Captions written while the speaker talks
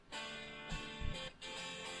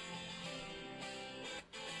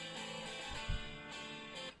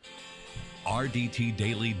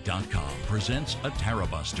RDTDaily.com presents a Tara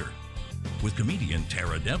Buster with comedian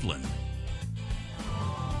Tara Devlin.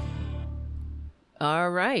 All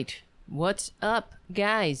right. What's up,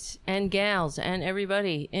 guys and gals and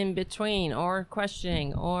everybody in between or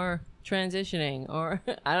questioning or transitioning or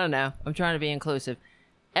I don't know. I'm trying to be inclusive.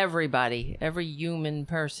 Everybody, every human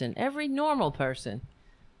person, every normal person.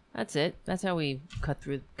 That's it. That's how we cut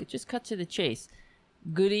through. Just cut to the chase.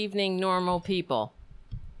 Good evening, normal people.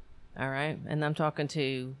 All right. And I'm not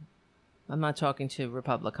talking to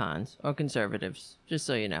Republicans or conservatives, just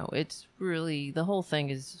so you know. It's really, the whole thing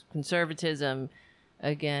is conservatism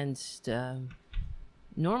against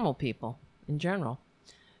normal people in general.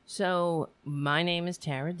 So my name is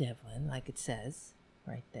Tara Devlin, like it says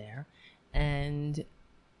right there. And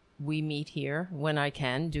we meet here when I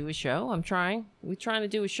can do a show. We're trying to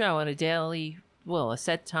do a show on a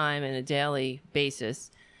set time and a daily basis.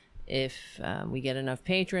 If we get enough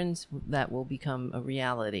patrons, that will become a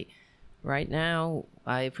reality. Right now,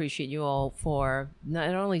 I appreciate you all for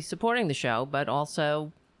not only supporting the show, but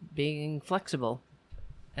also being flexible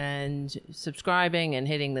and subscribing and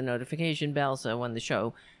hitting the notification bell. So when the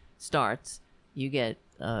show starts, you get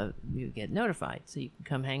notified. So you can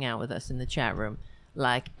come hang out with us in the chat room,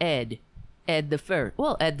 like Ed the first,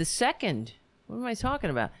 Ed the second. What am I talking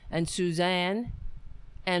about? And Suzanne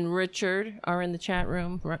and Richard are in the chat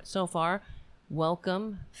room so far.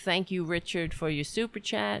 Welcome. Thank you, Richard, for your super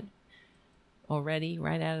chat already,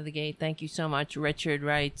 right out of the gate. Thank you so much. Richard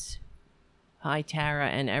writes, "Hi, Tara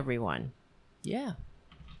and everyone." Yeah,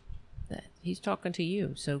 he's talking to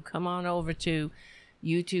you. So come on over to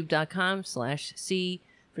youtube.com/C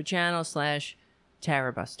for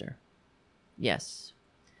channel/TaraBuster. Yes.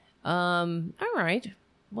 All right.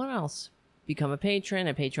 What else? Become a patron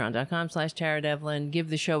at patreon.com/Tara Devlin. Give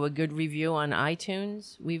the show a good review on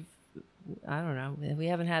iTunes. I don't know. We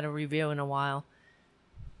haven't had a review in a while.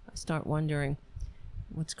 I start wondering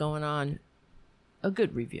what's going on. A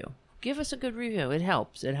good review. Give us a good review. It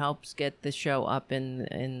helps. It helps get the show up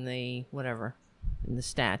in the whatever, in the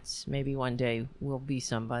stats. Maybe one day we'll be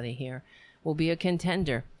somebody here. We'll be a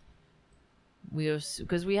contender.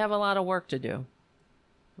 Because we have a lot of work to do.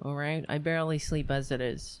 All right? I barely sleep as it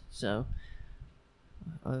is. So,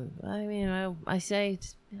 I say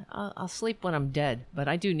I'll sleep when I'm dead, but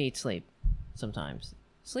I do need sleep sometimes.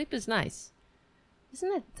 Sleep is nice.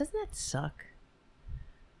 Doesn't that suck?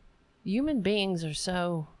 Human beings are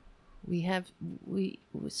so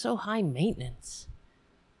so high maintenance.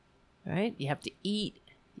 Right? You have to eat,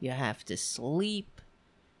 you have to sleep,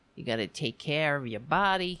 you got to take care of your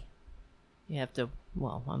body. You have to,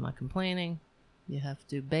 I'm not complaining. You have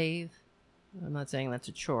to bathe. I'm not saying that's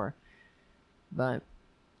a chore, but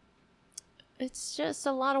it's just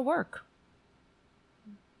a lot of work.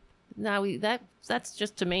 Now that's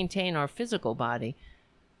just to maintain our physical body.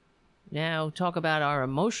 Now talk about our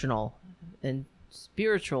emotional and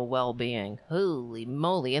spiritual well-being. Holy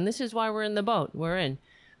moly. And this is why we're in the boat we're in.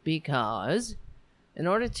 Because in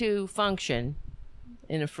order to function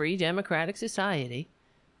in a free democratic society,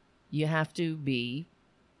 you have to be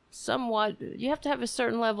you have to have a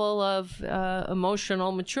certain level of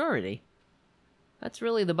emotional maturity. That's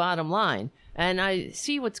really the bottom line. And I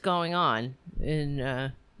see what's going on in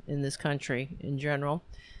this country in general,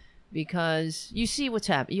 because you see what's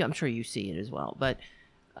happening. I'm sure you see it as well. But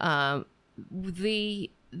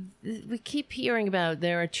we keep hearing about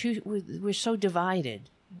we're so divided.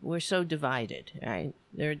 We're so divided, right?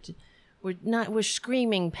 We're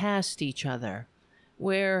screaming past each other.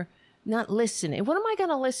 We're not listening. What am I going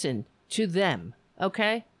to listen to them?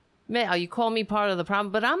 Okay? You call me part of the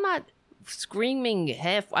problem, but I'm not screaming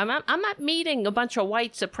I'm not meeting a bunch of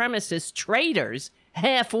white supremacist traitors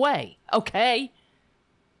halfway. Okay?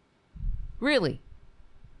 Really?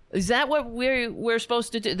 Is that what we're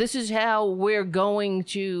supposed to do? This is how we're going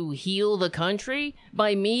to heal the country?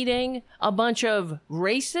 By meeting a bunch of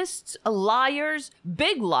racists, liars,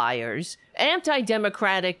 big liars,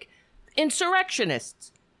 anti-democratic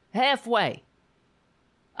insurrectionists halfway?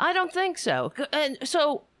 I don't think so. And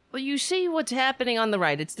so you see what's happening on the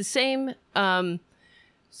right. It's the same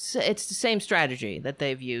strategy that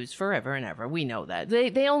they've used forever and ever. We know that.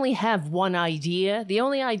 They only have one idea. The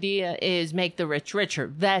only idea is make the rich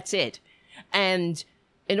richer. That's it. And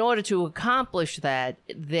in order to accomplish that,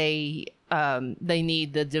 they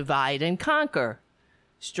need the divide and conquer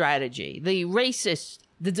strategy. The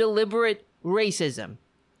deliberate racism.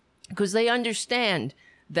 Because they understand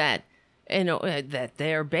that that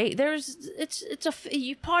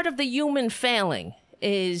part of the human failing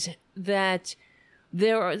is that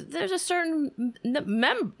there's a certain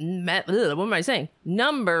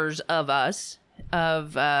numbers of us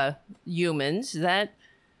of humans that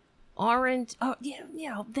aren't,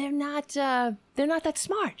 they're not that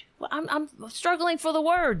smart. I'm struggling for the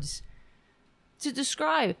words to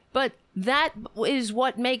describe, but that is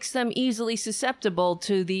what makes them easily susceptible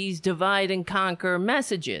to these divide and conquer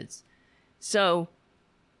messages. So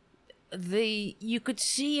you could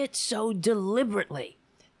see it so deliberately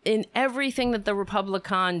in everything that the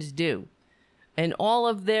Republicans do, and all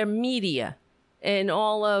of their media, and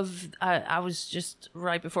all of, I was just,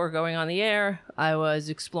 right before going on the air, I was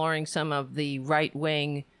exploring some of the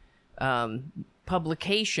right-wing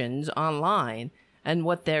publications online and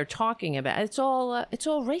what they're talking about. It's all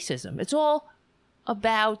racism. It's all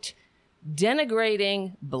about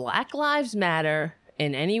denigrating Black Lives Matter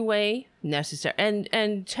in any way necessary,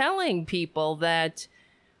 and telling people that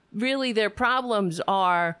really their problems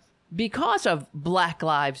are because of Black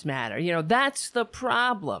Lives Matter. You know, that's the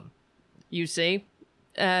problem, you see?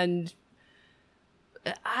 And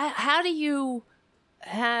how do you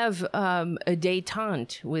have a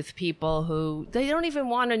détente with people who they don't even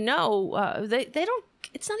want to know? They don't.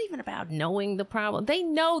 It's not even about knowing the problem. They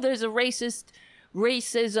know there's a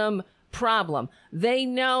racism problem. They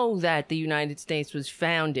know that the United States was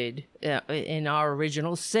founded in our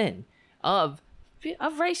original sin of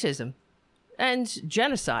racism and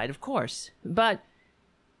genocide, of course. But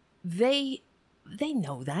they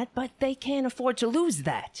know that, but they can't afford to lose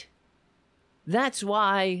that. That's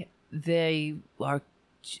why they are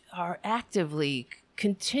actively,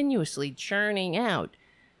 continuously churning out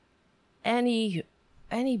any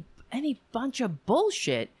bunch of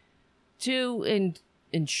bullshit to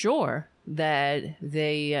ensure that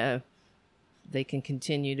they can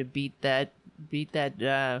continue to beat that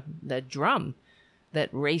drum,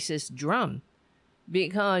 that racist drum.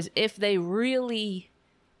 Because if they really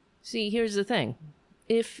see, here's the thing: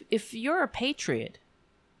 if you're a patriot,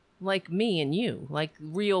 like me and you, like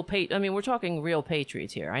real I mean, we're talking real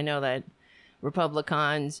patriots here. I know that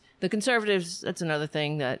Republicans, the conservatives, that's another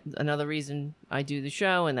thing, another reason I do the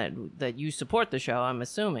show, and that you support the show, I'm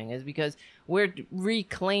assuming, is because we're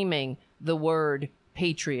reclaiming the word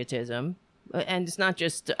patriotism, and it's not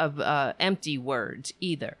just of empty words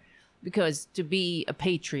either, because to be a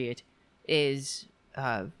patriot is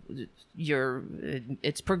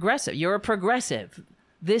it's progressive. You're a progressive.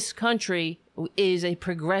 This country is a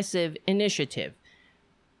progressive initiative.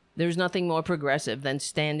 There's nothing more progressive than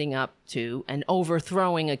standing up to and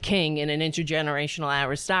overthrowing a king in an intergenerational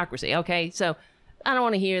aristocracy. Okay, so I don't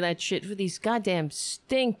want to hear that shit for these goddamn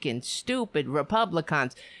stinking, stupid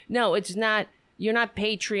Republicans. No, it's not. You're not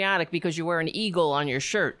patriotic because you wear an eagle on your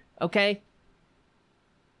shirt, okay?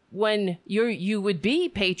 When you would be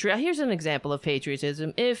patriotic. Here's an example of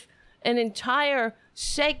patriotism. If an entire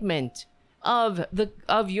segment of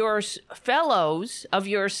your fellow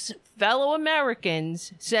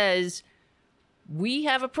Americans says, we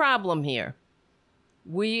have a problem here,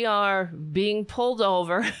 we are being pulled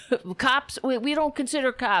over, cops, we don't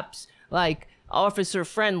consider cops like officer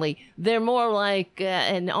friendly, they're more like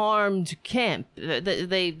an armed camp.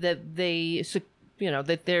 That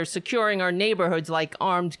they're securing our neighborhoods like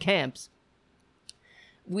armed camps.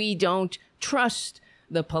 We don't trust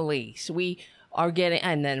the police. We are getting,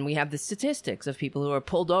 and then we have the statistics of people who are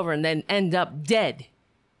pulled over and then end up dead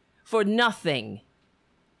for nothing,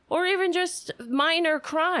 or even just minor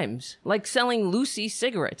crimes like selling Lucy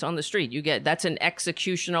cigarettes on the street. That's an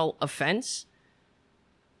executional offense.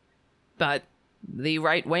 But the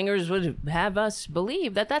right wingers would have us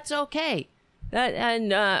believe that that's okay. But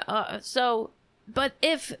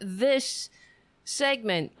if this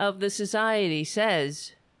segment of the society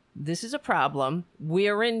says this is a problem,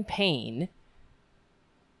 we're in pain,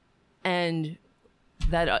 and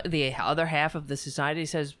that the other half of the society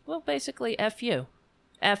says, well, basically, F you.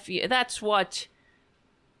 That's what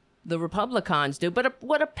the Republicans do. But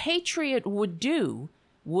what a patriot would do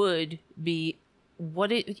would be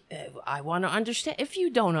I want to understand. If you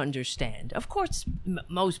don't understand, of course,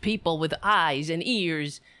 most people with eyes and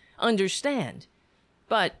ears understand.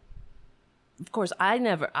 But, of course,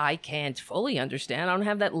 I can't fully understand. I don't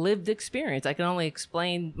have that lived experience. I can only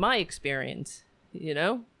explain my experience, you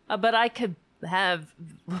know? But I could have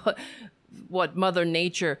what Mother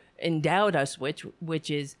Nature endowed us with,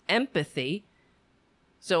 which is empathy.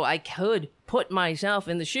 So I could put myself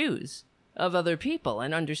in the shoes of other people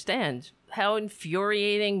and understand how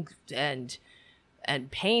infuriating and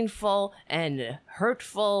painful and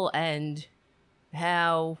hurtful and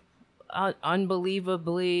how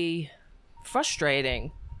unbelievably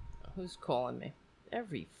frustrating. Who's calling me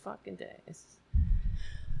every fucking day?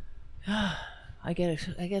 I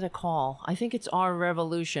get a call. I think it's Our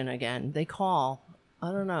Revolution again. They call.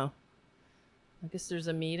 I don't know. I guess there's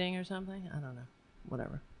a meeting or something. I don't know.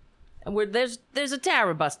 Whatever. And there's a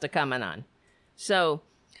Tara Buster coming on. So,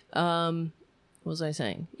 what was I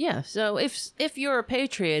saying? Yeah. So if you're a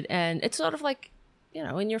patriot, and it's sort of like,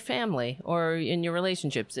 in your family or in your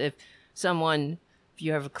relationships, if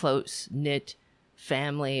you have a close knit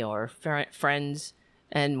family or friends,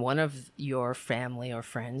 and one of your family or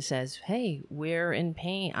friends says, "Hey, we're in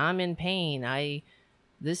pain. I'm in pain.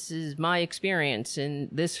 This is my experience in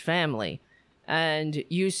this family," and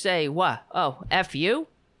you say, "What? Oh, F you?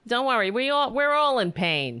 Don't worry. We're all in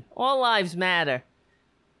pain. All lives matter."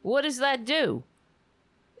 What does that do?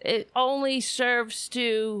 It only serves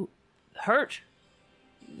to hurt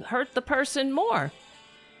the person more.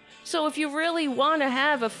 So if you really want to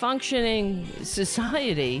have a functioning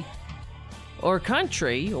society or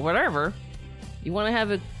country or whatever, you want to have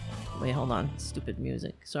wait, hold on. Stupid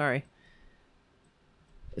music. Sorry.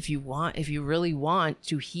 If you really want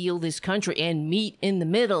to heal this country and meet in the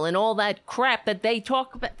middle and all that crap that they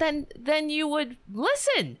talk about, then you would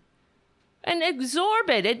listen and absorb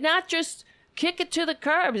it and not just kick it to the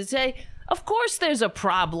curb and say, of course there's a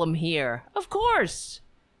problem here. Of course.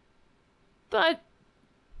 But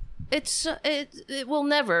it will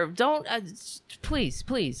never. Don't, please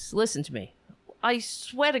listen to me. I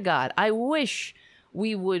swear to God, I wish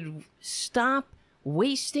we would stop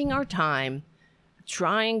wasting our time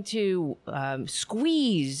trying to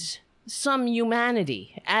squeeze some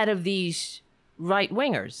humanity out of these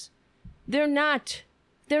right-wingers. They're not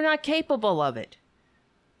capable of it.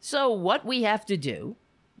 So what we have to do,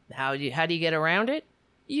 how do you get around it?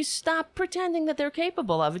 You stop pretending that they're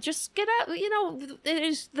capable of it. Just get out. It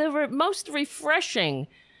is the most refreshing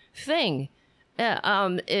thing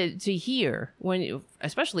to hear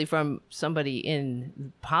especially from somebody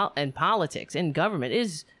in politics, in government,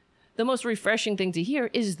 is the most refreshing thing to hear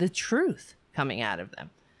is the truth coming out of them.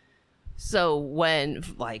 So when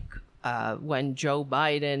Joe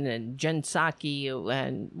Biden and Jen Psaki,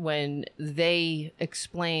 and when they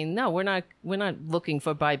explain, no, we're not looking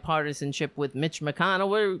for bipartisanship with Mitch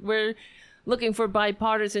McConnell. We're looking for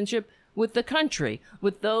bipartisanship with the country,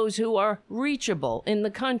 with those who are reachable in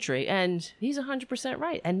the country. And he's 100%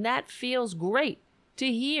 right. And that feels great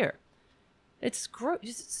to hear. It's great.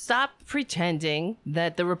 Stop pretending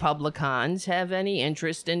that the Republicans have any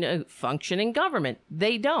interest in a functioning government.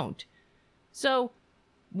 They don't. So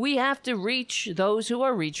we have to reach those who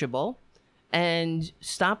are reachable and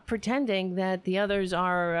stop pretending that the others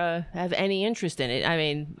have any interest in it. I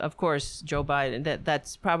mean, of course, Joe Biden,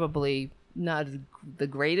 that's probably not the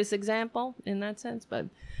greatest example in that sense, but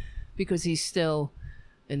because he's still,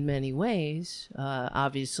 in many ways,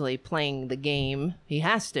 obviously playing the game. He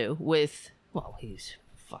has to he's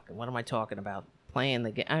fucking, what am I talking about? Playing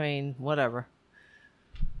the game. I mean, whatever.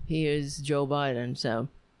 He is Joe Biden, so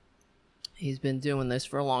he's been doing this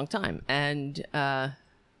for a long time. And, I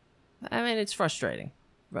mean, it's frustrating,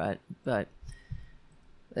 but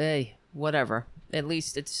hey, whatever. At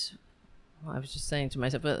least I was just saying to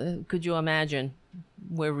myself, could you imagine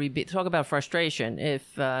where we'd be? Talk about frustration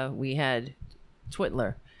if we had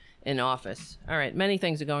Twitler in office. All right, many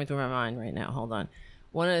things are going through my mind right now. Hold on.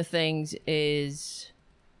 One of the things is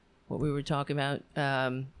what we were talking about.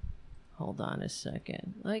 Hold on a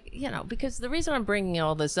second. Because the reason I'm bringing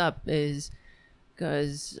all this up is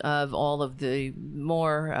because of all of the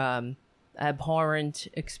more abhorrent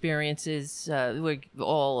experiences. We're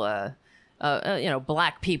all,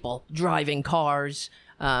 black people driving cars,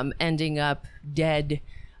 ending up dead,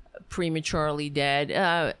 prematurely dead,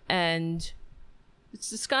 and it's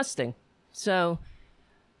disgusting. So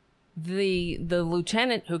the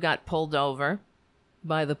lieutenant who got pulled over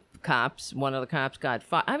by the cops, one of the cops got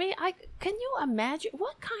fired. I mean, can you imagine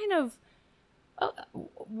what kind of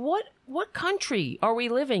what country are we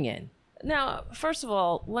living in? Now, first of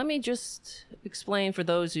all, let me just explain for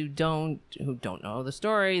those who don't know the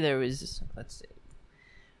story. There was, let's see,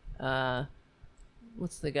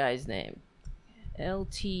 what's the guy's name?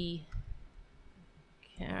 L.T.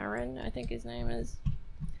 Karen, I think his name is.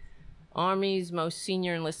 Army's most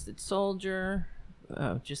senior enlisted soldier,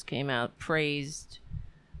 just came out, praised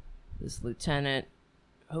this lieutenant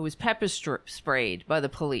who was pepper sprayed by the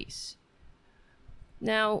police.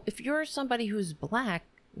 Now, if you're somebody who's black,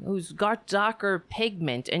 who's got darker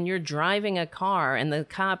pigment, and you're driving a car and the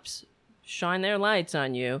cops shine their lights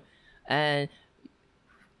on you, and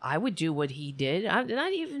I would do what he did. I'm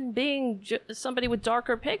not even being somebody with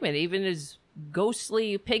darker pigment, even as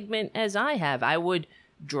ghostly pigment as I have. I would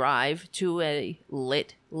drive to a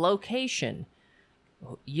lit location.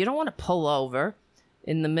 You don't want to pull over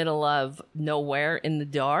in the middle of nowhere in the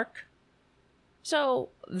dark. So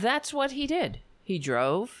that's what he did. He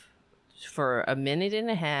drove for a minute and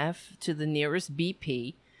a half to the nearest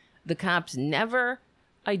BP. The cops never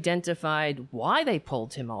identified why they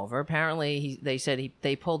pulled him over. Apparently, they said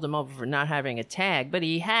they pulled him over for not having a tag, but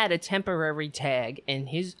he had a temporary tag in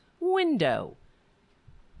his window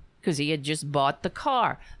because he had just bought the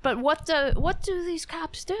car. But what do these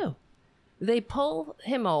cops do? They pull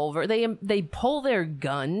him over. They pull their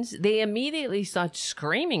guns. They immediately start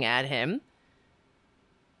screaming at him.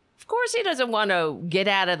 Of course, he doesn't want to get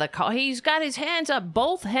out of the car. He's got his hands up,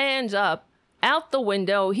 both hands up, out the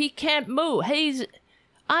window. He can't move.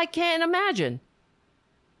 I can't imagine,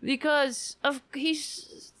 because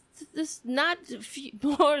he's not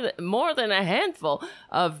more than a handful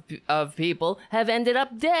of people have ended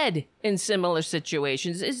up dead in similar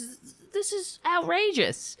situations. This is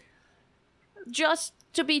outrageous. Just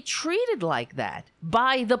to be treated like that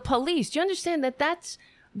by the police. Do you understand that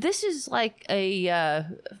this is like a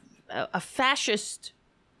fascist?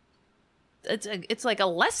 It's like a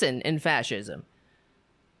lesson in fascism.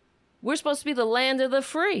 We're supposed to be the land of the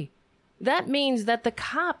free. That means that the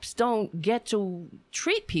cops don't get to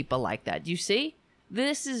treat people like that. You see?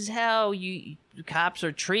 This is how cops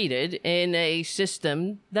are treated in a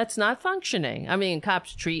system that's not functioning. I mean,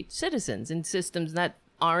 cops treat citizens in systems that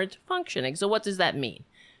aren't functioning. So what does that mean?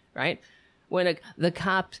 Right? When the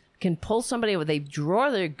cops can pull somebody over, they draw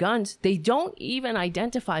their guns, they don't even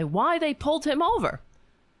identify why they pulled him over.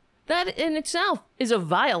 That in itself is a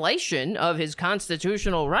violation of his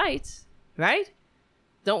constitutional rights, right?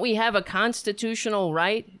 Don't we have a constitutional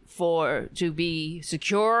right to be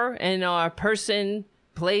secure in our person,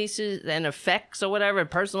 places, and effects or whatever,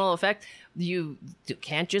 personal effect? You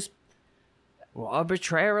can't just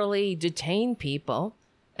arbitrarily detain people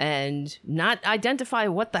and not identify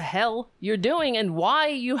what the hell you're doing and why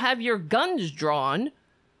you have your guns drawn.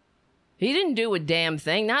 He didn't do a damn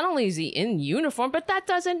thing. Not only is he in uniform, but that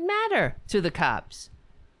doesn't matter to the cops.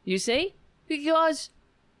 You see? Because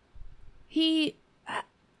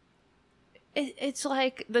it's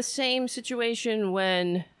like the same situation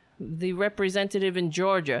when the representative in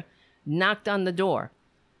Georgia knocked on the door.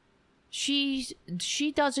 She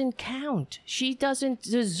doesn't count. She doesn't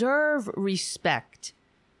deserve respect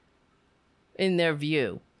in their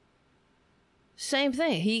view. Same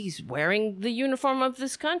thing. He's wearing the uniform of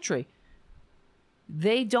this country.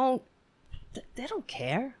 They don't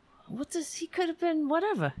care. He could have been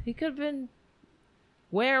whatever. He could have been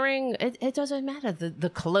wearing, it doesn't matter, the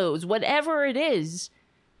clothes, whatever it is.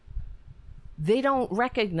 They don't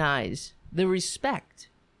recognize the respect.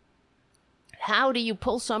 How do you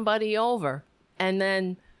pull somebody over and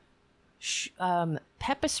then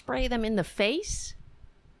pepper spray them in the face?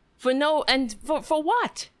 For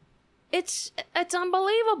what? It's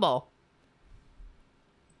unbelievable.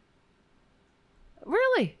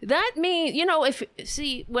 Really, that means,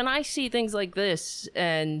 when I see things like this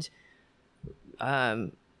and,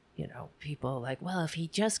 people are like, well, if he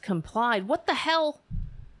just complied, what the hell?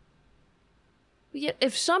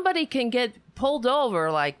 If somebody can get pulled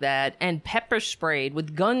over like that and pepper sprayed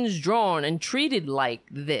with guns drawn and treated like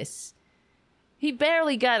this, he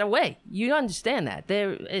barely got away. You understand that?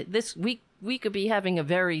 We could be having a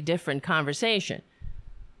very different conversation.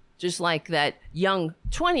 Just like that young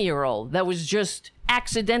 20-year-old that was just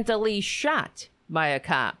accidentally shot by a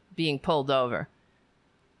cop being pulled over.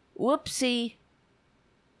 Whoopsie.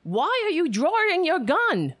 Why are you drawing your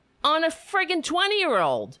gun on a friggin'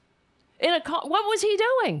 20-year-old in a car? What was he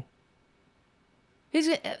doing?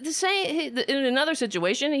 In another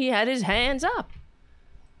situation, he had his hands up.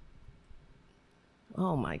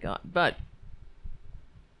 Oh my God. But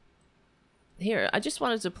here, I just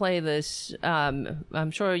wanted to play this.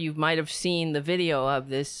 I'm sure you might have seen the video of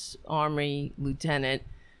this Army lieutenant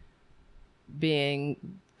being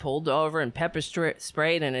pulled over and pepper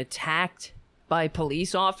sprayed and attacked by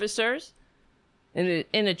police officers in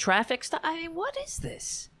a traffic stop. I mean, what is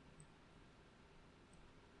this?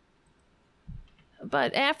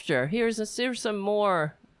 But here's some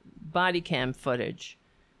more body cam footage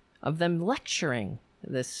of them lecturing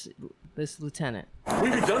this lieutenant.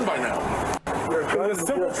 We'd be done by now. It's a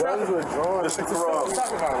simple traffic violation.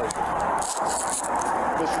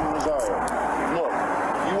 Mr. Rosario, look,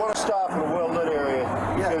 you want to stop in a well-lit area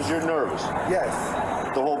because you're nervous. Yes.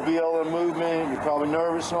 The whole BLM movement, you're probably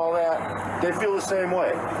nervous and all that. They feel the same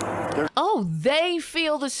way. They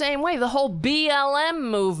feel the same way. The whole BLM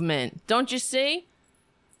movement. Don't you see?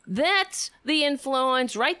 That's the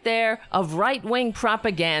influence right there of right-wing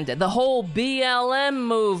propaganda. The whole BLM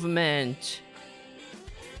movement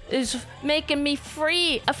is making me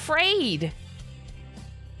afraid.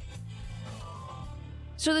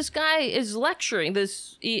 So this guy is lecturing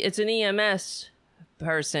it's an EMS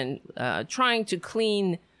person trying to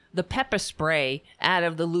clean the pepper spray out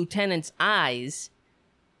of the lieutenant's eyes,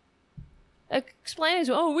 explaining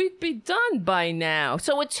to him, oh, we'd be done by now.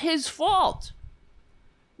 So it's his fault.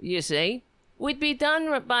 You see? We'd be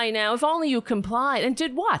done by now if only you complied. And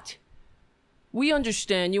did what? We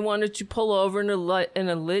understand you wanted to pull over in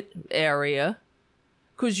a lit area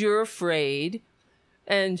because you're afraid.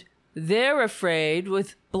 And they're afraid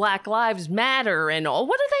with Black Lives Matter and all.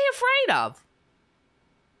 What are they afraid of?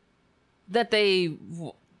 That they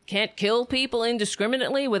can't kill people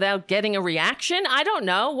indiscriminately without getting a reaction? I don't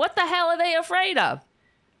know. What the hell are they afraid of?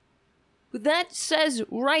 That says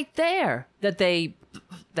right there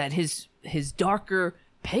that his darker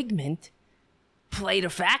pigment played a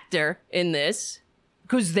factor in this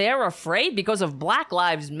because they're afraid because of Black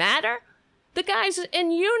Lives Matter. The guy's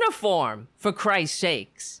in uniform, for Christ's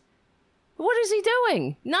sakes. What is he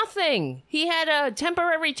doing? Nothing. He had a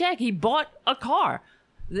temporary check. He bought a car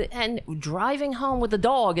and driving home with a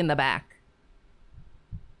dog in the back.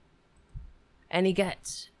 And he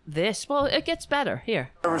gets this. Well, it gets better. Here.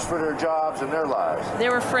 For their jobs and their lives.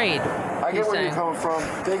 They're afraid. I get where you're coming from.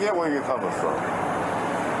 They get where you're coming from.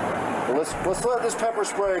 But let's let this pepper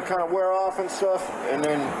spray kind of wear off and stuff, and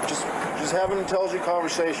then just have an intelligent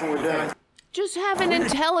conversation with them. Just have an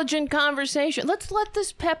intelligent conversation. Let's let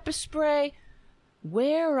this pepper spray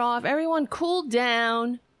wear off. Everyone cool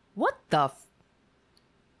down. What the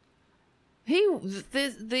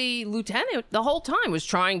the lieutenant the whole time was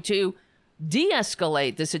trying to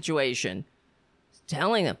de-escalate the situation,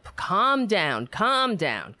 telling them, calm down, calm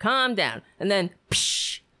down, calm down. And then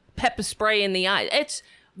psh, pepper spray in the eye.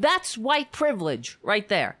 That's white privilege right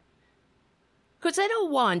there. Because they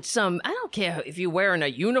don't want I don't care if you're wearing a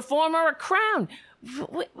uniform or a crown.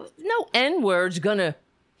 No N-word's gonna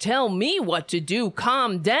tell me what to do.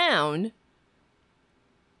 Calm down.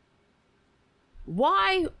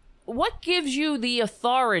 Why? What gives you the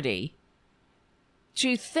authority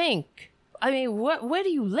to think? I mean, where do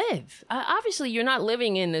you live? Obviously, you're not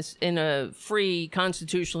living in a free,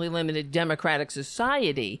 constitutionally limited, democratic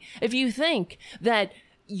society. If you think that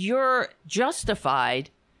you're justified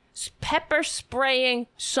pepper spraying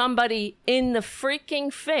somebody in the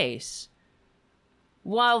freaking face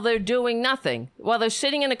while they're doing nothing, while they're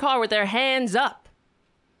sitting in a car with their hands up.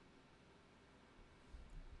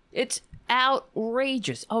 It's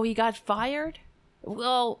outrageous. Oh, he got fired?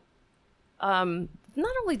 Well,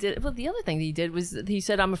 not only the other thing he did was he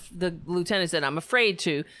said, the lieutenant said, I'm afraid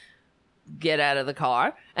to get out of the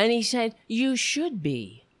car. And he said, you should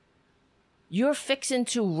be. You're fixing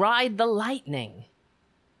to ride the lightning.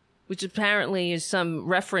 Which apparently is some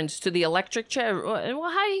reference to the electric chair. Well,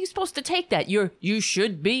 how are you supposed to take that? You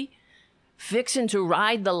should be fixing to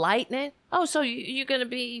ride the lightning? Oh, so you're going to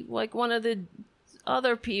be like one of the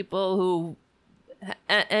other people who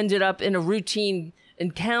ended up in a routine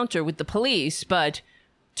encounter with the police, but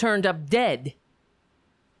turned up dead.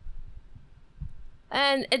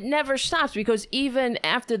 And it never stops, because even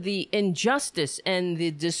after the injustice and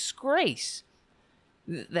the disgrace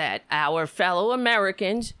that our fellow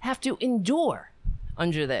Americans have to endure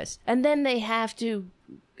under this, and then they have to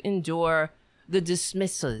endure the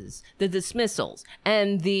dismissals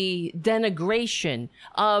and the denigration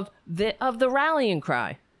of the rallying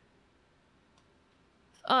cry,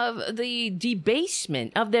 of the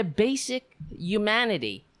debasement of their basic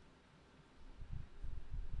humanity.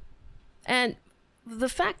 And the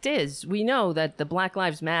fact is, we know that the Black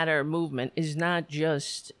Lives Matter movement is not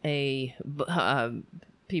just a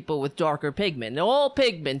people with darker pigment. All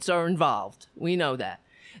pigments are involved. We know that.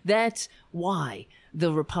 That's why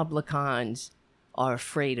the Republicans are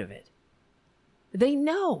afraid of it. They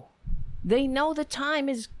know the time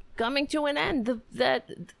is coming to an end.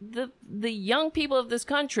 The young people of this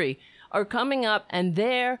country are coming up, and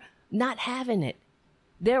they're not having it.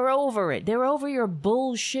 They're over it. They're over your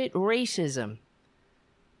bullshit racism.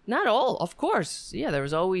 Not all, of course. Yeah, there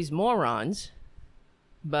was always morons.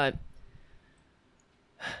 But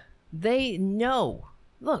they know.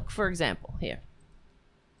 Look, for example, here.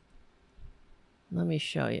 Let me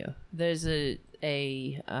show you. There's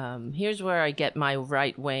here's where I get my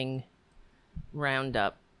right-wing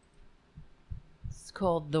roundup. It's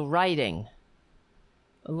called The Writing.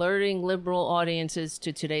 Alerting liberal audiences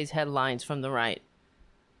to today's headlines from the right.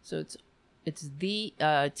 So it's the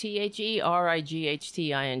THERIGHTING,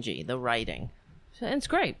 The Writing. And it's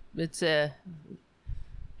great. It's a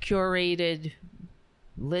curated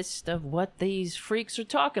list of what these freaks are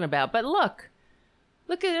talking about. But look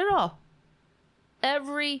at it all. I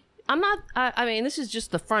mean, this is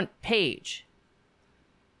just the front page.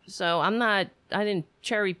 So I didn't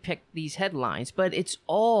cherry pick these headlines, but it's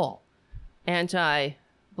all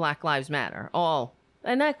anti-Black Lives Matter. All.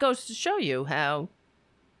 And that goes to show you how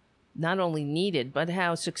not only needed, but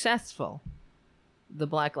how successful the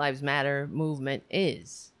Black Lives Matter movement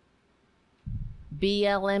is.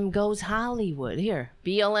 BLM goes Hollywood. Here,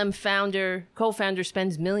 BLM co-founder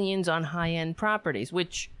spends millions on high-end properties,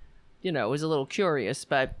 which, you know, is a little curious,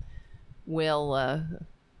 but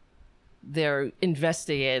they're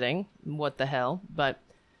investigating what the hell. But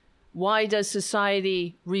why does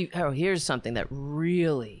society... here's something that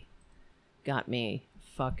really got me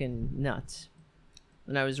fucking nuts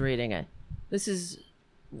when I was reading it. This is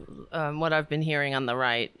what I've been hearing on the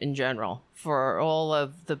right in general for all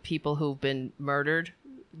of the people who've been murdered,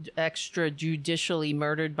 extrajudicially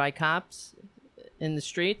murdered by cops in the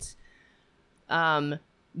streets.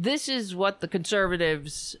 This is what the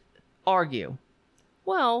conservatives argue.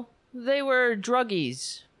 Well, they were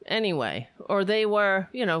druggies anyway, or they were,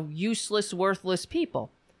 you know, useless, worthless people.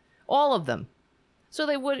 All of them. So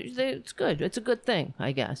it's good. It's a good thing,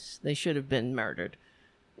 I guess. They should have been murdered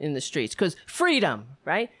in the streets. Because freedom,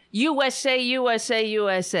 right? USA, USA,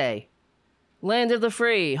 USA. Land of the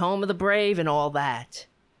free, home of the brave, and all that.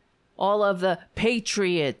 All of the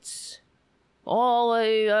patriots.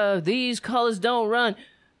 All these colors don't run.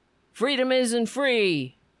 Freedom isn't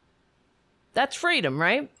free. That's freedom,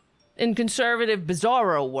 right? In conservative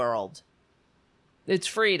bizarro world. It's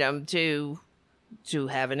freedom to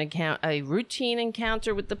have a routine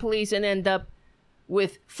encounter with the police and end up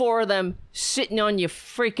with 4 of them sitting on your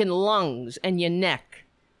freaking lungs and your neck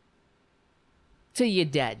till you're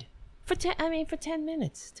dead. For 10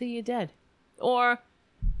 minutes till you're dead. Or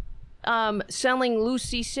selling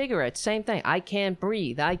Lucy cigarettes, same thing. I can't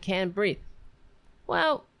breathe.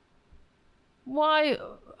 Well, why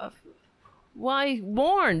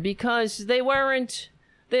mourn? Because they weren't,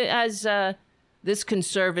 as this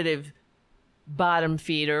conservative bottom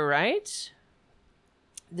feeder, right?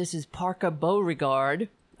 This is Parker Beauregard.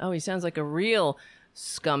 Oh, he sounds like a real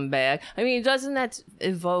scumbag. I mean, doesn't that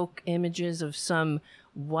evoke images of some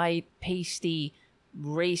white, pasty,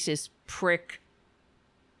 racist prick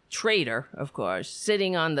traitor, of course,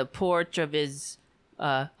 sitting on the porch of his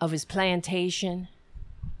plantation?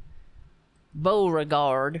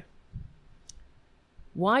 Beauregard.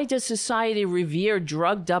 Why does society revere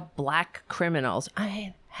drugged up black criminals? I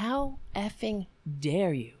mean, how effing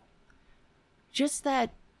dare you? Just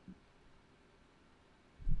that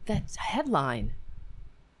headline.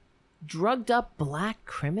 Drugged up black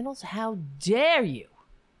criminals? How dare you?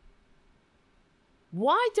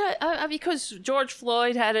 Why because George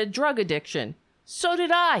Floyd had a drug addiction. So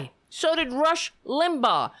did I. So did Rush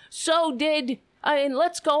Limbaugh. So did,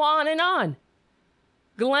 let's go on and on.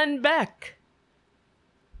 Glenn Beck.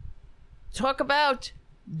 Talk about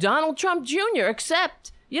Donald Trump Jr.,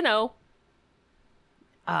 except, you know,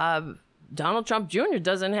 Donald Trump Jr.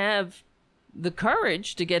 doesn't have the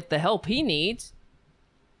courage to get the help he needs.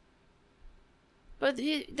 But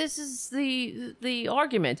this is the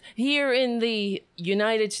argument. Here in the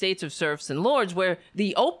United States of Serfs and Lords, where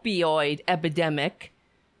the opioid epidemic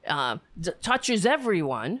touches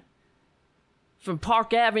everyone, from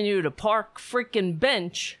Park Avenue to Park freaking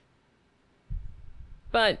Bench.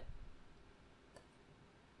 But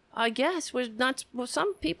I guess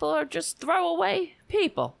some people are just throwaway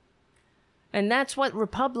people. And that's what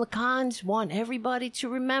Republicans want everybody to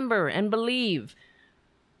remember and believe.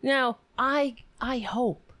 Now, I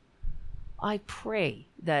hope, I pray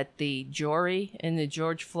that the jury in the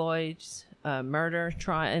George Floyd's murder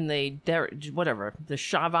trial, and the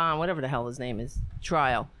Chauvin, whatever the hell his name is,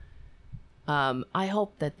 trial, I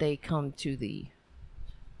hope that they come to the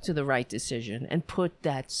right decision and put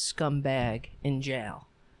that scumbag in jail.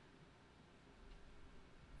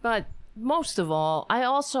 But most of all, I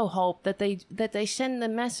also hope that they send the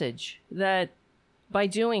message that by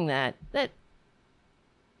doing that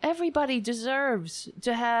everybody deserves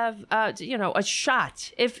to have a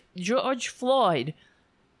shot. If George Floyd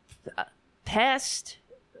passed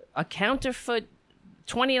a counterfeit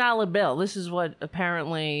 $20 bill, this is what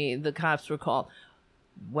apparently the cops were called,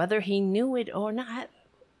 whether he knew it or not,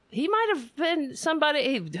 he might have been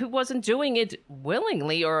somebody who wasn't doing it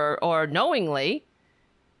willingly or knowingly.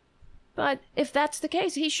 But if that's the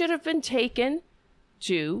case, he should have been taken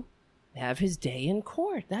to have his day in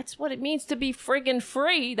court. That's what it means to be friggin'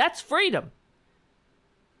 free. That's freedom.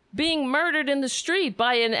 Being murdered in the street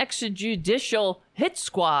by an extrajudicial hit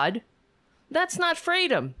squad, that's not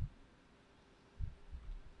freedom.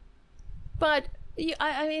 But,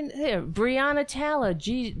 I mean, here, Breonna Taylor,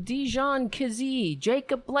 Dijon Kizee,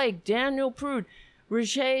 Jacob Blake, Daniel Prude,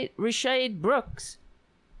 Rashad Brooks,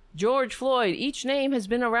 George Floyd. Each name has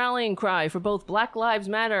been a rallying cry for both Black Lives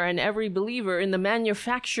Matter and every believer in the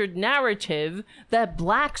manufactured narrative that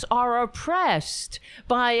blacks are oppressed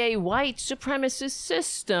by a white supremacist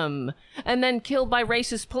system and then killed by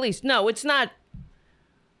racist police. No, it's not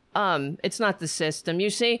the system. You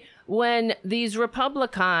see, when these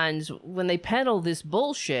Republicans, when they peddle this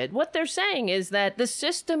bullshit, what they're saying is that the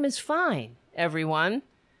system is fine, everyone.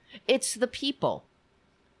 It's the people.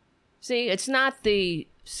 See, it's not the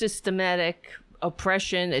systematic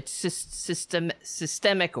oppression, it's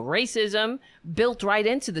systemic racism built right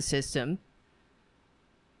into the system.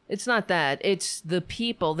 It's not that. It's the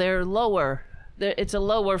people. They're lower. It's a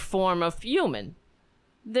lower form of human.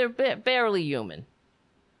 They're barely human.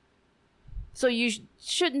 So you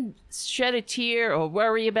shouldn't shed a tear or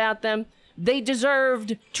worry about them. They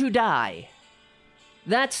deserved to die.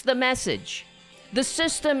 That's the message. The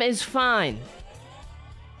system is fine.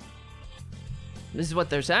 This is what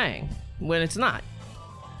they're saying, when it's not.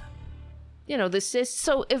 You know,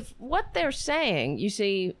 so if what they're saying, you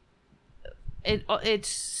see, it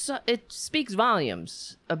speaks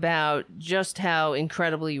volumes about just how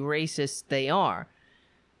incredibly racist they are.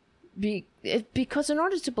 Because in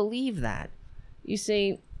order to believe that, you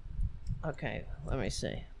see, okay, let me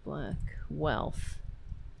see, black wealth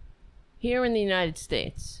here in the United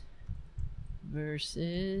States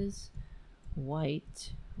versus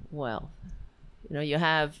white wealth. You know, you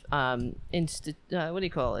have what do you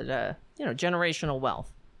call it? Generational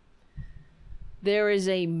wealth. There is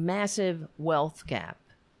a massive wealth gap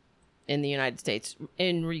in the United States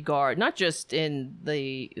in regard, not just in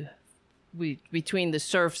between the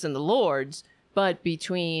serfs and the lords, but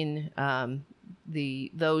between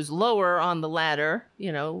those lower on the ladder,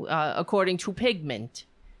 according to pigment.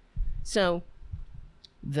 So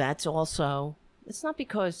that's also, it's not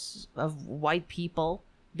because of white people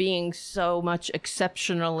being so much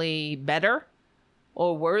exceptionally better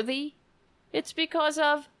or worthy. It's because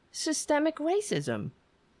of systemic racism.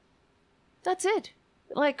 That's it.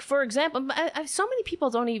 Like, for example, so many people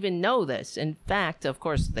don't even know this. In fact, of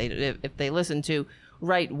course, if they listen to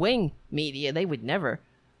right-wing media, they would never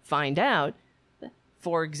find out.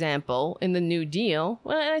 For example, in the New Deal,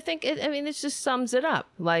 well, I think it just sums it up.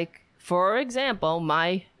 Like, for example,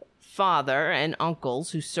 my father and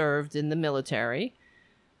uncles who served in the military,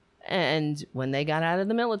 and when they got out of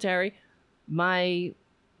the military, my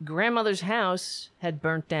grandmother's house had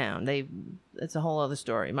burnt down. That's a whole other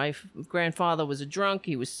story. My grandfather was a drunk.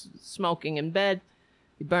 He was smoking in bed.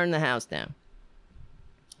 He burned the house down.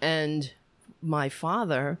 And my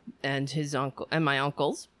father and his uncle and my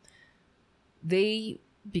uncles,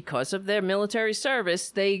 because of their military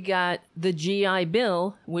service, they got the GI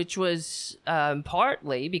Bill, which was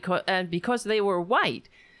partly because they were white,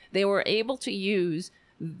 they were able to use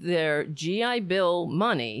their GI Bill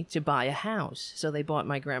money to buy a house. So they bought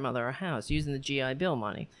my grandmother a house using the GI Bill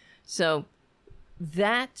money. So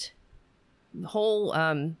that whole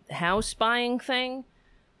house buying thing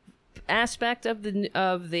aspect of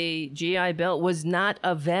the GI Bill was not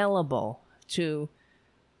available to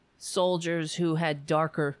soldiers who had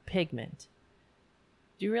darker pigment.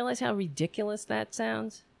 Do you realize how ridiculous that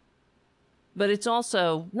sounds? But it's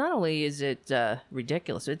also, not only is it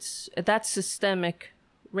ridiculous, that's systemic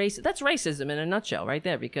that's racism in a nutshell right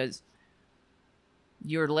there, because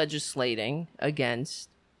you're legislating against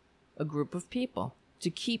a group of people to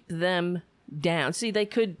keep them down. See, they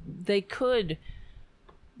could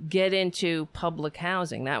get into public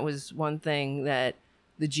housing. That was one thing that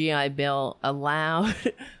the GI Bill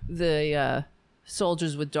allowed the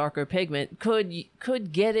soldiers with darker pigment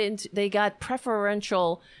could get into. They got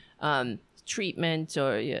preferential treatment,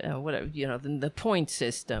 or whatever, the point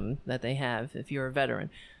system that they have if you're a veteran,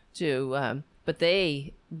 but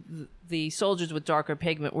the soldiers with darker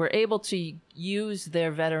pigment were able to use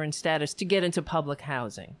their veteran status to get into public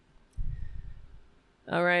housing.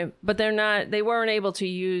 All right, but they weren't able to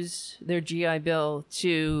use their GI Bill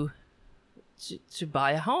to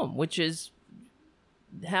buy a home, which is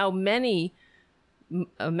how many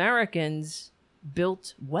Americans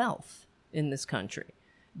built wealth in this country.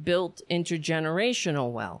 Built intergenerational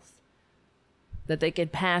wealth that they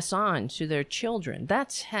could pass on to their children.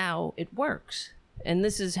 That's how it works. And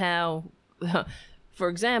this is how, for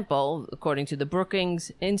example, according to the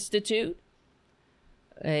Brookings Institute,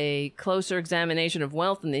 a closer examination of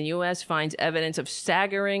wealth in the U.S. finds evidence of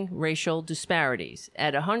staggering racial disparities.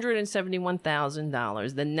 At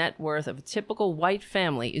 $171,000, the net worth of a typical white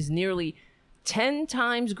family is nearly 10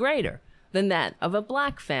 times greater than that of a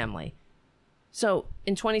black family. So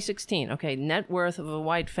in 2016, net worth of a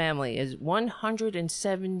white family is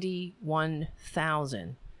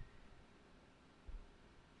 $171,000.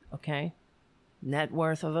 okay? Net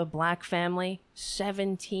worth of a black family,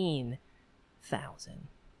 $17,000.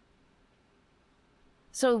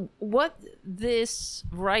 So what this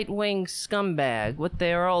right-wing scumbag, what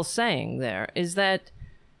they're all saying there, is that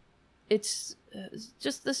it's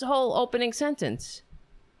just this whole opening sentence.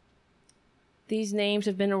 These names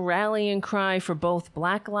have been a rallying cry for both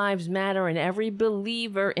Black Lives Matter and every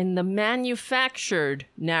believer in the manufactured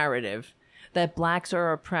narrative that blacks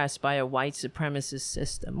are oppressed by a white supremacist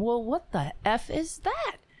system. Well, what the F is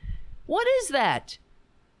that? What is that?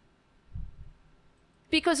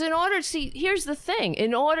 Because here's the thing.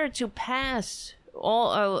 In order to pass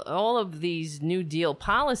all of these New Deal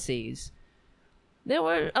policies, there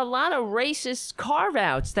were a lot of racist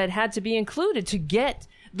carve-outs that had to be included to get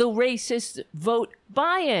the racist vote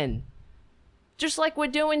buy-in. Just like we're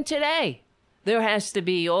doing today. There has to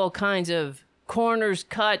be all kinds of corners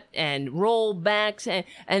cut and rollbacks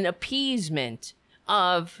and appeasement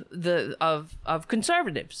of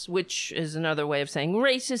conservatives, which is another way of saying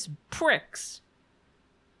racist pricks.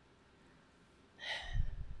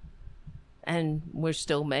 And we're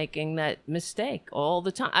still making that mistake all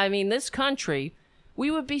the time. I mean, this country, we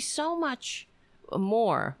would be so much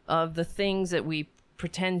more of the things that we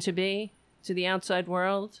pretend to be to the outside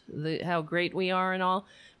world, how great we are and all.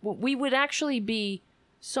 We would actually be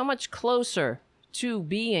so much closer to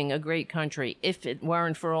being a great country if it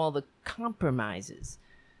weren't for all the compromises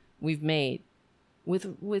we've made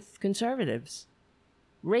with conservatives,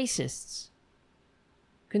 racists,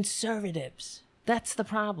 conservatives. That's the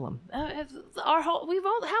problem. How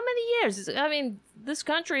many years? I mean, this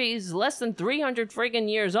country is less than 300 friggin'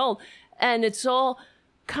 years old, and it's all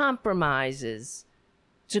compromises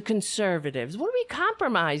to conservatives. What are we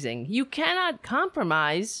compromising? You cannot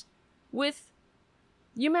compromise with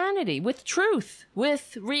humanity, with truth,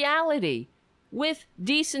 with reality, with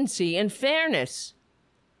decency and fairness.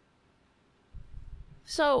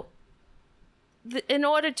 So, in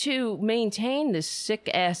order to maintain this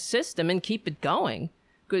sick-ass system and keep it going,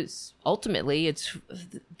 because ultimately it's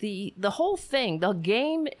the whole thing, the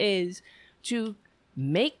game is to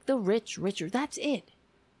make the rich richer. That's it.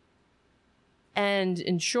 And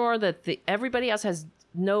ensure that everybody else has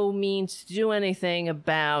no means to do anything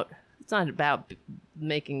about. It's not about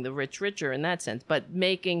making the rich richer in that sense, but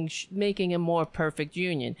making a more perfect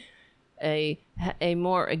union, a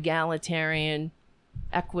more egalitarian,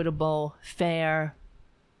 equitable, fair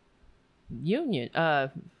union,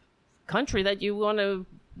 country that you want to,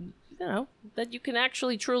 that you can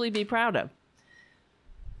actually truly be proud of.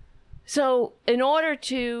 So, in order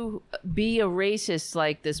to be a racist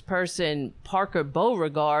like this person, Parker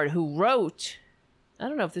Beauregard, who wrote, I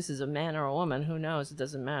don't know if this is a man or a woman, who knows, it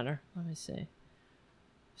doesn't matter. Let me see.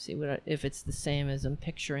 If it's the same as I'm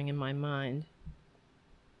picturing in my mind.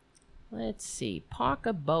 Let's see,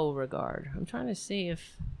 Parker Beauregard. I'm trying to see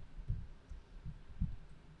if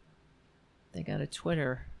they got a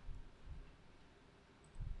Twitter.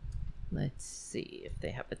 Let's see if they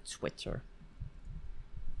have a Twitter.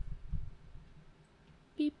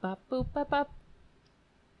 Beep, bop, boop, bop, bop.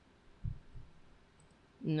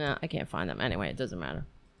 No, I can't find them. Anyway, it doesn't matter.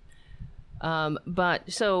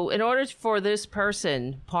 But so in order for this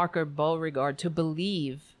person, Parker Beauregard, to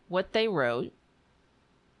believe what they wrote,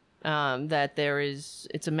 that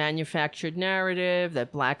it's a manufactured narrative,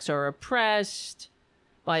 that blacks are oppressed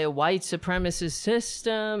by a white supremacist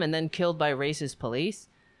system and then killed by racist police.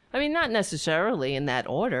 I mean, not necessarily in that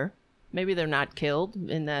order. Maybe they're not killed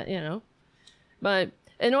in that, But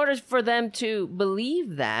in order for them to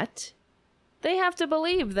believe that, they have to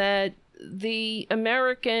believe that the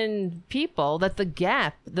American people, that the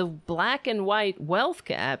gap, the black and white wealth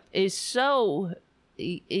gap, is so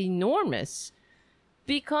enormous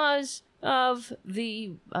because of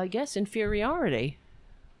the, I guess, inferiority.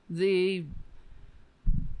 The,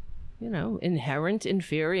 inherent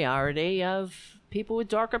inferiority of people with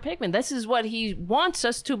darker pigment. This is what he wants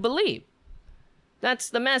us to believe. That's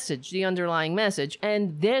the message, the underlying message,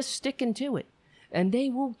 and they're sticking to it. And they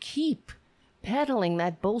will keep peddling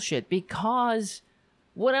that bullshit because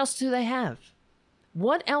what else do they have?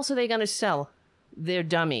 What else are they going to sell their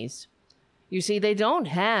dummies? You see, they don't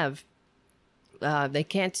have, they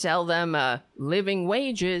can't sell them living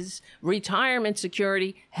wages, retirement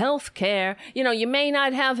security, health care. You may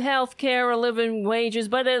not have health care or living wages,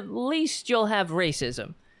 but at least you'll have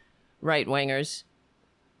racism, right-wingers.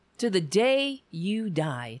 To the day you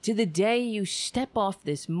die, to the day you step off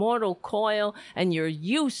this mortal coil and your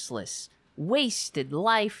useless, wasted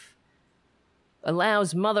life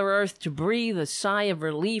allows Mother Earth to breathe a sigh of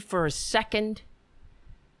relief for a second.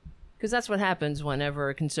 Because that's what happens whenever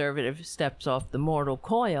a conservative steps off the mortal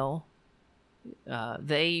coil.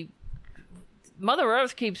 Mother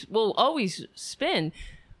Earth will always spin,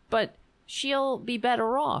 but she'll be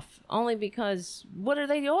better off only because what do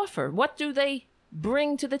they offer? What do they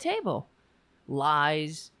bring to the table?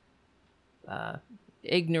 Lies,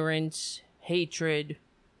 ignorance, hatred.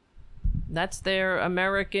 That's their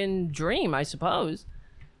American dream, I suppose.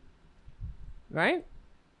 Right?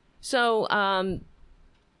 So,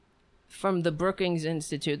 from the Brookings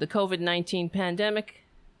Institute, the COVID-19 pandemic.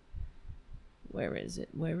 Where is it?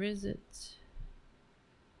 Where is it?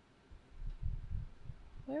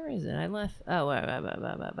 Where is it? I left. Oh,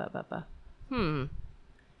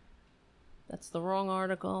 that's the wrong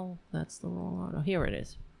article. That's the wrong article. Here it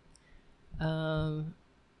is.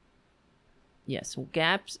 Yes,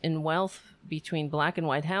 gaps in wealth between black and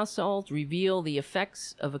white households reveal the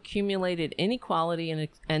effects of accumulated inequality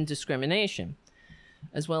and discrimination,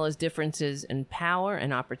 as well as differences in power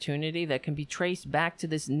and opportunity that can be traced back to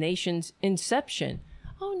this nation's inception.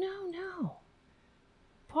 Oh, no.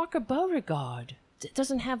 Parker Beauregard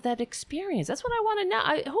doesn't have that experience. That's what I want to know.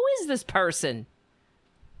 Who is this person?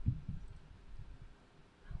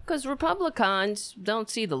 Because Republicans don't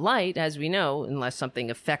see the light, as we know, unless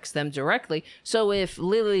something affects them directly. So if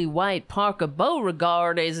Lily White Parker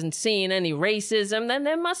Beauregard isn't seeing any racism, then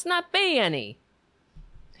there must not be any.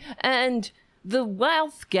 And the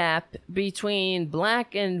wealth gap between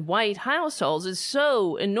black and white households is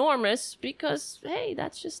so enormous because, hey,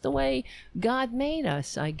 that's just the way God made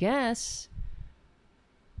us, I guess.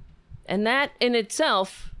 And that in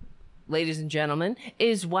itself, ladies and gentlemen,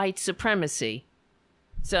 is white supremacy.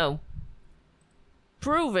 So,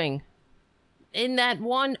 proving in that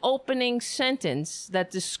one opening sentence,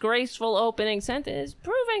 that disgraceful opening sentence,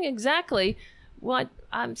 proving exactly what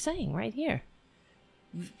I'm saying right here.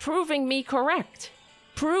 Proving me correct.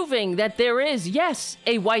 Proving that there is, yes,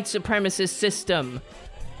 a white supremacist system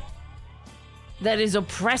that is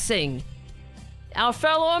oppressing our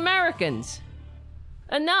fellow Americans.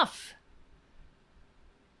 Enough.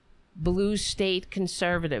 Blue State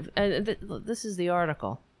Conservative. This is the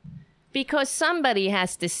article. Because somebody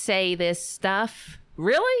has to say this stuff.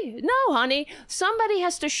 Really? No, honey. Somebody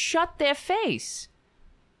has to shut their face.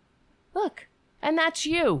 Look, and that's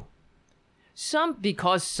you.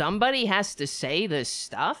 Because somebody has to say this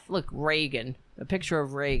stuff. Look, Reagan. A picture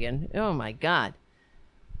of Reagan. Oh my God.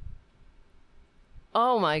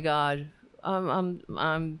 Oh my God.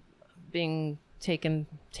 I'm being taken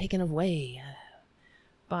away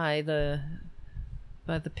by the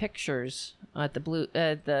pictures at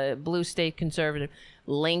the Blue State Conservative.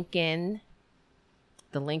 Lincoln,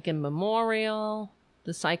 the Lincoln Memorial,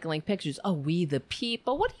 the cycling pictures. Oh, We the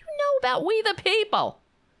People. What do you know about We the People?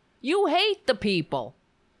 You hate the people.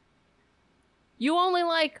 You only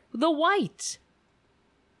like the whites.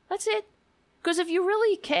 That's it. Because if you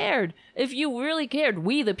really cared,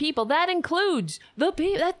 We the People, that includes the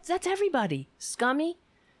people. That's everybody. Scummy.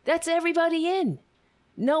 That's everybody in.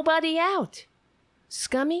 Nobody out.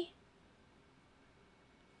 Scummy.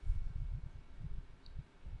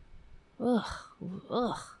 Ugh.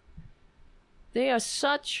 They are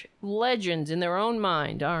such legends in their own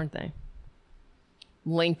mind, aren't they?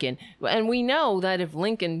 Lincoln. And we know that if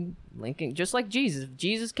Lincoln, just like Jesus, if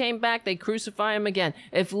Jesus came back, they'd crucify him again.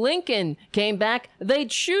 If Lincoln came back,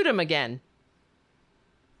 they'd shoot him again.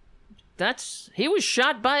 He was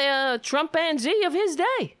shot by a Trumpanzee of his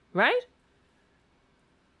day, right?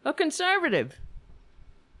 A conservative.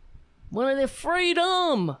 One of the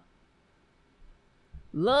freedom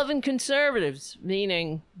loving conservatives,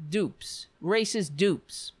 meaning dupes, racist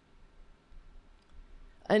dupes.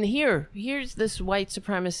 And here's this white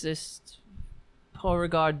supremacist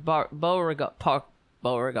Beauregard. What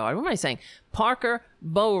am I saying? Parker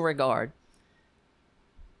Beauregard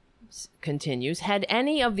continues. Had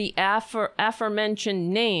any of the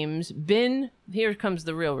aforementioned names been, here comes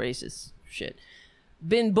the real racist shit,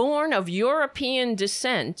 been born of European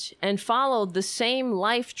descent and followed the same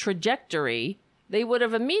life trajectory, they would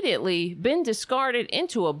have immediately been discarded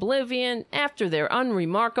into oblivion after their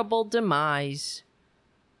unremarkable demise.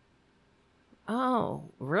 Oh,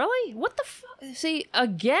 really? What the fuck? See,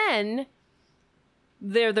 again,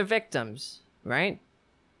 they're the victims, right?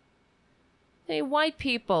 Hey, white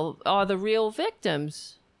people are the real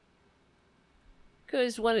victims.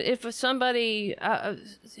 Because if somebody,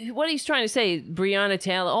 what he's trying to say, Breonna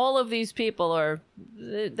Taylor, all of these people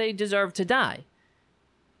they deserve to die.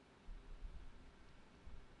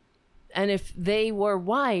 And if they were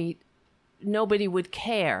white, nobody would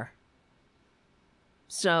care.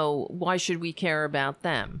 So why should we care about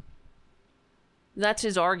them? That's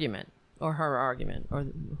his argument, or her argument, or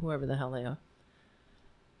whoever the hell they are.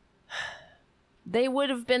 they would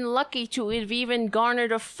have been lucky to have even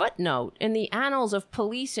garnered a footnote in the annals of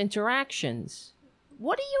police interactions.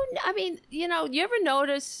 What do you, I mean, you know, you ever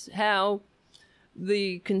notice how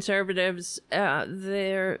the conservatives,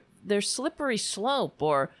 their slippery slope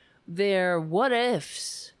or their what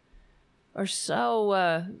ifs are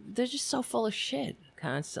so, they're just so full of shit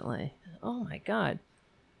constantly. Oh my God.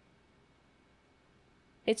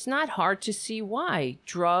 It's not hard to see why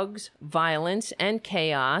drugs, violence, and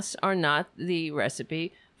chaos are not the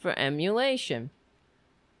recipe for emulation.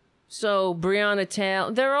 So Breonna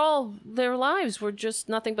Taylor, their lives were just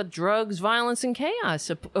nothing but drugs, violence, and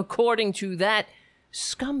chaos, according to that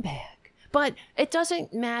scumbag. But it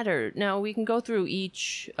doesn't matter. Now we can go through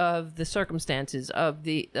each of the circumstances of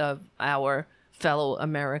our fellow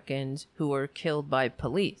Americans who were killed by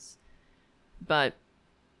police. But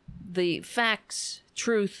the facts,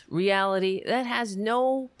 truth, reality, that has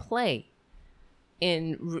no play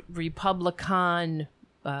in Republican,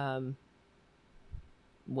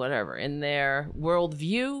 whatever, in their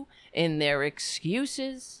worldview, in their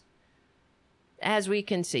excuses. As we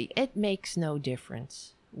can see, it makes no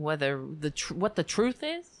difference whether what the truth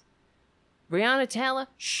is. Breonna Taylor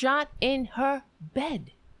shot in her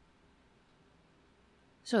bed.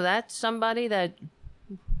 So that's somebody that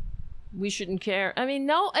we shouldn't care. I mean,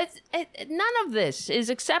 no, none of this is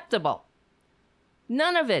acceptable.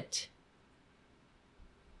 None of it.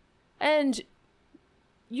 And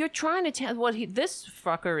you're trying to tell this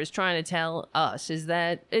fucker is trying to tell us is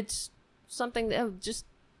that it's something that just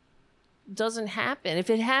doesn't happen. If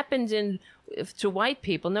it happened to white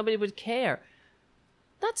people, nobody would care.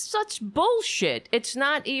 That's such bullshit. It's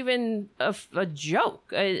not even a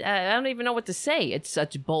joke. I don't even know what to say. It's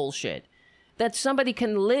such bullshit. That somebody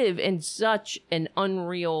can live in such an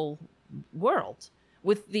unreal world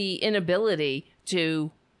with the inability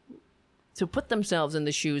to put themselves in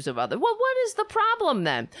the shoes of others. Well, what is the problem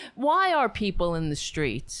then? Why are people in the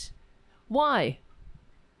streets? Why?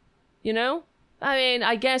 You know? I mean,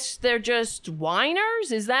 I guess they're just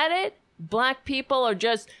whiners? Is that it? Black people are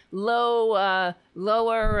just lower,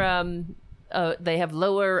 they have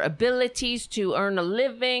lower abilities to earn a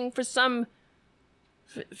living for some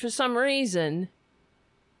reason.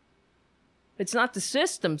 It's not the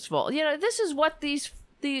system's fault. You know, this is what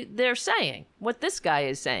they're saying. What this guy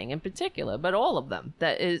is saying in particular, but all of them.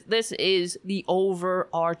 This is the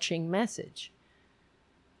overarching message.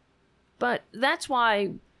 But that's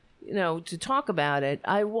why, you know, to talk about it,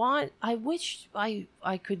 I wish I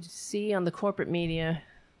could see on the corporate media,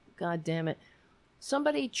 God damn it,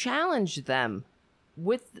 somebody challenge them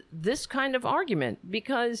with this kind of argument,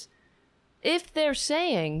 because if they're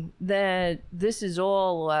saying that this is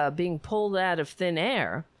all being pulled out of thin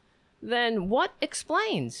air, then what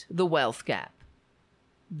explains the wealth gap?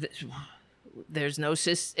 If there is no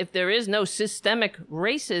systemic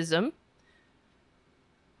racism,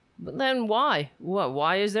 then why?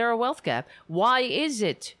 Why is there a wealth gap? Why is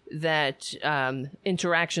it that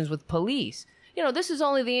interactions with police? You know, this is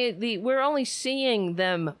only we're only seeing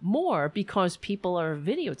them more because people are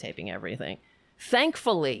videotaping everything.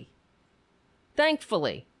 Thankfully.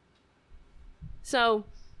 So,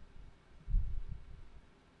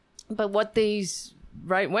 but what these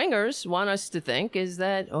right-wingers want us to think is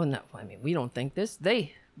that, oh no, I mean, we don't think this.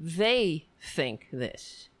 They think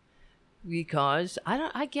this. Because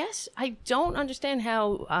I guess I don't understand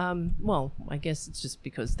how, well, I guess it's just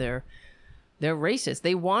because they're racist.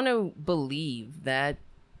 They want to believe that,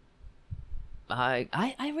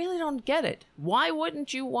 I really don't get it. Why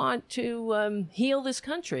wouldn't you want to heal this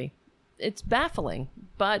country? It's baffling,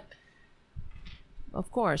 but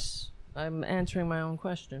of course, I'm answering my own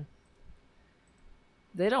question.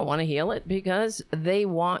 They don't want to heal it because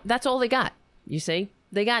that's all they got. You see?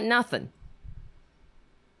 They got nothing.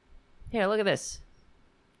 Here, look at this.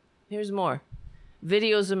 Here's more.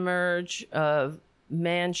 Videos emerge of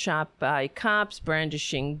man shot by cops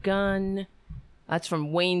brandishing gun. That's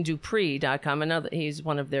from WayneDupree.com. He's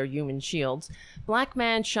one of their human shields. Black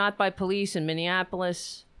man shot by police in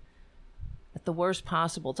Minneapolis at the worst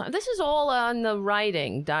possible time. This is all on the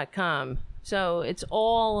writing.com. So it's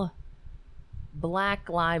all Black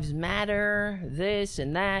Lives Matter, this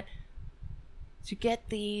and that, to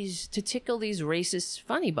tickle these racist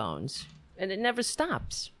funny bones. And it never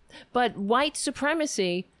stops. But white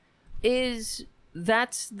supremacy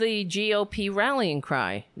that's the GOP rallying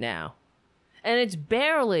cry now. And it's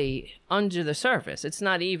barely under the surface. It's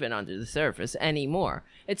not even under the surface anymore.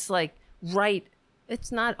 It's like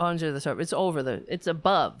it's not under the surface. It's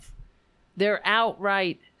above. They're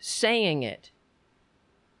outright saying it.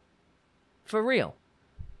 For real.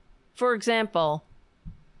 For example,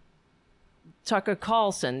 Tucker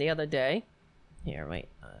Carlson the other day Here, wait.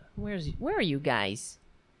 Where are you guys?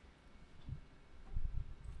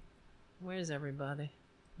 Where's everybody?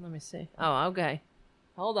 Let me see. Oh, okay.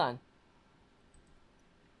 Hold on.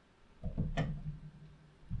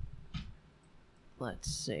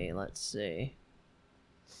 Let's see.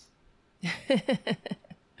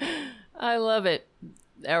 I love it.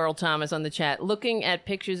 Errol Thomas on the chat. Looking at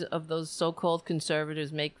pictures of those so-called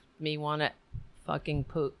conservatives make me want to fucking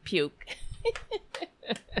puke.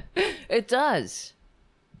 It does.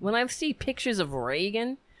 When I see pictures of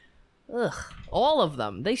Reagan, ugh, all of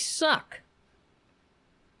them, they suck.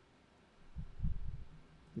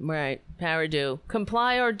 Right, Paradu.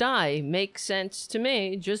 Comply or die makes sense to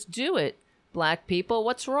me. Just do it. Black people,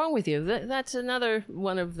 what's wrong with you? That's another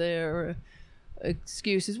one of their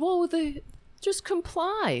excuses. Well, they just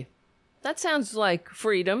comply. That sounds like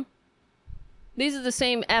freedom. These are the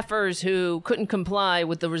same effers who couldn't comply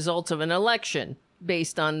with the results of an election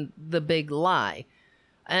based on the big lie.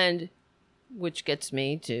 And which gets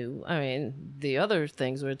me to, the other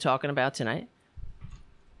things we're talking about tonight.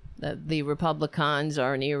 That the Republicans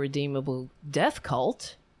are an irredeemable death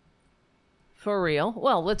cult. For real.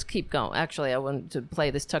 Well, let's keep going. Actually, I wanted to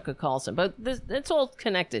play this Tucker Carlson, but it's all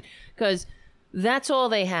connected because that's all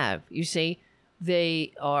they have. You see,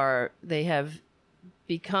 they have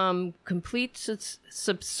become complete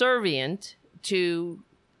subservient to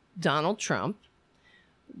Donald Trump,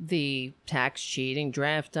 the tax cheating,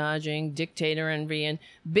 draft dodging, dictator envying,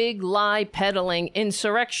 big lie peddling,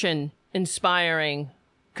 insurrection inspiring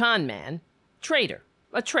con man, traitor.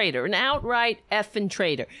 A traitor, an outright effing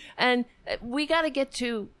traitor. And we got to get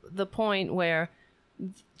to the point where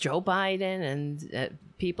Joe Biden and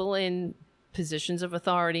people in positions of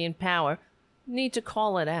authority and power need to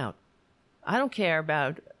call it out. I don't care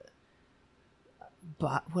about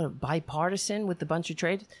bipartisan with a bunch of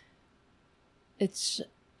traitors. It's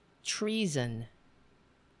treason.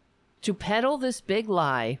 To peddle this big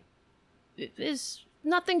lie is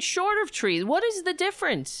nothing short of treason. What is the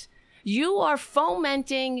difference? You are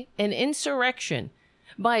fomenting an insurrection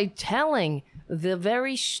by telling the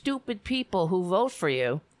very stupid people who vote for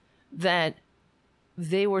you that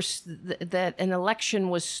that an election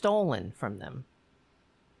was stolen from them.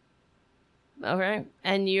 Okay?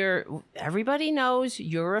 And everybody knows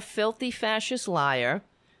you're a filthy fascist liar.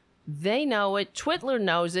 They know it. Twitler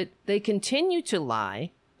knows it. They continue to lie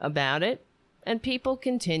about it, and people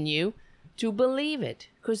continue to believe it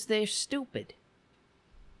because they're stupid.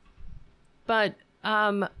 But,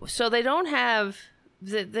 so they don't have,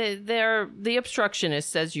 they're the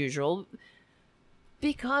obstructionists as usual,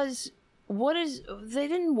 because they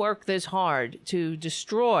didn't work this hard to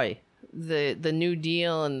destroy the New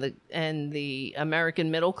Deal and the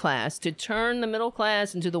American middle class, to turn the middle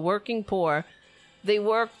class into the working poor. They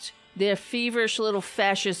worked their feverish little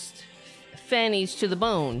fascist fannies to the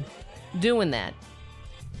bone doing that.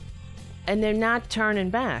 And they're not turning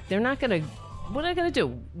back. They're not going to. What are they going to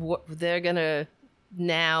do? They're going to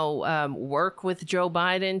now work with Joe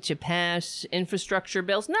Biden to pass infrastructure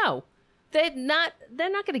bills? No, they're not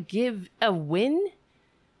going to give a win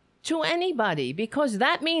to anybody because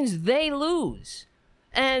that means they lose.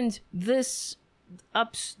 And this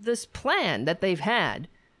plan that they've had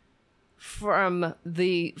from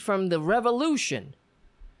the revolution,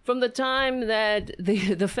 from the time that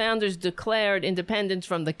the founders declared independence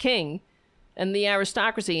from the king and the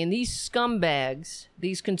aristocracy, and these scumbags,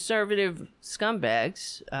 these conservative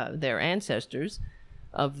scumbags, their ancestors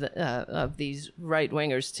of these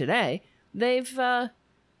right-wingers today, they've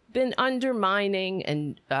been undermining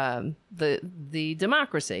and the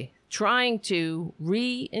democracy, trying to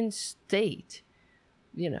reinstate,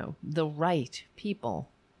 the right people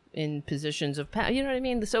in positions of power. You know what I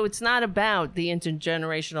mean? So it's not about the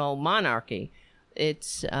intergenerational monarchy.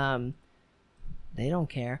 It's they don't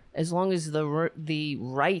care as long as the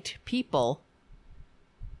right people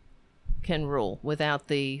can rule without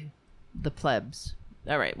the plebs.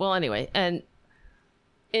 All right. Well, anyway, and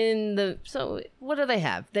so what do they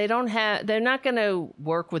have? They're not going to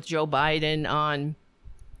work with Joe Biden on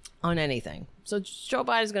anything. So Joe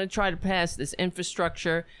Biden's going to try to pass this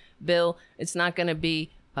infrastructure bill. It's not going to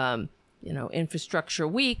be infrastructure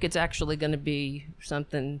week. It's actually going to be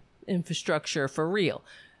something infrastructure for real.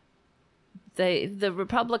 The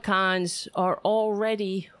Republicans are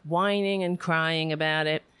already whining and crying about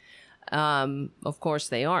it. Of course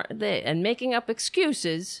they are. And making up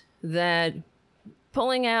excuses that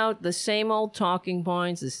pulling out the same old talking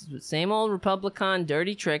points, the same old Republican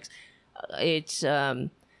dirty tricks. It's,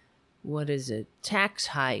 what is it? Tax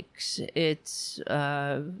hikes. It's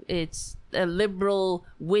a liberal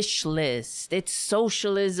wish list. It's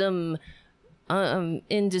socialism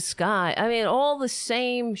in disguise. I mean, all the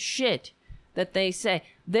same shit that they say.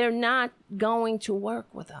 They're not going to work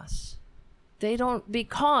with us. They don't,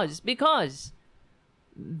 because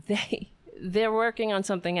they're working on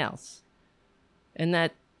something else. And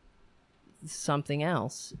that something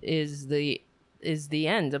else is the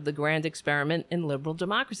end of the grand experiment in liberal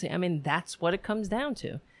democracy. I mean, that's what it comes down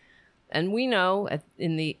to. And we know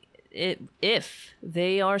if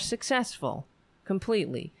they are successful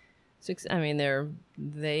completely, I mean,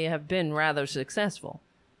 they have been rather successful.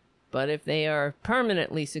 But if they are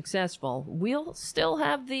permanently successful, we'll still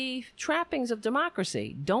have the trappings of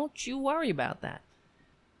democracy. Don't you worry about that.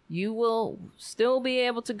 You will still be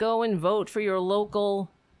able to go and vote for your local,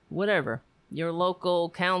 whatever, your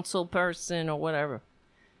local council person or whatever.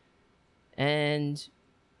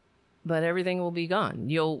 But everything will be gone.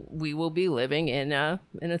 We will be living in an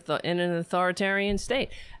authoritarian state.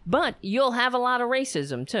 But you'll have a lot of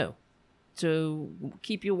racism too, to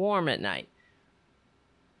keep you warm at night.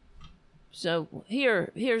 So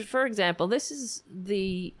here's for example, this is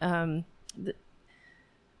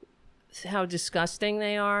how disgusting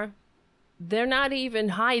they are. They're not even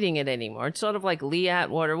hiding it anymore. It's sort of like Lee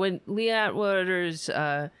Atwater. When Lee Atwater's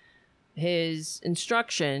his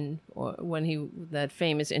instruction, or that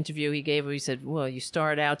famous interview he gave, where he said, well, you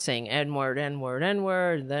start out saying N-word, N-word,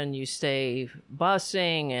 N-word, then you stay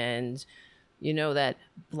busing, and you know that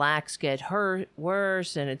blacks get hurt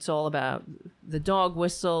worse, and it's all about the dog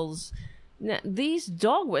whistles. Now, these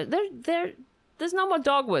dog whistles, there's no more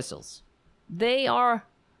dog whistles. They are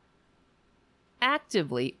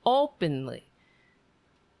actively, openly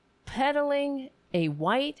peddling a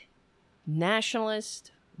white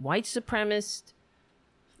nationalist, white supremacist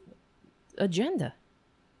agenda.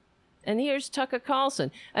 And here's Tucker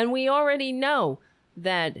Carlson. And we already know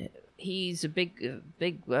that he's a he's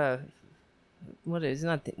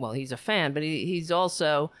a fan, but he's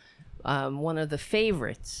also one of the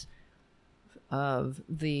favorites of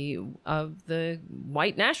the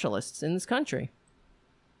white nationalists in this country.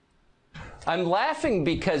 I'm laughing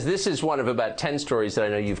because this is one of about 10 stories that I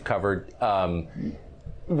know you've covered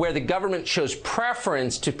where the government shows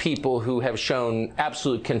preference to people who have shown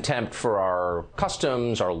absolute contempt for our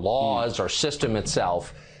customs, our laws, our system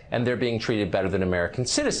itself, and they're being treated better than American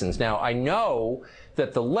citizens. Now, I know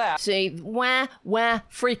that the left... See,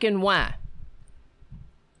 freaking wah.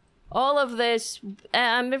 All of this,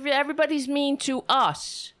 everybody's mean to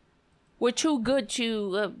us. We're too good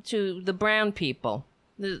to the brown people.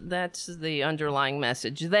 That's the underlying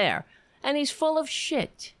message there. And he's full of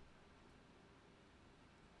shit.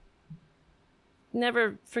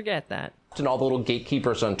 Never forget that. And all the little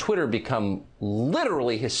gatekeepers on Twitter become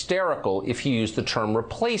literally hysterical if you use the term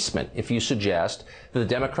replacement, if you suggest that the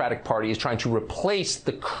Democratic Party is trying to replace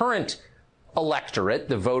the current electorate,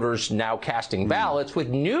 the voters now casting ballots, with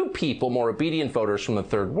new people, more obedient voters from the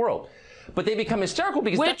third world. But they become hysterical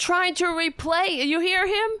because... We're trying to replace... You hear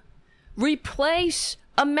him? Replace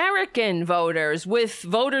American voters with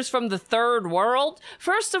voters from the third world?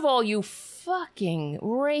 First of all, you fucking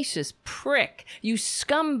racist prick. You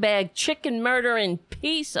scumbag, chicken murdering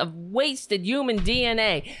piece of wasted human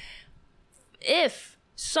DNA. If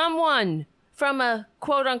someone from a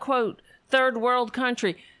quote-unquote third world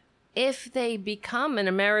country, if they become an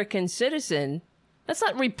American citizen, that's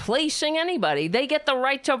not replacing anybody. They get the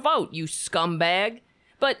right to vote, you scumbag.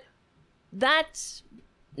 But that's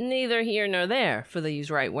neither here nor there for these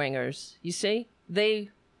right-wingers. You see?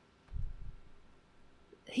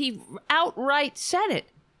 He outright said it,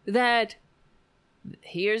 that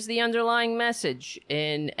here's the underlying message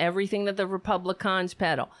in everything that the Republicans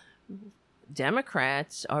peddle.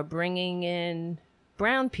 Democrats are bringing in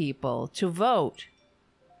brown people to vote.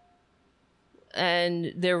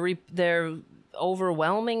 And they're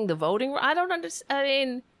overwhelming the voting. I don't understand. I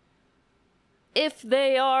mean, if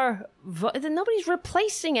they are, then nobody's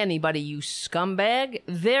replacing anybody, you scumbag.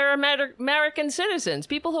 They're American citizens.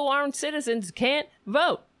 People who aren't citizens can't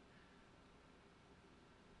vote.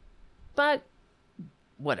 But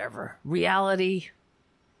whatever. Reality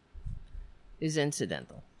is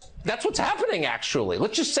incidental. That's what's happening, actually.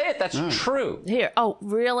 Let's just say it. That's true. Here. Oh,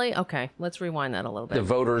 really? Okay. Let's rewind that a little bit. The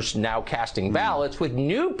voters now casting ballots with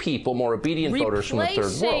new people, more obedient voters from the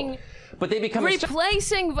third world. But they become...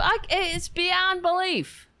 Replacing... It's beyond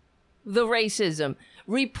belief. The racism.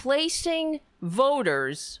 Replacing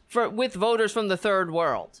voters with voters from the third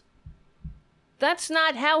world. That's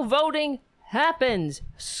not how voting happens,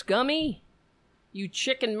 scummy. You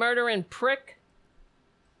chicken murdering prick.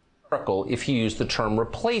 If you use the term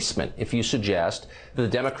replacement, if you suggest that the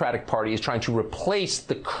Democratic Party is trying to replace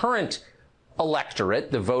the current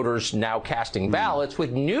electorate, the voters now casting ballots,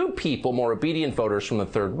 with new people, more obedient voters from the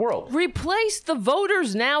third world. Replace the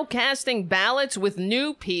voters now casting ballots with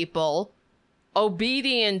new people,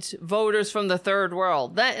 obedient voters from the third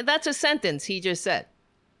world. That's a sentence he just said.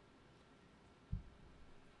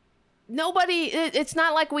 Nobody, it's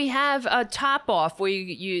not like we have a top off where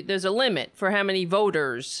there's a limit for how many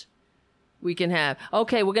voters we can have.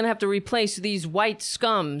 Okay, we're going to have to replace these white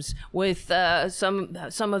scums with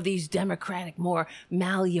some of these Democratic, more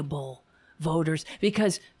malleable voters,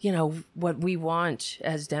 because, you know, what we want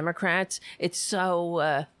as Democrats, it's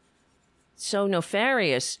so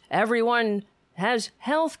nefarious. Everyone has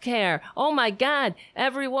health care. Oh my God,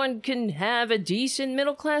 everyone can have a decent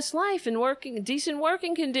middle-class life and decent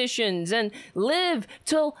working conditions and live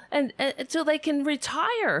till they can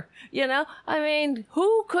retire. You know, I mean,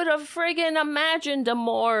 who could have friggin' imagined a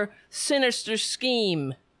more sinister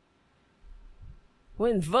scheme?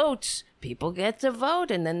 When votes, people get to vote,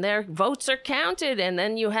 and then their votes are counted, and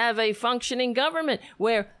then you have a functioning government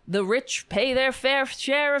where the rich pay their fair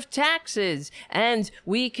share of taxes, and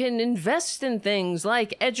we can invest in things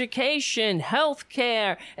like education,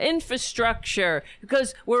 healthcare, infrastructure,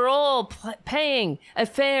 because we're all paying a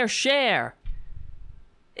fair share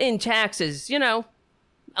in taxes, you know,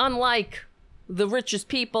 unlike the richest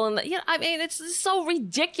people. And I mean, it's so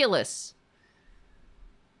ridiculous.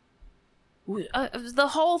 The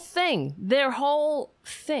whole thing, their whole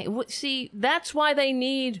thing. See, that's why they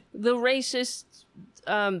need the racist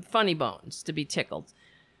funny bones to be tickled.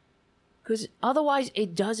 Because otherwise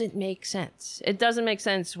it doesn't make sense. It doesn't make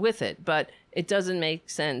sense with it, but it doesn't make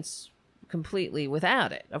sense completely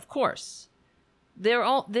without it, of course. The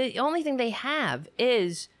only thing they have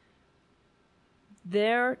is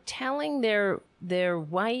they're telling their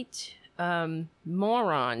white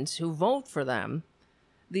morons who vote for them,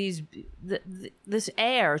 this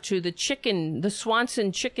heir to the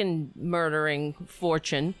Swanson chicken murdering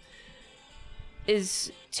fortune,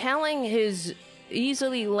 is telling his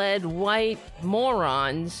easily led white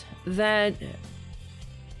morons that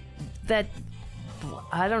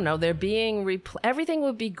I don't know, they're being everything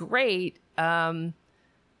would be great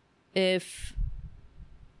if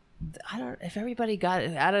everybody got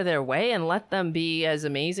out of their way and let them be as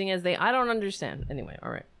amazing as I don't understand. Anyway,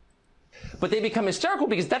 all right. But they become hysterical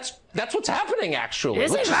because that's what's happening, actually.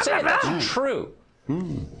 Let's just say that's true.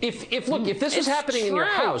 If this was happening in your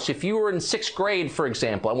house, if you were in 6th grade, for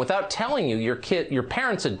example, and without telling you, your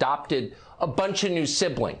parents adopted a bunch of new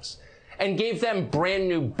siblings and gave them brand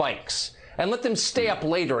new bikes and let them stay up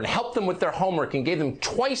later and help them with their homework and gave them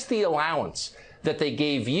twice the allowance that they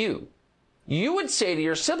gave you, you would say to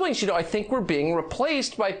your siblings, you know, I think we're being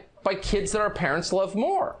replaced by kids that our parents love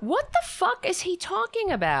more. What the fuck is he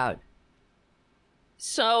talking about?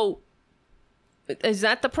 So, is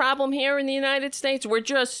that the problem here in the United States? We're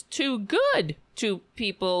just too good to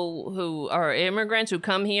people who are immigrants who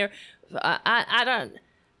come here. I don't.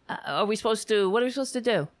 Are we supposed to? What are we supposed to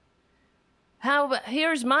do?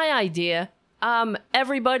 Here's my idea.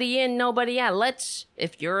 Everybody in, nobody out.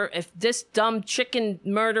 If this dumb chicken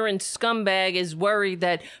murdering scumbag is worried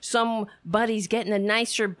that somebody's getting a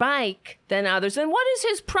nicer bike than others, then what is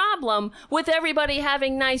his problem with everybody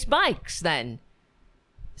having nice bikes then?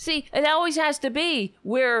 See, it always has to be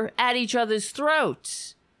we're at each other's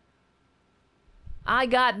throats. I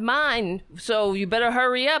got mine, so you better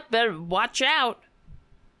hurry up, better watch out.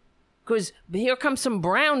 Because here come some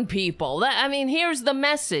brown people. Here's the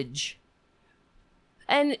message.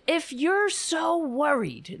 And if you're so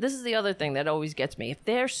worried, this is the other thing that always gets me. If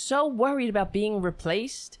they're so worried about being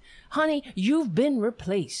replaced, honey, you've been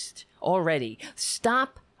replaced already.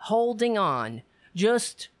 Stop holding on.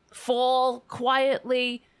 Just fall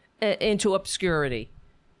quietly into obscurity.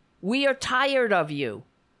 We are tired of you.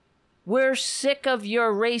 We're sick of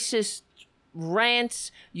your racist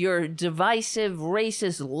rants, your divisive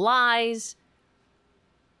racist lies.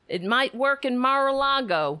 It might work in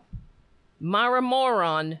Mar-a-Lago,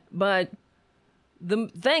 Maramoron, but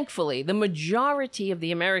thankfully, the majority of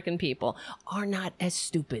the American people are not as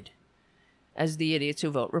stupid as the idiots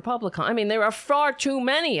who vote Republican. There are far too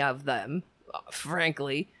many of them,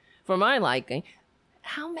 frankly, for my liking.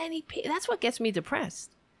 How many people? That's what gets me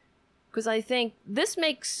depressed. Because I think this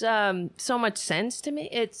makes so much sense to me.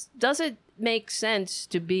 Does it make sense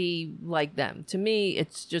to be like them? To me,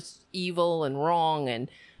 it's just evil and wrong and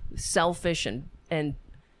selfish and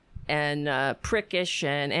prickish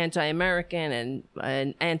and anti-American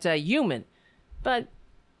and anti-human. But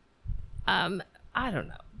I don't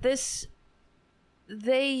know.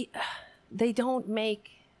 They don't make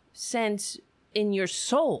sense in your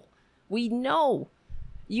soul. We know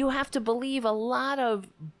you have to believe a lot of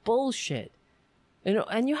bullshit You know,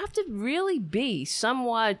 and you have to really be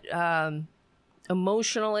somewhat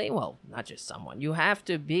emotionally, well, not just someone, you have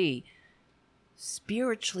to be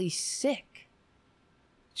spiritually sick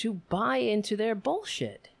to buy into their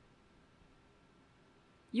bullshit.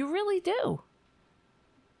 You really do.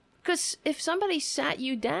 Because if somebody sat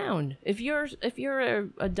you down, if you're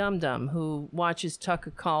a dum-dum who watches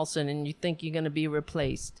Tucker Carlson and you think you're going to be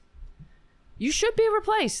replaced, you should be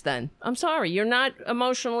replaced then. I'm sorry, you're not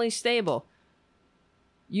emotionally stable.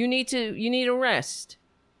 You need a rest.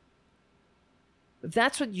 If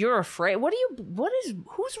that's what you're afraid,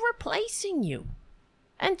 who's replacing you?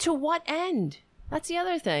 And to what end? That's the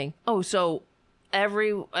other thing. Oh, so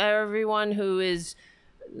everyone who is,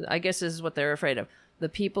 I guess this is what they're afraid of. The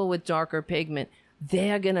people with darker pigment,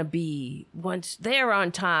 they're going to be, once they're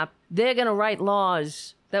on top, they're going to write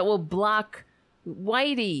laws that will block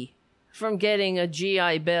Whitey from getting a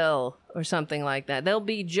GI Bill or something like that. They'll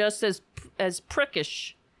be just as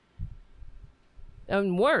prickish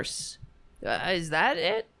and worse. Is that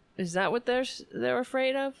it? Is that what they're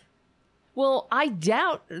afraid of? Well, I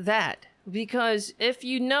doubt that, because if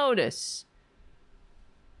you notice,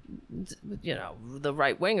 you know, the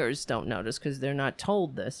right-wingers don't notice because they're not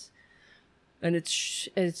told this. And it's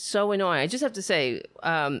so annoying. I just have to say,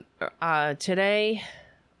 today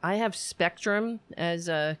I have Spectrum as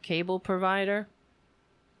a cable provider.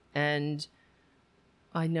 And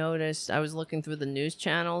I noticed, I was looking through the news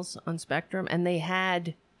channels on Spectrum, and they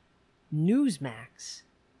had Newsmax.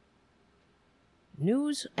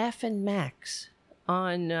 News effing Max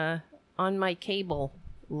on my cable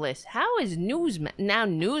list. How is Newsmax? Now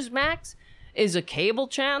Newsmax is a cable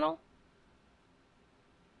channel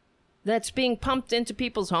that's being pumped into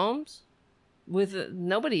people's homes with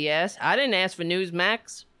nobody asked. I didn't ask for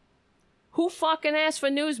Newsmax. Who fucking asked for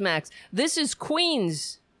Newsmax? This is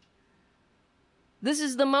Queens. This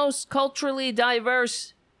is the most culturally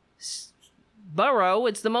diverse borough.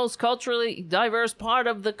 It's the most culturally diverse part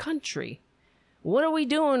of the country. What are we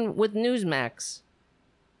doing with Newsmax?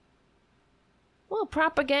 Well,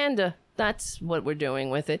 propaganda. That's what we're doing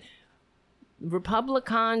with it.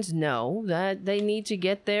 Republicans know that they need to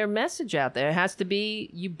get their message out there. It has to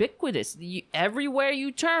be ubiquitous. Everywhere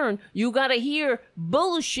you turn, you got to hear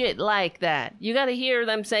bullshit like that. You got to hear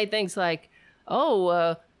them say things like,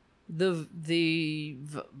 oh, the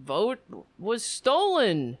vote was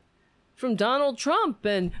stolen from Donald Trump,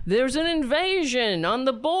 and there's an invasion on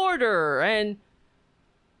the border, and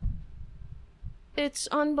it's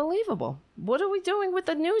unbelievable. What are we doing with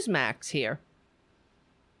the Newsmax here?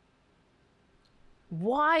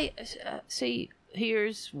 Why? See,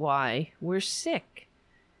 here's why we're sick.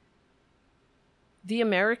 The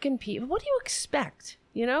American people, what do you expect?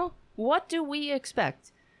 You know? What do we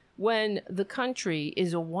expect when the country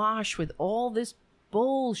is awash with all this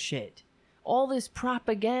bullshit, all this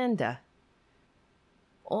propaganda,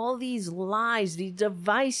 all these lies, these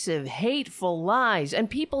divisive, hateful lies, and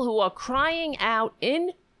people who are crying out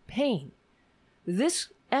in pain? This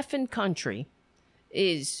effing country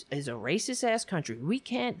is a racist ass country.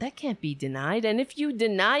 That can't be denied. And if you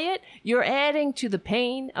deny it, you're adding to the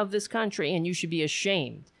pain of this country, and you should be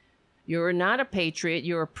ashamed. You're not a patriot,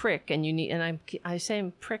 you're a prick, and you need, and I say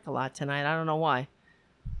I'm prick a lot tonight. I don't know why.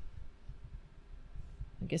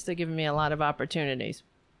 I guess they're giving me a lot of opportunities.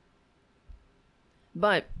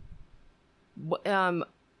 But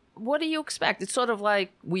what do you expect? It's sort of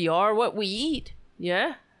like we are what we eat.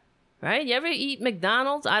 Yeah? Right? You ever eat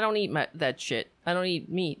McDonald's? I don't eat that shit. I don't eat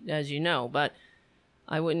meat, as you know, but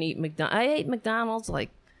I wouldn't eat McDonald's. I ate McDonald's like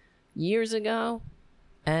years ago,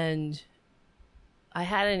 and I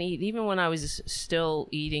hadn't eaten, even when I was still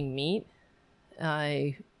eating meat,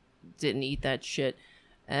 I didn't eat that shit.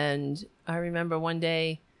 And I remember one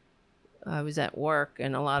day I was at work,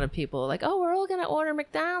 and a lot of people were like, oh, we're all going to order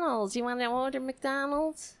McDonald's. You want to order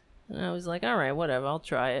McDonald's? And I was like, all right, whatever, I'll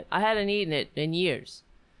try it. I hadn't eaten it in years.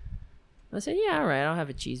 I said, yeah, all right, I'll have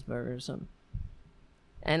a cheeseburger or something.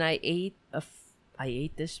 And I ate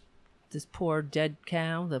this poor dead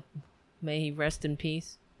cow. May he rest in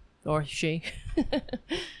peace, or she.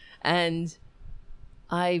 And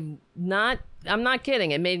I'm not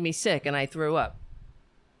kidding. It made me sick, and I threw up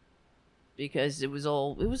because it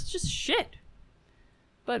was just shit.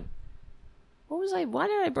 But why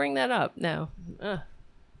did I bring that up now?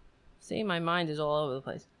 See, my mind is all over the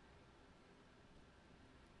place.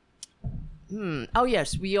 Oh,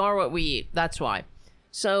 yes, we are what we eat. That's why.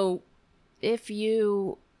 So, what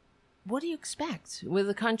do you expect with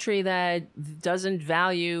a country that doesn't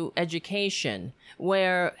value education,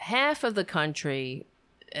 where half of the country,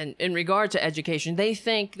 and in regard to education, they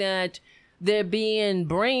think that they're being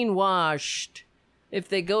brainwashed if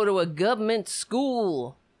they go to a government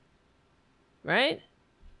school, right?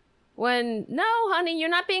 When, no, honey, you're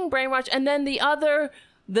not being brainwashed. And then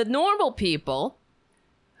the normal people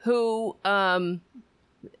who,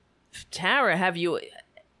 Tara, have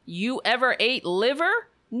you ever ate liver?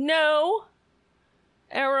 No.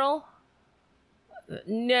 Errol?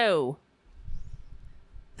 No.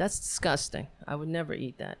 That's disgusting. I would never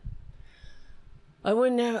eat that. I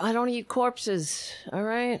don't eat corpses, all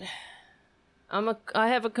right? I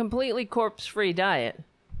have a completely corpse-free diet,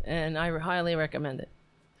 and I highly recommend it.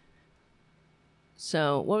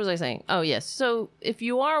 So, what was I saying? Oh, yes. So, if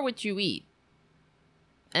you are what you eat,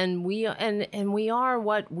 and we are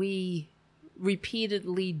what we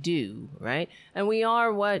repeatedly do, right? And we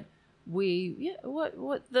are what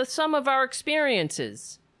the sum of our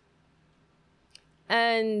experiences.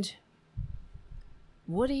 And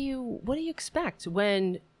what do you expect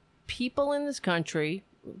when people in this country,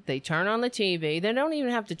 they turn on the TV, they don't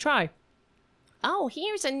even have to try. Oh,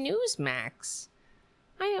 here's a Newsmax.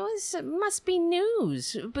 It must be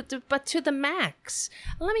news, but to the max.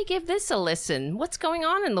 Let me give this a listen. What's going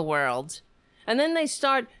on in the world? And then they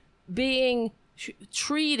start being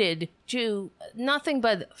treated to nothing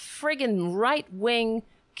but friggin' right-wing,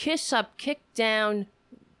 kiss-up, kick-down,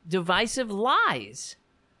 divisive lies.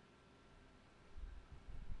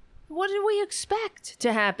 What did we expect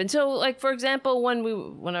to happen? So, like, for example,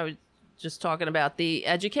 when I was just talking about the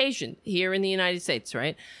education here in the United States,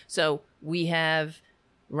 right? So we have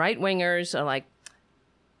right-wingers are like,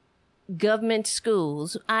 government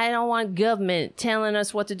schools. I don't want government telling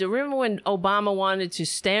us what to do. Remember when Obama wanted to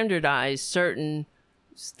standardize certain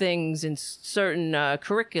things in certain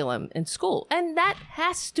curriculum in school? And that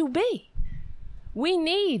has to be. We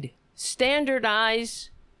need standardized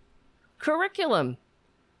curriculum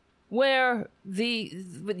where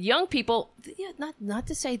with young people, not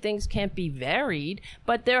to say things can't be varied,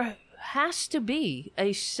 but there has to be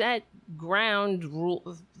a set ground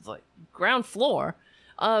floor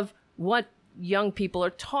of what young people are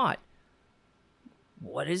taught.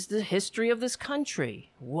 What is the history of this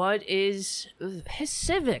country? What is his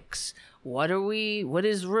civics? What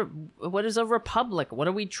is a republic? What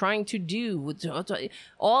are we trying to do?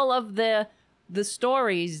 All of the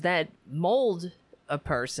stories that mold a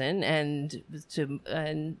person and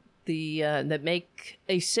that make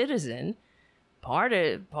a citizen. Part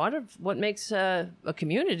of what makes a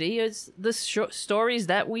community is the stories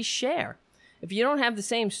that we share. If you don't have the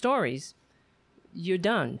same stories, you're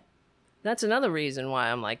done. That's another reason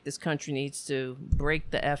why I'm like, this country needs to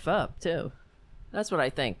break the F up, too. That's what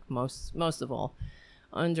I think, most of all.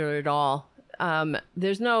 Under it all,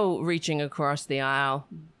 there's no reaching across the aisle.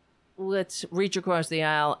 Let's reach across the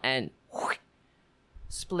aisle and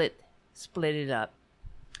split it up.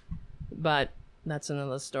 But that's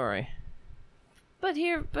another story. But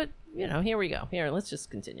here we go. Here, let's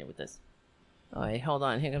just continue with this. Oh, wait, hold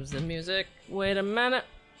on. Here comes the music. Wait a minute.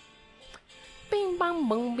 Bing bang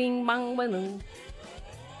boom, bing bang boom.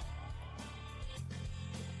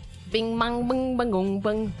 Bing bang boom, bang boom,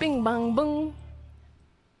 bang, bing bang boom.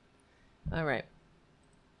 All right.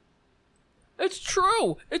 It's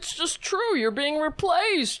true. It's just true. You're being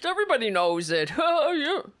replaced. Everybody knows it.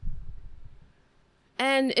 Yeah.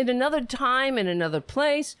 And in another time, in another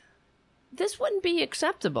place, this wouldn't be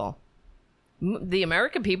acceptable. The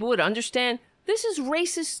American people would understand this is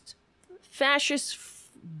racist, fascist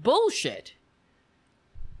bullshit.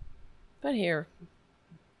 But here's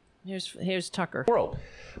Tucker. World,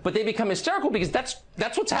 but they become hysterical because that's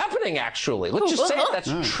what's happening. Actually, let's just say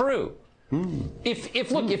that's true.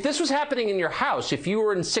 If this was happening in your house, if you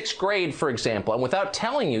were in 6th grade, for example, and without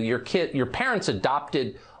telling you, your parents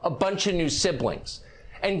adopted a bunch of new siblings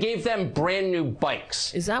and gave them brand new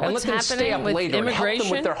bikes. Is that and what's let them stay up happening with later and help them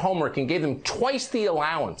immigration? with their homework and gave them twice the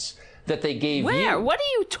allowance that they gave you. Where? What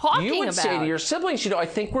are you talking about? You would say to your siblings, I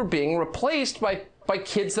think we're being replaced by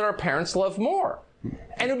kids that our parents love more.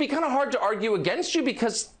 And it would be kind of hard to argue against you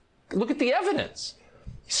because look at the evidence.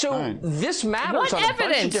 So this matters on a bunch of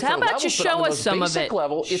different levels. How about you show us some of it?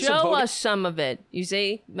 Level, show us some of it. You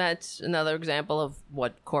see, that's another example of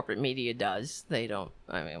what corporate media does. They don't,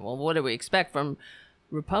 what do we expect from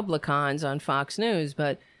Republicans on Fox News?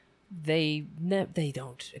 But they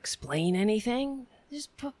don't explain anything.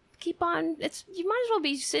 Just keep on. You might as well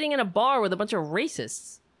be sitting in a bar with a bunch of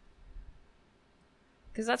racists.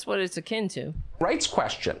 Because that's what it's akin to. Rights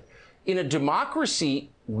question. In a democracy,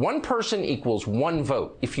 one person equals one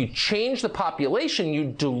vote. If you change the population,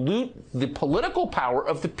 you dilute the political power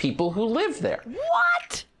of the people who live there.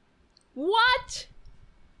 What?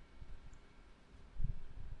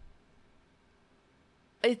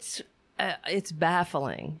 it's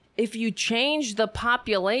baffling. If you change the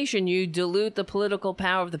population, you dilute the political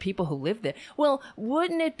power of the people who live there. Well,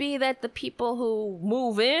 wouldn't it be that the people who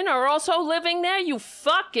move in are also living there? You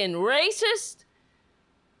fucking racist.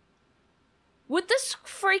 With this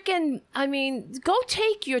freaking, I mean, go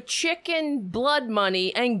take your chicken blood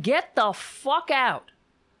money and get the fuck out.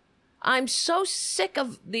 I'm so sick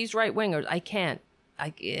of these right-wingers. I can't.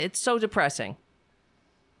 It's so depressing.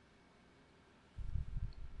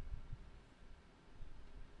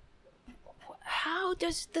 How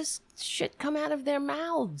does this shit come out of their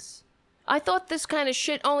mouths? I thought this kind of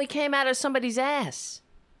shit only came out of somebody's ass.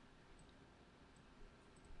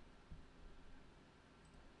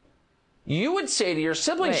 You would say to your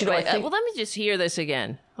siblings, Wait, I think... well, let me just hear this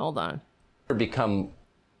again. Hold on. ...become...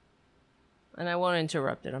 And I won't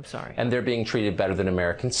interrupt it. I'm sorry. And they're being treated better than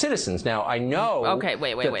American citizens. Now, I know... Okay,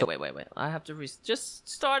 wait. I have to just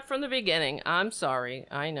start from the beginning. I'm sorry.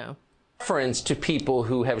 I know. Reference to people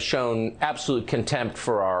who have shown absolute contempt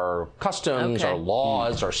for our customs, our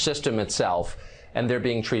laws, our system itself, and they're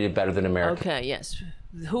being treated better than Americans. Okay, yes.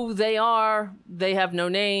 Who they are, they have no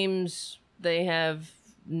names, they have,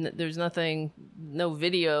 there's nothing, no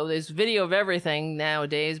video. There's video of everything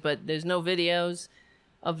nowadays, but there's no videos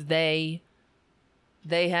of they.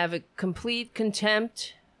 They have a complete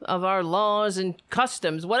contempt of our laws and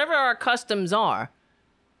customs, whatever our customs are.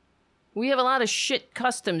 We have a lot of shit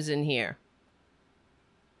customs in here.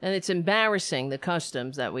 And it's embarrassing, the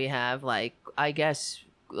customs that we have. Like, I guess,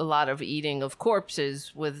 a lot of eating of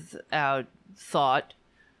corpses without thought.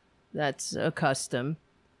 That's a custom.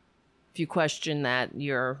 If you question that,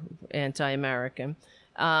 you're anti-American.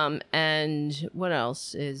 And what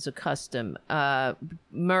else is a custom?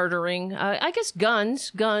 Murdering. I guess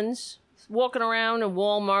guns. Walking around a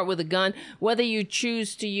Walmart with a gun. Whether you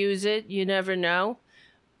choose to use it, you never know.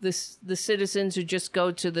 The citizens who just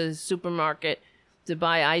go to the supermarket to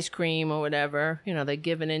buy ice cream or whatever, they're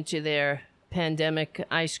given into their pandemic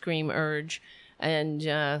ice cream urge, and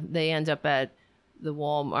they end up at the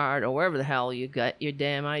Walmart or wherever the hell you got your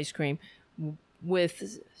damn ice cream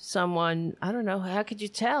with someone, I don't know, how could you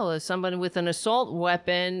tell? Someone with an assault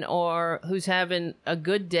weapon or who's having a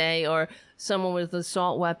good day, or someone with an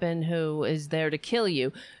assault weapon who is there to kill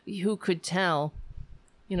you. Who could tell?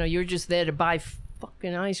 You're just there to buy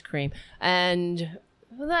fucking ice cream. And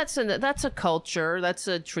that's a culture. That's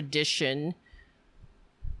a tradition.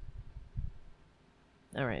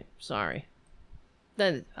 All right. Sorry.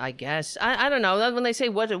 Then I guess I don't know. When they say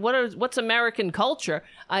what's American culture,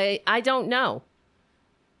 I don't know.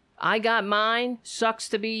 I got mine. Sucks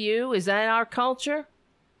to be you. Is that our culture?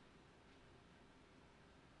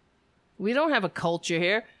 We don't have a culture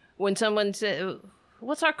here. When someone says,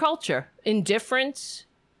 what's our culture? Indifference,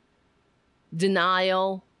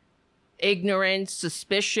 denial, ignorance,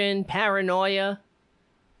 suspicion, paranoia.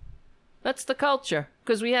 That's the culture.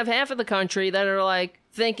 Because we have half of the country that are like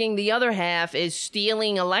thinking the other half is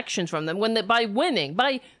stealing elections from them by winning,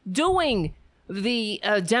 by doing the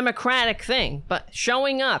democratic thing, but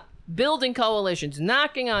showing up, building coalitions,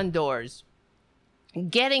 knocking on doors,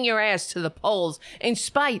 getting your ass to the polls in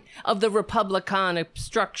spite of the Republican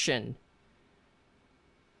obstruction.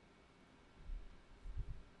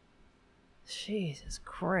 Jesus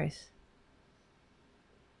Christ.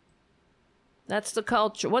 That's the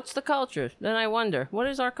culture. What's the culture? Then I wonder, what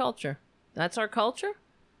is our culture? That's our culture?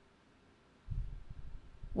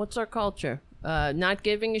 What's our culture? Not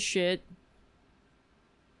giving a shit.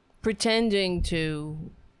 Pretending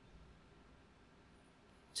to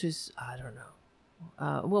I don't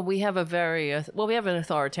know. We have an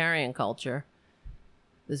authoritarian culture.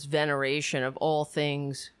 This veneration of all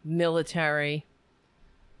things military.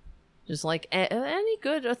 Just like any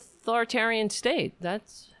good authoritarian state.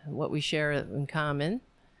 That's what we share in common.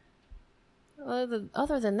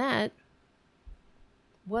 Other than that,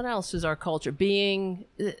 what else is our culture? Being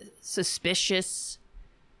suspicious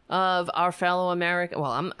of our fellow Americans.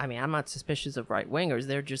 Well, I'm not suspicious of right-wingers.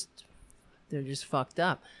 They're just fucked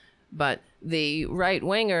up. But the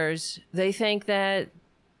right-wingers, they think that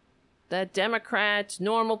Democrats,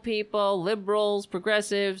 normal people, liberals,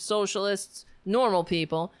 progressives, socialists, normal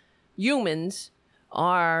people, humans,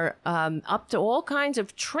 are up to all kinds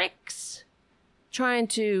of tricks, trying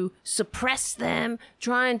to suppress them,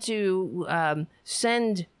 trying to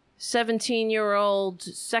send 17-year-old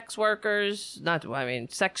sex workers,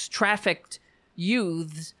 sex trafficked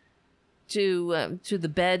youths to the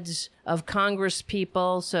beds of Congress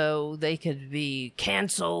people so they could be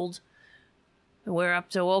canceled. We're up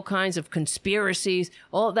to all kinds of conspiracies.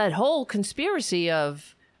 All that whole conspiracy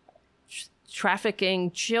of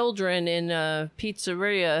trafficking children in a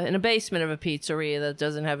pizzeria, in a basement of a pizzeria that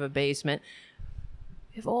doesn't have a basement.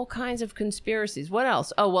 We have all kinds of conspiracies. What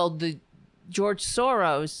else? Oh, well, the George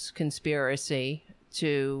Soros conspiracy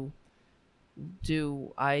to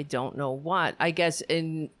do I don't know what. I guess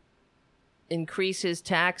increase his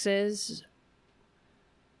taxes.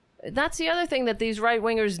 That's the other thing that these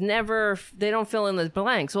right-wingers they don't fill in the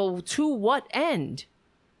blanks. Well, to what end?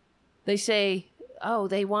 They say, oh,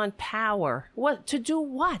 they want power. What? To do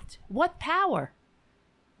what? What power?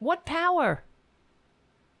 What power?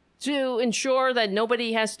 To ensure that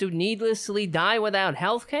nobody has to needlessly die without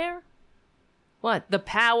health care? What? The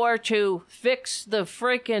power to fix the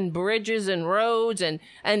freaking bridges and roads and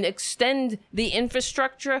extend the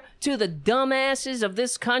infrastructure to the dumbasses of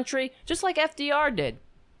this country, just like FDR did.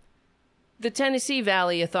 The Tennessee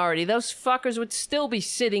Valley Authority, those fuckers would still be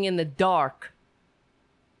sitting in the dark.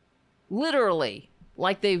 Literally.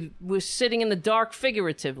 Like they were sitting in the dark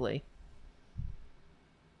figuratively.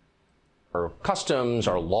 Our customs,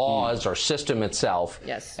 our laws, our system itself.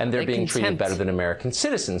 Yes. And they're being treated contempt. better than American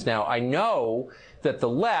citizens. Now, I know that the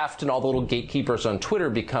left and all the little gatekeepers on Twitter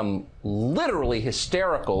become literally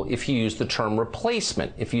hysterical if you use the term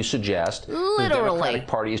replacement. If you suggest the Democratic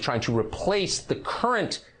Party is trying to replace the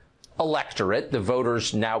current electorate, the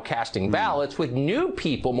voters now casting ballots, with new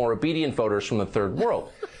people, more obedient voters from the third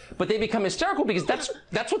world. But they become hysterical because that's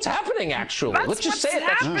what's happening, actually. Let's just say it.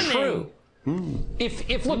 That's true.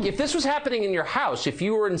 If this was happening in your house, if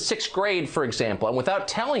you were in 6th grade, for example, and without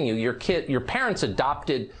telling you, your parents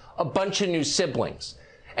adopted a bunch of new siblings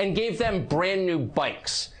and gave them brand new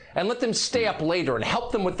bikes and let them stay up later and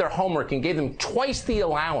help them with their homework and gave them twice the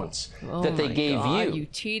allowance that they gave you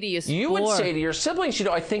tedious you would say to your siblings,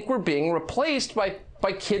 I think we're being replaced by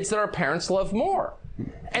kids that our parents love more.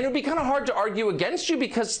 And it would be kind of hard to argue against you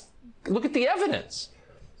because look at the evidence.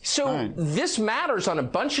 So this matters on a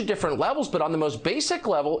bunch of different levels, but on the most basic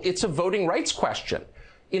level, it's a voting rights question.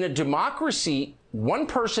 In a democracy, one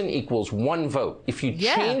person equals one vote. If you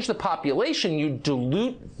change the population, you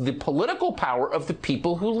dilute the political power of the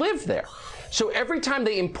people who live there. So every time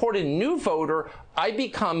they import a new voter, I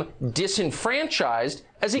become disenfranchised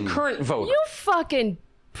as a current voter. You fucking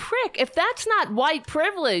prick. If that's not white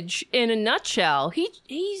privilege in a nutshell, he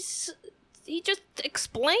just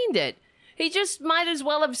explained it. He just might as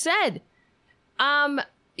well have said,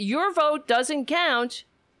 your vote doesn't count.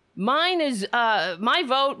 My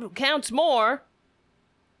vote counts more.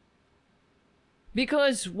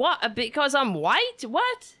 Because what? Because I'm white?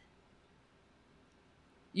 What?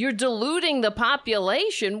 You're diluting the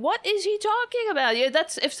population. What is he talking about? Yeah,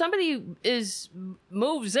 that's if somebody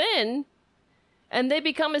moves in and they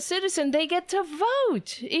become a citizen, they get to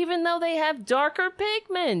vote, even though they have darker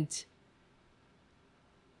pigment.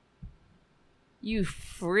 You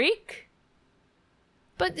freak.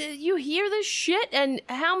 But you hear this shit, and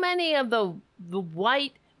how many of the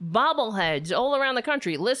white bobbleheads all around the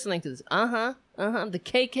country listening to this? The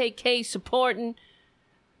KKK supporting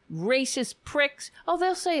racist pricks. Oh,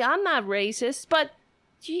 they'll say, I'm not racist, but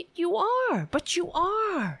you are. But you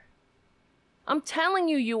are. I'm telling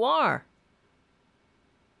you, you are.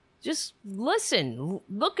 Just listen.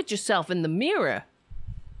 Look at yourself in the mirror.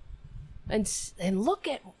 And look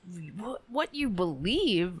at what you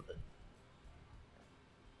believe.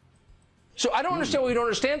 So I don't understand why we don't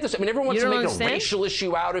understand this. I mean, everyone wants to make a racial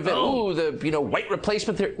issue out of it. Oh, the white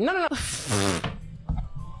replacement theory. No.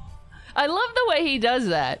 I love the way he does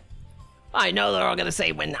that. I know they're all going to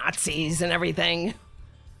say we're Nazis and everything.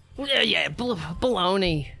 Yeah,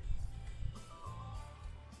 baloney.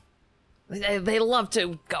 They love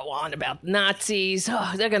to go on about Nazis.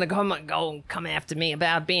 Oh, they're going to come after me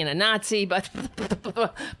about being a Nazi, but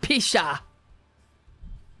pisha.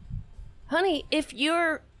 Honey, if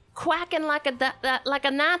you're quacking like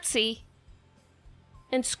a Nazi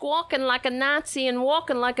and squawking like a Nazi and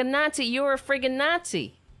walking like a Nazi, you're a friggin'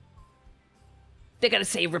 Nazi. They're going to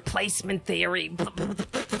say replacement theory. But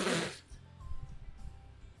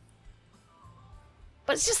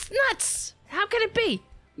it's just nuts. How can it be?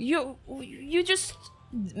 You just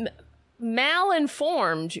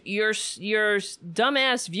malinformed your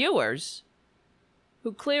dumbass viewers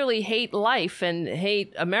who clearly hate life and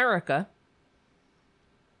hate America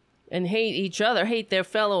and hate each other, hate their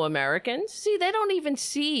fellow Americans. See, they don't even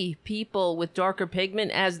see people with darker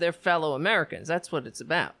pigment as their fellow Americans. That's what it's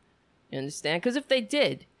about. You understand? Because if they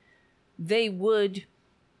did, they would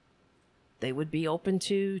be open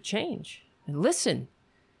to change and listen.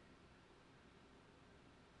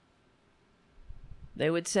 They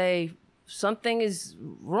would say, something is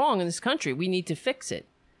wrong in this country. We need to fix it.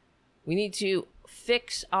 We need to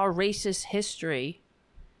fix our racist history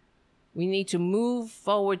We need to move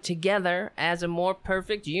forward together as a more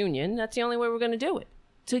perfect union. That's the only way we're going to do it.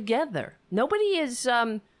 Together. Nobody is,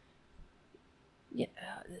 no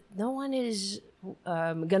one is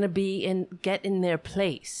going to get in their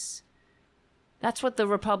place. That's what the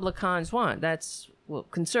Republicans want. That's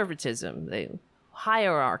conservatism,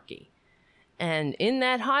 hierarchy. And in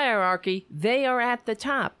that hierarchy, they are at the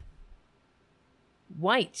top.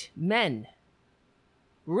 White men.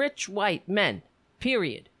 Rich white men.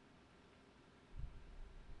 Period.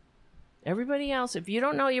 Everybody else, if you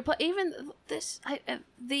don't know your place, even this,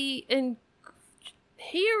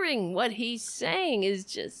 hearing what he's saying is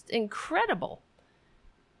just incredible.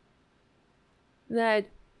 That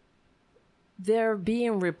they're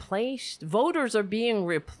being replaced. Voters are being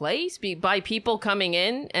replaced by people coming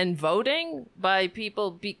in and voting, by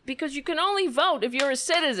people, because you can only vote if you're a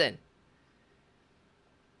citizen.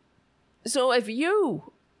 So if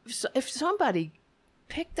somebody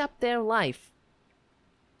picked up their life,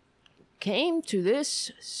 came to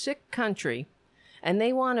this sick country, and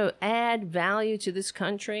they want to add value to this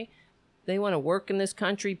country, they want to work in this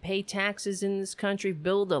country, pay taxes in this country,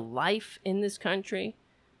 build a life in this country,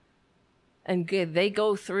 and they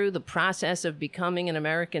go through the process of becoming an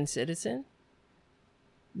American citizen,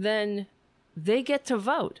 then they get to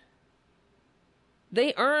vote.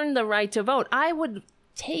 They earn the right to vote. I would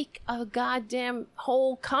take a goddamn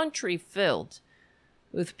whole country filled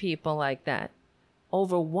with people like that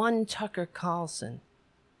over one Tucker Carlson.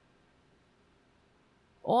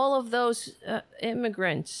 All of those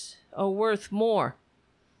immigrants are worth more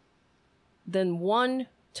than one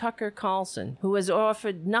Tucker Carlson, who has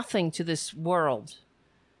offered nothing to this world,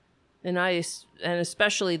 and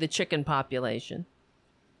especially the chicken population.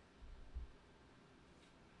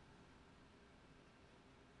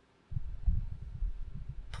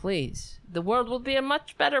 Please, the world will be a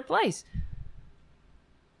much better place.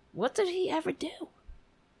 What did he ever do?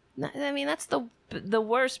 I mean, that's the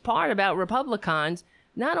worst part about Republicans.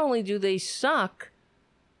 Not only do they suck,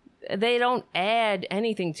 they don't add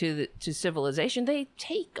anything to civilization. They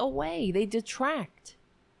take away. They detract.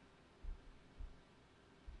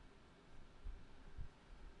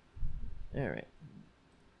 All right.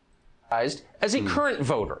 As a current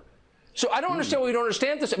voter. So I don't understand why we don't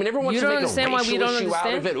understand this. I mean, everyone wants to make a racial issue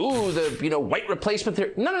out of it. Ooh, the white replacement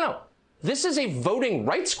theory. No. This is a voting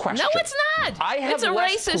rights question. No, it's not. I have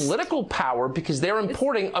less political power because they're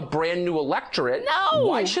importing a brand new electorate. No.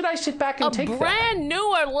 Why should I sit back and take that? A brand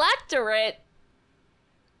new electorate?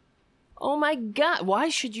 Oh my God. Why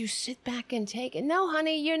should you sit back and take it? No,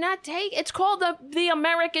 honey, you're not taking it. It's called the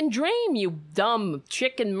American dream, you dumb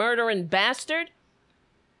chicken murdering bastard.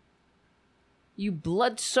 You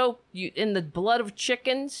in the blood of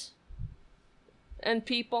chickens and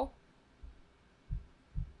people.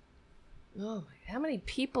 Oh, how many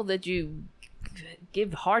people did you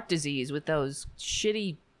give heart disease with those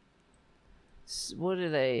shitty, what are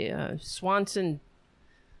they, Swanson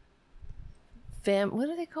what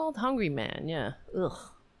are they called? Hungry Man, yeah. Ugh.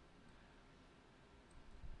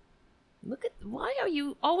 Why are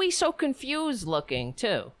you always so confused looking,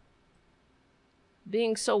 too?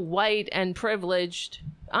 Being so white and privileged.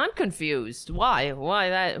 I'm confused. Why?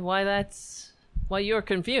 Why you're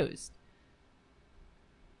confused?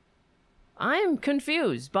 I'm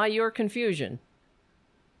confused by your confusion.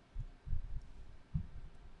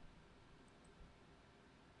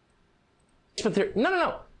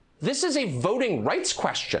 No. This is a voting rights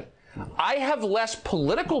question. I have less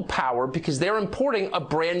political power because they're importing a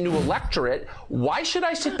brand new electorate. Why should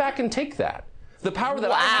I sit back and take that? The power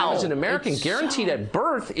that I have as an American guaranteed at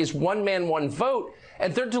birth is one man, one vote,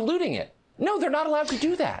 and they're diluting it. No, they're not allowed to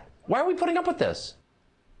do that. Why are we putting up with this?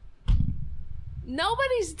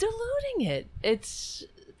 Nobody's diluting it. It's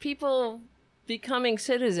people becoming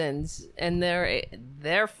citizens, and they're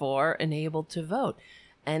therefore enabled to vote.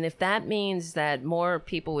 And if that means that more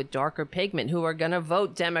people with darker pigment who are going to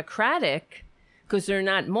vote Democratic because they're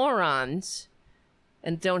not morons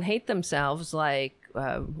and don't hate themselves like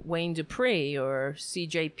Wayne Dupree or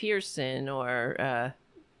C.J. Pearson or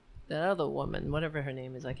the other woman, whatever her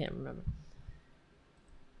name is, I can't remember.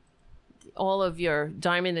 All of your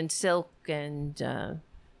Diamond and Silk and the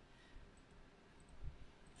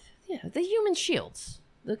human shields,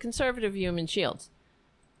 the conservative human shields.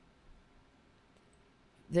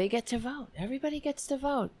 They get to vote. Everybody gets to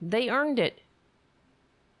vote. They earned it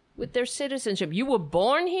with their citizenship. You were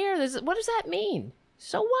born here? What does that mean?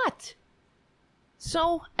 So what?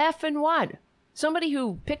 So effing what? Somebody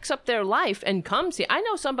who picks up their life and comes here. I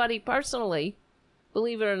know somebody personally,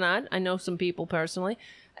 believe it or not. I know some people personally.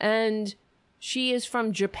 And she is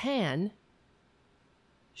from Japan.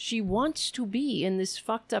 she wants to be in this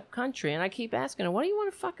fucked up country. And I keep asking her, why do you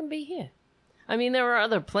want to fucking be here? I mean, there are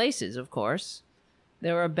other places, of course.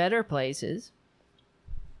 There are better places.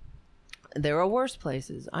 There are worse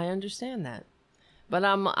places. I understand that. But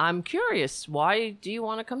I'm curious, why do you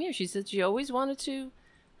want to come here? She said she always wanted to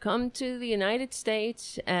come to the United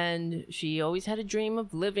States, and she always had a dream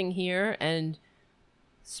of living here and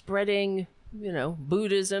spreading, you know,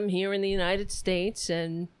 Buddhism here in the United States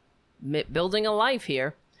and building a life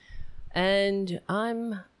here. And I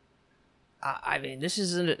mean,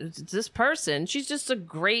 this person, she's just a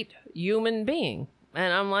great human being.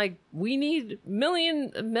 And I'm like, we need a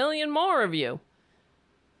million more of you.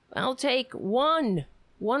 I'll take one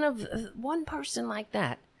person like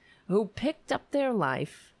that who picked up their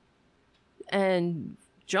life and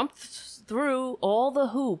jumped through all the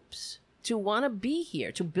hoops to want to be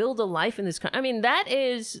here, to build a life in this country. I mean,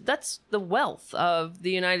 that's the wealth of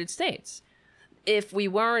the United States. If we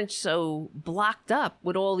weren't so blocked up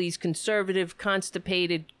with all these conservative,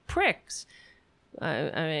 constipated pricks, I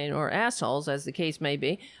mean, or assholes, as the case may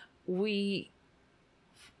be, more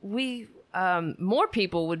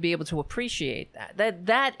people would be able to appreciate that.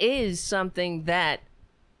 That is something that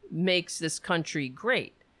makes this country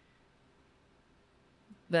great.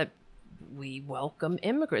 That we welcome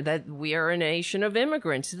immigrants, that we are a nation of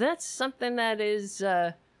immigrants. That's something that is,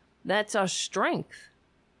 that's our strength,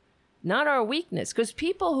 not our weakness. Because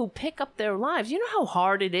people who pick up their lives, you know how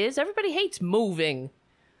hard it is? Everybody hates moving.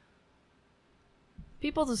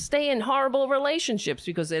 People to stay in horrible relationships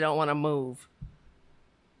because they don't want to move.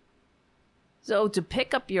 So to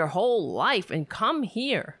pick up your whole life and come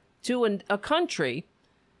here to a country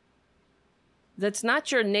that's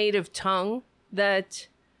not your native tongue, that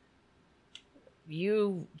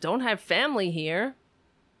you don't have family here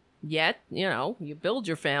yet, you know, you build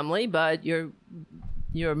your family, but your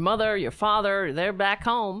mother, your father, they're back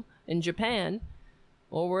home in Japan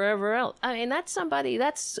or wherever else. I mean, that's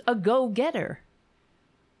a go-getter.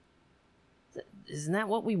 Isn't that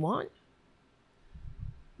what we want?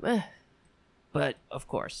 But, of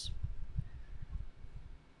course,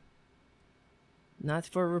 not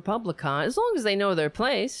for Republicans, as long as they know their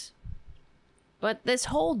place. But this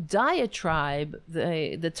whole diatribe,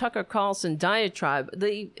 the Tucker Carlson diatribe,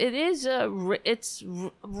 it's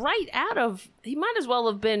right out of, he might as well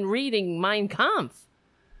have been reading Mein Kampf.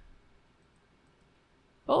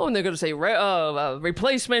 Oh, and they're going to say,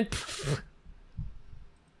 replacement.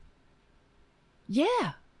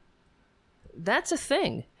 Yeah, that's a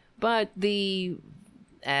thing. But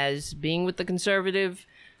as being with the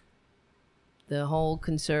whole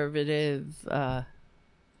conservative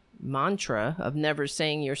mantra of never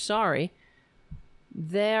saying you're sorry,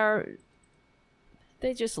 they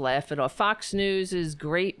just laugh it off. Fox News'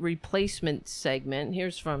 Great Replacement segment.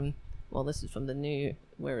 Here's from, well, this is from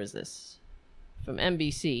where is this? From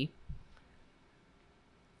NBC.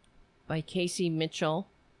 By Casey Mitchell,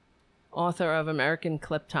 author of American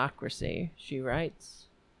Kleptocracy. She writes,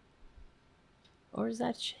 or is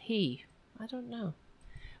that he? I don't know.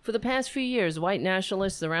 For the past few years, white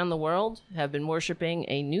nationalists around the world have been worshiping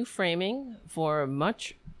a new framing for a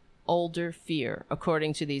much older fear.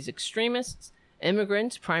 According to these extremists,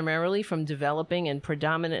 immigrants, primarily from developing and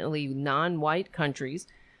predominantly non-white countries,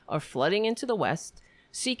 are flooding into the West,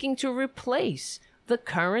 seeking to replace the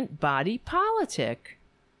current body politic.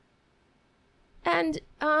 And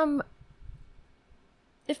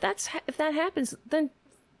if that happens, then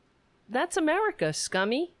that's America,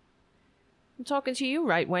 scummy. I'm talking to you,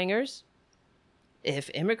 right-wingers. If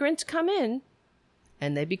immigrants come in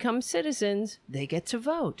and they become citizens, they get to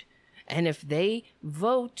vote. And if they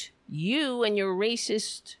vote you and your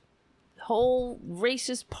whole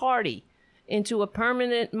racist party into a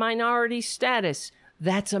permanent minority status,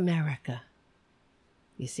 that's America.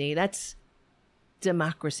 You see, that's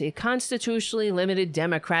democracy, a constitutionally limited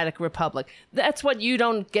democratic republic. That's what you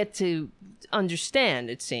don't get to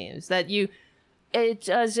understand, it seems. It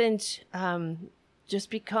doesn't, just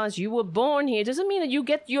because you were born here, doesn't mean that you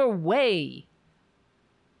get your way.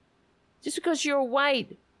 Just because you're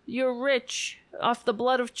white, you're rich off the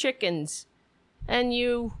blood of chickens, and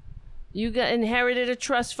you inherited a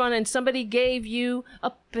trust fund and somebody gave you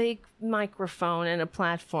a big microphone and a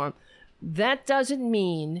platform, that doesn't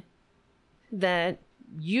mean that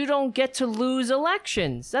you don't get to lose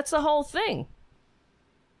elections. That's the whole thing.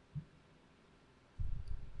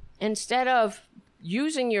 Instead of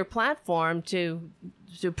using your platform to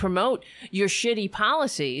promote your shitty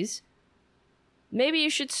policies, maybe you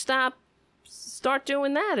should start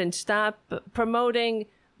doing that and stop promoting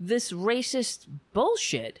this racist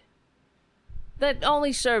bullshit that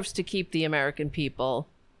only serves to keep the American people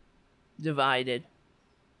divided.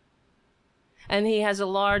 and he has a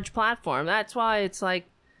large platform. That's why it's like,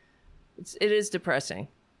 it is depressing,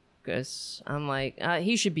 because I'm like,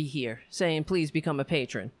 he should be here saying, please become a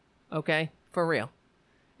patron. Okay? For real.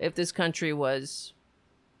 If this country was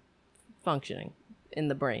functioning in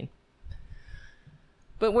the brain.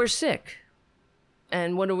 But we're sick.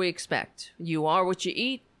 And what do we expect? You are what you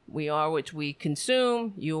eat. We are what we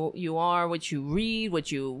consume. You are what you read,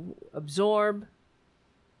 what you absorb.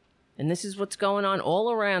 And this is what's going on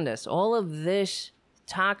all around us. All of this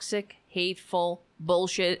toxic, hateful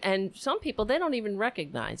bullshit. And some people, they don't even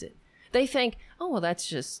recognize it. They think, oh, well, that's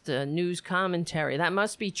just news commentary. That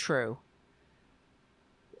must be true.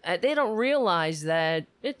 They don't realize that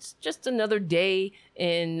it's just another day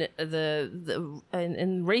in in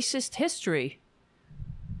racist history.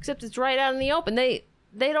 Except it's right out in the open. They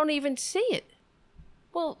don't even see it.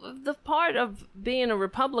 Well, the part of being a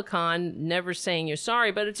Republican, never saying you're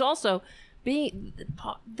sorry, but it's also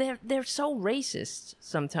they're so racist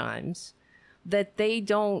sometimes that they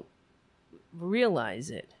don't realize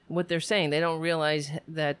it. What they're saying, they don't realize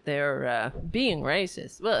that they're being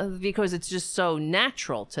racist. Well, because it's just so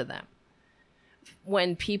natural to them.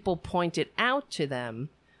 When people point it out to them,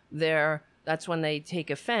 that's when they take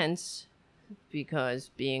offense,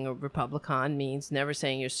 because being a Republican means never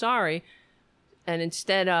saying you're sorry. And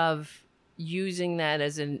instead of using that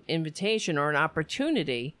as an invitation or an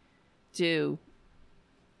opportunity to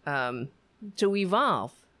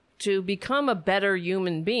evolve, to become a better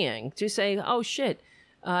human being, to say, oh shit,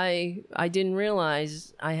 I didn't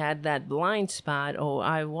realize I had that blind spot. Oh,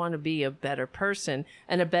 I want to be a better person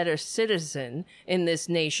and a better citizen in this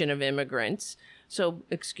nation of immigrants. So,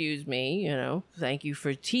 excuse me, thank you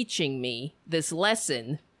for teaching me this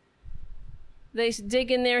lesson. They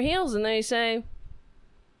dig in their heels and they say,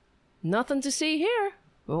 nothing to see here.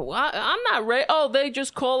 Well, I'm not oh, they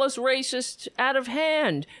just call us racist out of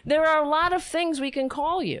hand. There are a lot of things we can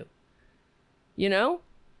call you.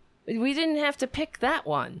 We didn't have to pick that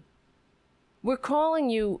one. We're calling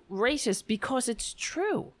you racist because it's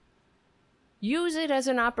true. Use it as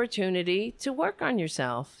an opportunity to work on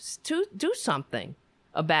yourself, to do something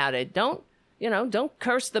about it. Don't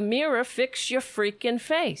curse the mirror, fix your freaking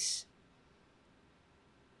face.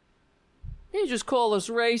 You just call us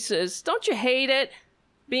racist. Don't you hate it?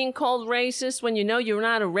 Being called racist when you know you're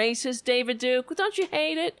not a racist, David Duke? Don't you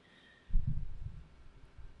hate it?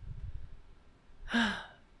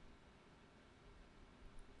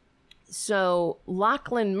 So,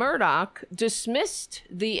 Lachlan Murdoch dismissed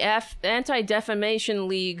the Anti-Defamation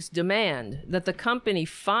League's demand that the company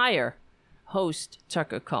fire host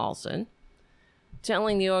Tucker Carlson,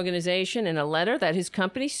 telling the organization in a letter that his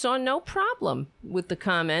company saw no problem with the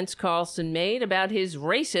comments Carlson made about his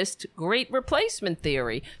racist Great Replacement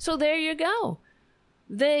theory. So there you go.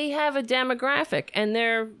 They have a demographic, and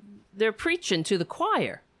they're preaching to the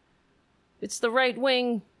choir. It's the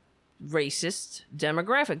right-wing racist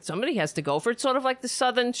demographic. Somebody has to go for it. It's sort of like the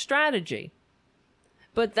Southern strategy.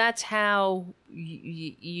 But that's how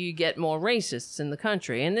you get more racists in the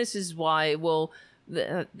country. And this is why it will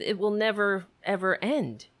never, ever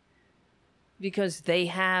end. Because they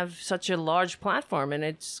have such a large platform, and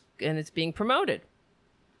it's being promoted.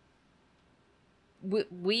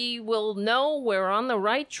 We will know we're on the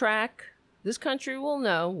right track. This country will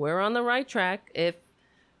know we're on the right track if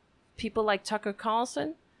people like Tucker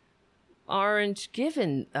Carlson aren't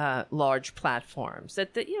given large platforms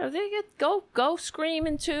that they get go scream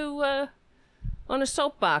into on a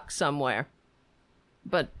soapbox somewhere,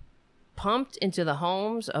 but pumped into the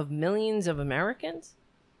homes of millions of Americans.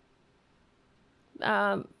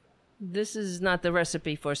 This is not the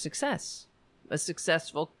recipe for success, a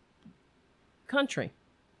successful country.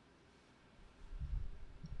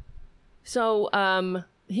 So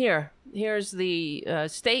here's the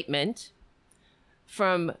statement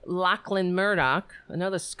from Lachlan Murdoch,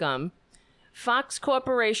 another scum. Fox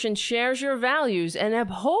Corporation shares your values and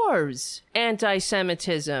abhors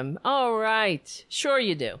anti-Semitism. All right. Sure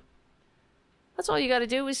you do. That's all you got to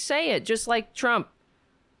do is say it, just like Trump.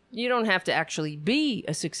 You don't have to actually be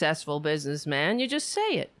a successful businessman. You just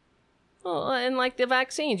say it. Well, and like the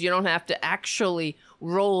vaccines, you don't have to actually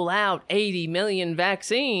roll out 80 million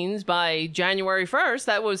vaccines by January 1st.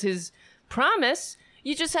 That was his promise.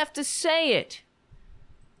 You just have to say it.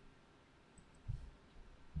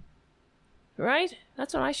 Right?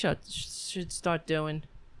 That's what I should start doing.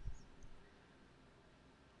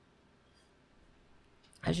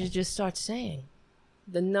 I should just start saying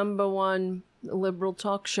the number one liberal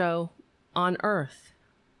talk show on earth.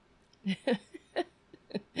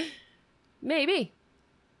 Maybe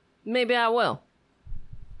I will.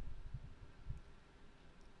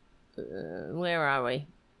 Where are we?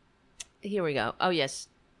 here we go. Oh, yes.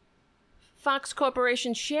 Fox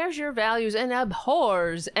Corporation shares your values and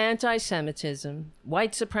abhors anti-Semitism,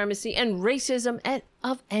 white supremacy, and racism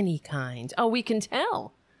of any kind. Oh, we can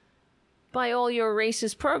tell by all your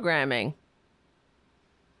racist programming.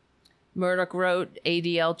 Murdoch wrote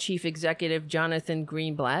ADL Chief Executive Jonathan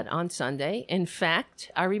Greenblatt on Sunday. In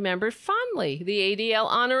fact, I remember fondly the ADL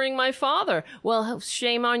honoring my father. Well,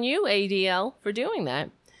 shame on you, ADL, for doing that.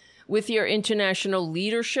 With your International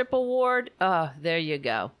Leadership Award, there you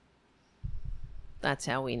go. That's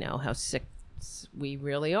how we know how sick we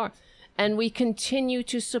really are. And we continue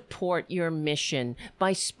to support your mission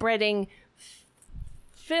by spreading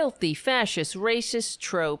filthy, fascist, racist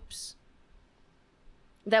tropes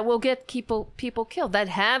that will get people killed, that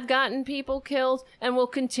have gotten people killed and will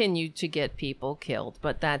continue to get people killed.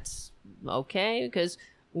 But that's okay, because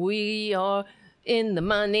we are in the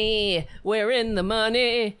money. We're in the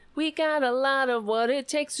money. We got a lot of what it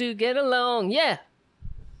takes to get along. Yeah.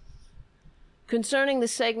 Concerning the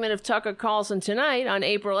segment of Tucker Carlson tonight on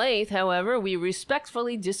April 8th, however, we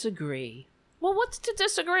respectfully disagree. Well, what's to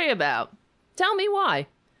disagree about? Tell me why.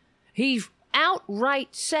 He outright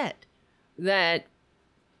said that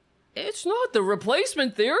it's not the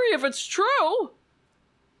replacement theory if it's true.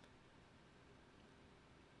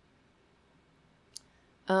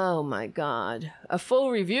 Oh my God. A full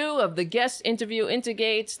review of the guest interview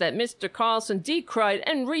indicates that Mr. Carlson decried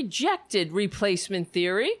and rejected replacement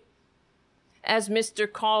theory. As Mr.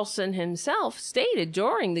 Carlson himself stated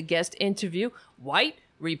during the guest interview, white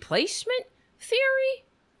replacement theory?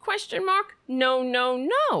 Question mark? No, no,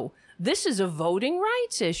 no. This is a voting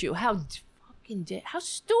rights issue. How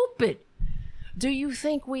stupid do you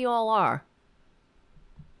think we all are?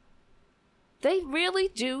 They really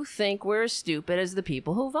do think we're as stupid as the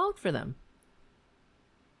people who vote for them.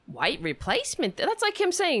 White replacement? That's like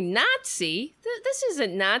him saying Nazi. This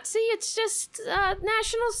isn't Nazi. It's just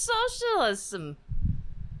National Socialism.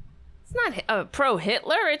 It's not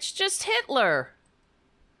pro-Hitler. It's just Hitler.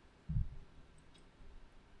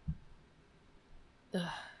 Ugh.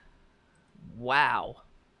 Wow.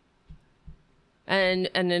 And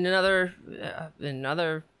in another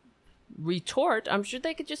retort, I'm sure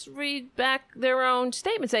they could just read back their own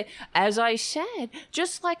statement. Say, as I said,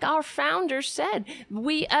 just like our founder said,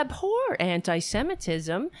 we abhor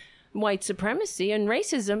anti-Semitism, white supremacy, and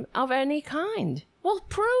racism of any kind. Well,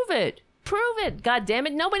 prove it. Prove it. God damn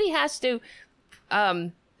it. Nobody has to,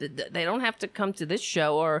 they don't have to come to this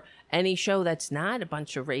show or any show that's not a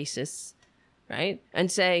bunch of racists, right?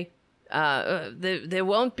 And say, there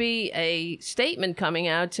won't be a statement coming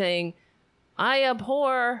out saying, I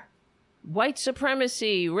abhor white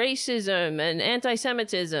supremacy, racism, and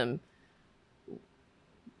anti-Semitism.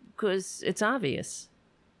 Because it's obvious.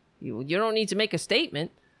 You don't need to make a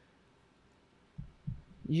statement.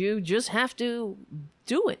 You just have to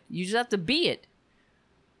do it. You just have to be it.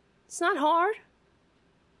 It's not hard.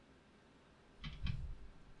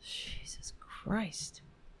 Jesus Christ.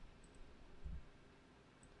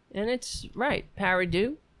 And it's right.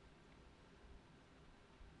 Paradieu.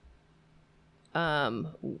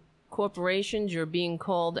 Corporations, you're being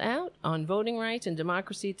called out on voting rights and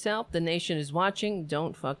democracy itself. The nation is watching.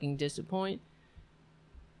 Don't fucking disappoint.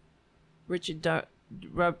 Richard W.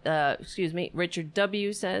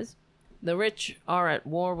 says, the rich are at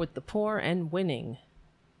war with the poor and winning.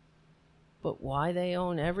 But why they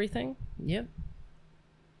own everything? Yep.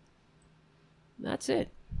 That's it.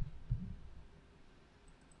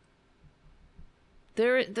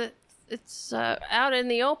 It's out in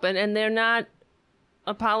the open, and they're not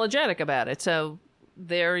apologetic about it. So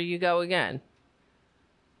there you go again.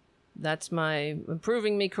 That's my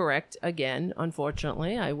proving me correct again.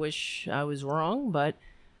 Unfortunately, I wish I was wrong, but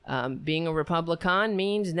being a Republican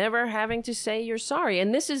means never having to say you're sorry,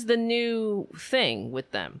 and this is the new thing with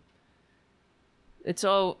them. It's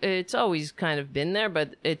always kind of been there,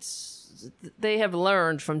 but they have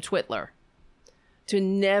learned from Twitler to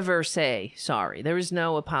never say sorry. There is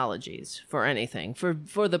no apologies for anything.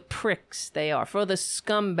 For the pricks they are. For the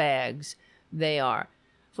scumbags they are.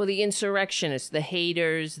 For the insurrectionists, the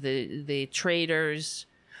haters, the traitors,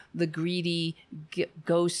 the greedy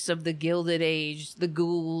ghosts of the Gilded Age, the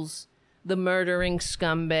ghouls, the murdering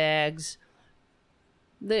scumbags.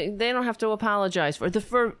 They don't have to apologize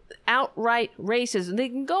for outright racism. They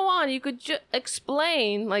can go on. You could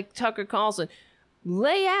explain, like Tucker Carlson,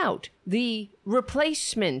 lay out the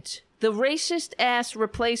replacement, the racist-ass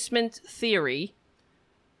replacement theory.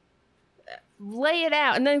 Lay it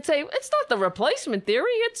out and then say, it's not the replacement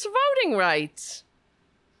theory, it's voting rights.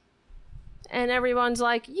 And everyone's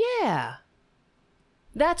like, yeah,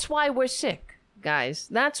 that's why we're sick. guys.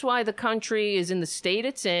 That's why the country is in the state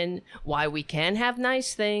it's in, why we can't have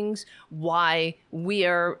nice things, why we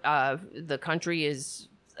are, the country is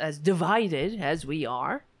as divided as we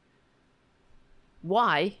are.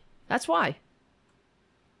 Why? That's why.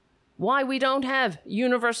 Why we don't have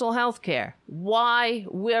universal health care. Why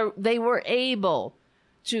they were able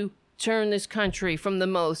to turn this country from the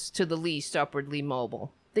most to the least upwardly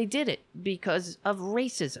mobile. They did it because of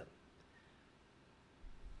racism.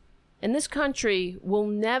 And this country will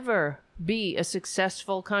never be a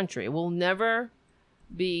successful country. It will never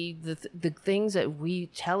be the things that we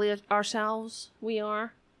tell ourselves we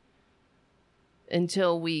are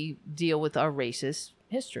until we deal with our racist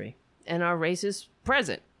history and our racist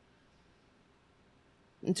present.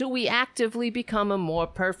 Until we actively become a more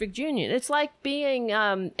perfect union. It's like being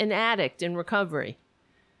an addict in recovery.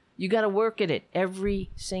 You got to work at it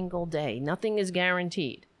every single day. Nothing is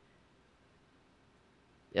guaranteed.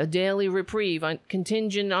 A daily reprieve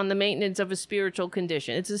contingent on the maintenance of a spiritual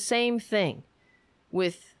condition. It's the same thing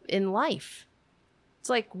in life. It's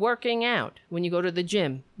like working out when you go to the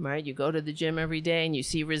gym, right? You go to the gym every day and you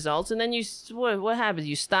see results, and then what happens?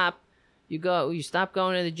 You stop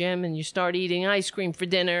going to the gym and you start eating ice cream for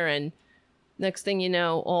dinner, and next thing you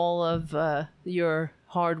know, all of your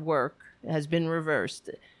hard work has been reversed.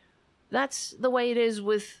 That's the way it is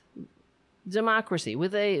with democracy,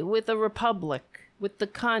 with a republic, with the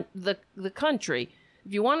country.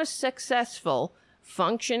 If you want a successful,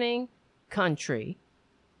 functioning country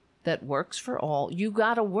that works for all, you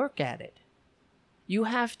got to work at it. You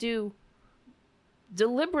have to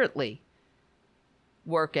deliberately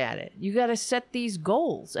work at it. You got to set these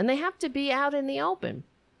goals, and they have to be out in the open.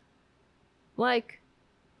 Like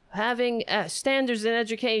having standards in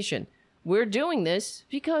education. We're doing this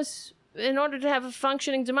because in order to have a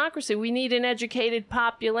functioning democracy, we need an educated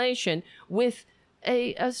population with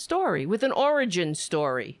a story, with an origin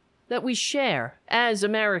story that we share as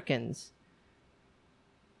Americans.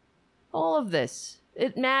 All of this,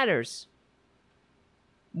 it matters.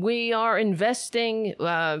 We are investing,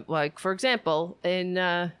 like, for example,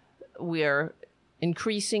 we are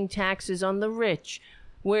increasing taxes on the rich.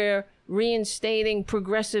 We're reinstating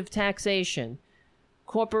progressive taxation.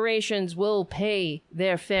 Corporations will pay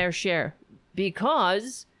their fair share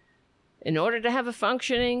because in order to have a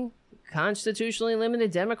functioning, constitutionally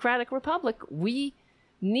limited democratic republic, we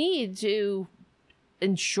need to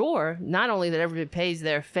ensure not only that everybody pays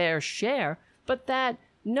their fair share, but that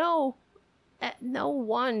no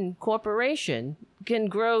one corporation can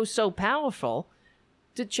grow so powerful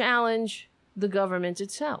to challenge the government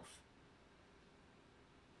itself.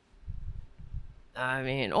 I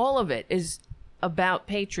mean, all of it is about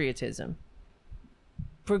patriotism.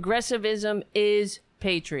 Progressivism is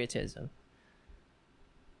patriotism.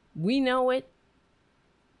 We know it.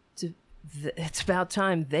 It's about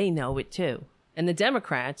time they know it too. And the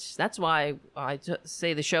Democrats, that's why I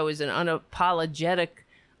say the show is an unapologetic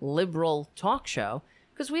liberal talk show,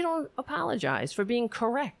 because we don't apologize for being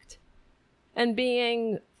correct and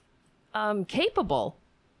being capable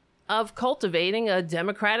of cultivating a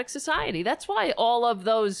democratic society. That's why all of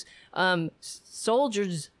those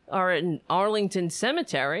soldiers are in Arlington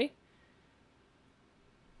Cemetery.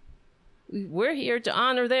 We're here to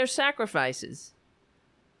honor their sacrifices.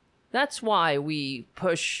 That's why we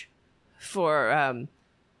push for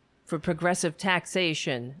progressive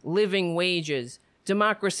taxation, living wages,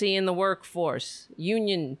 democracy in the workforce,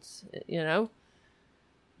 unions,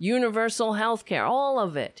 universal health care, all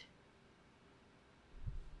of it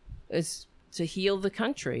is to heal the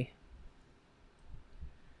country.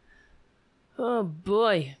 Oh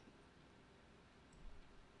boy.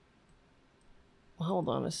 Hold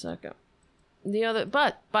on a second.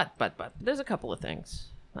 But there's a couple of things.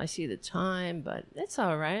 I see the time, but it's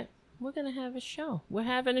all right. We're going to have a show. We're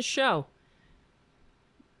having a show.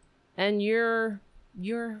 And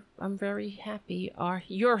I'm very happy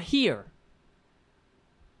you're here.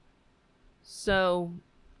 So,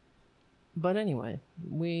 but anyway,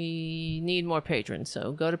 we need more patrons.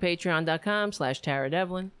 So go to patreon.com/Tara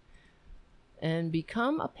Devlin and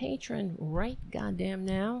become a patron right goddamn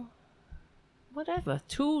now. Whatever.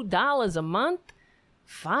 $2 a month,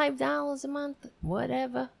 $5 a month,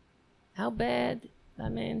 whatever. How bad? I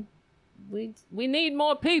mean, we need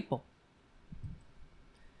more people.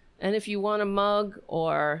 And if you want a mug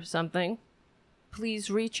or something,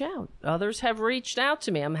 please reach out. Others have reached out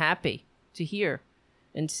to me. I'm happy to hear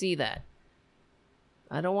and see that.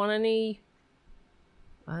 I don't want anybody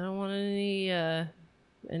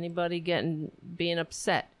being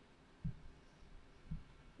upset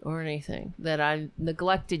or anything that I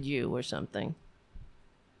neglected you or something.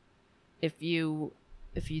 If you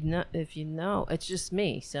if you know, it's just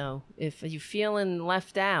me. So if you're feeling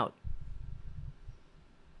left out,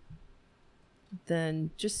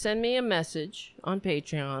 then just send me a message on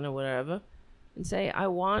Patreon or whatever and say, I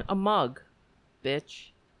want a mug,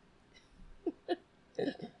 bitch.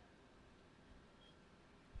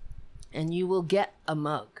 And you will get a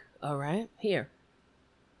mug, all right? Here,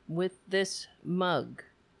 with this mug.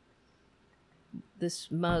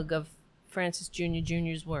 This mug of Francis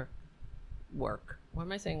Jr.'s work. Why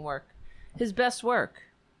am I saying work? His best work.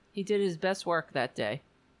 He did his best work that day.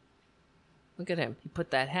 Look at him. He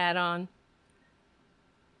put that hat on.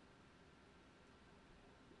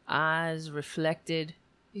 Eyes reflected.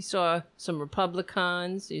 He saw some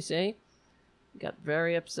Republicans, you see? He got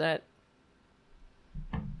very upset.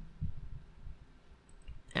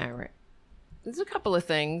 All right. There's a couple of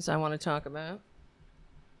things I want to talk about.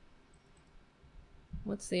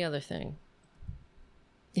 What's the other thing?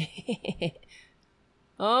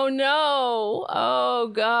 Oh no! Oh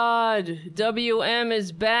God! WM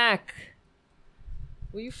is back.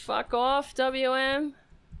 Will you fuck off, WM?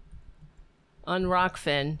 On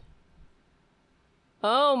Rockfin.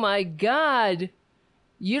 Oh my God!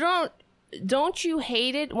 Don't you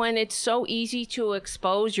hate it when it's so easy to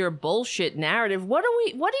expose your bullshit narrative? What are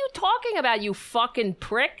you talking about, you fucking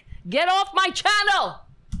prick? Get off my channel!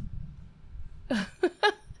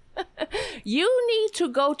 You need to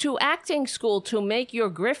go to acting school to make your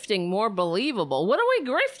grifting more believable. What are we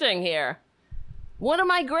grifting here? What am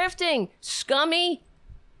I grifting? Scummy?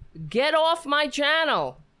 Get off my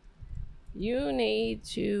channel. You need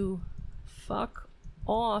to fuck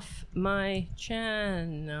off my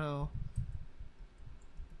channel.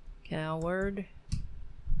 Coward.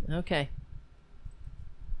 Okay.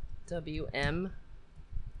 WM.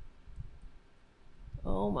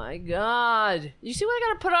 Oh my God. You see what I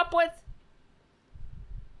gotta put up with?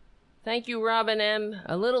 Thank you, Robin M.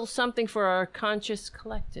 A little something for our conscious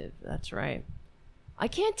collective. That's right. I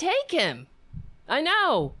can't take him. I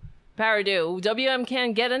know. Paradu, WM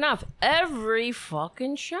can't get enough. Every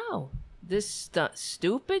fucking show. This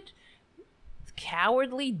stupid,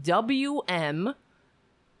 cowardly WM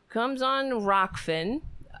comes on Rockfin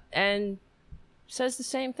and says the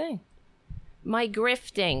same thing. My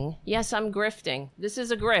grifting. Yes, I'm grifting. This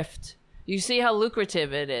is a grift. You see how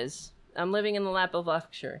lucrative it is. I'm living in the lap of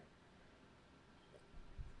luxury.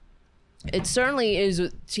 It certainly is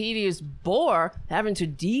a tedious bore having to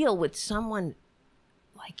deal with someone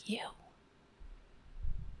like you.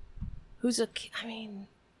 Who's a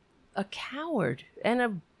coward and a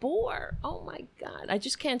bore. Oh my God. I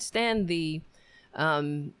just can't stand the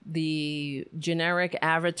generic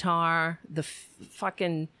avatar, the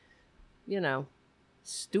fucking,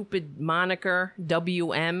 stupid moniker,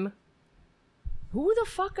 WM. Who the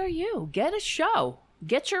fuck are you? Get a show.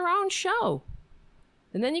 Get your own show.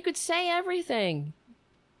 And then you could say everything.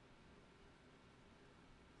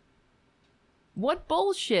 What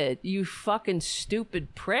bullshit, you fucking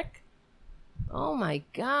stupid prick. Oh my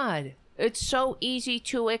God. It's so easy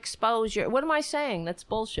to expose your... What am I saying? That's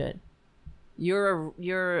bullshit. You're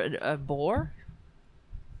a bore?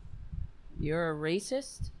 You're a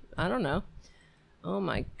racist? I don't know. Oh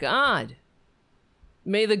my God.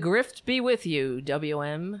 May the grift be with you,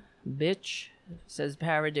 WM. Bitch, says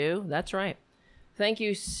Paradu. That's right. Thank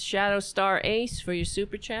you, Shadow Star Ace, for your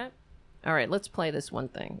super chat. All right, let's play this one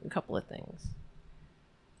thing. A couple of things.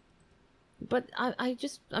 But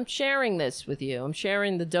I'm sharing this with you. I'm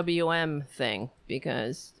sharing the WM thing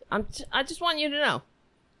because I just want you to know.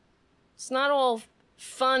 It's not all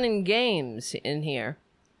fun and games in here.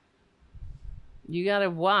 You gotta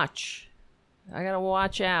watch. I gotta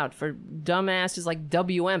watch out for dumbasses like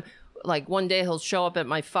WM. Like one day he'll show up at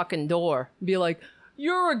my fucking door and be like,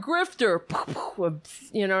 "You're a grifter."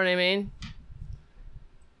 You know what I mean?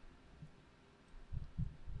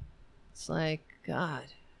 It's like, God.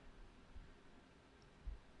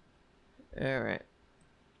 All right.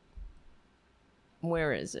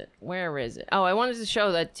 Where is it? Oh, I wanted to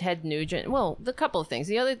show that Ted Nugent. Well, the couple of things.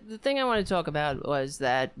 The thing I wanted to talk about was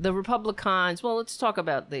that the Republicans. Well, let's talk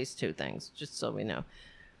about these two things, just so we know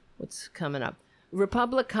what's coming up.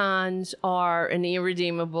 Republicans are an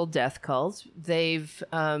irredeemable death cult. They've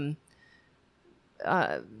the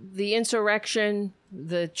insurrection,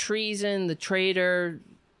 the treason, the traitor.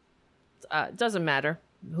 Doesn't matter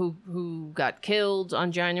who got killed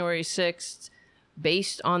on January 6th.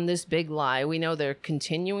 Based on this big lie. We know they're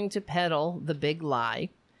continuing to peddle the big lie,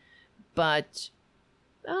 but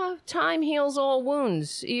time heals all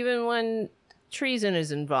wounds, even when treason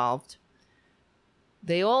is involved.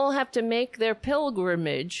 They all have to make their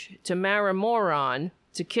pilgrimage to Maramoron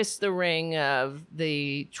to kiss the ring of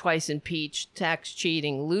the twice impeached tax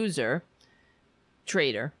cheating loser,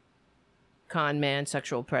 traitor, con man,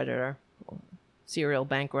 sexual predator, serial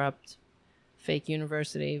bankrupt, fake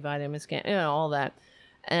university, vitamin scam, all that.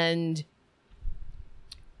 And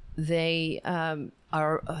they're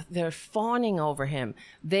fawning over him.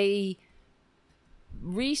 They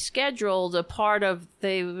rescheduled a part of,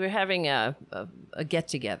 they were having a get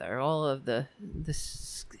together. All of the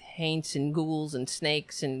haints and ghouls and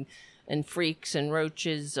snakes and freaks and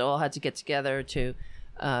roaches all had to get together to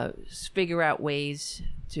figure out ways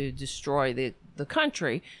to destroy the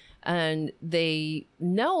country. And they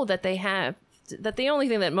know that that the only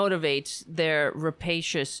thing that motivates their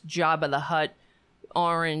rapacious Jabba the Hutt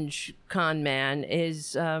orange con man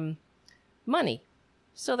is money.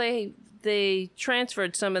 So they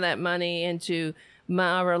transferred some of that money into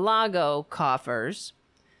Mar-a-Lago coffers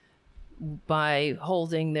by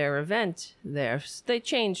holding their event there. They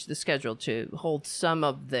changed the schedule to hold some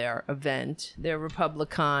of their event, their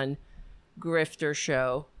Republican grifter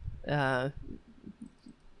show.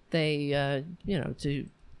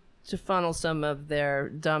 To funnel some of their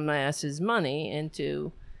dumbasses' money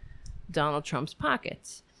into Donald Trump's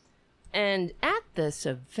pockets. And at this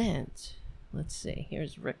event, let's see,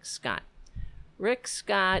 here's Rick Scott. Rick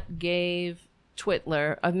Scott gave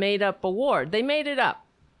Twitler a made-up award. They made it up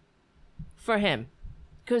for him.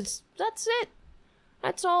 Because that's it.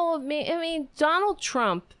 That's all of me. I mean, Donald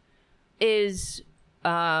Trump is,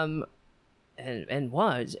 and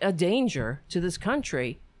was, a danger to this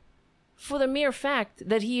country for the mere fact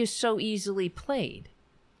that he is so easily played.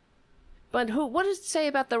 But what does it say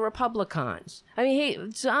about the Republicans? I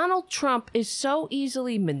mean, Donald Trump is so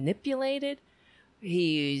easily manipulated.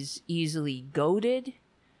 He's easily goaded.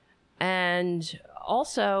 And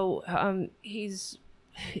also, he's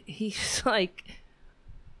like,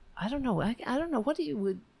 I don't know what you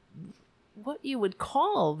would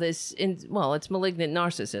call this. Well, it's malignant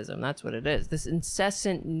narcissism. That's what it is. This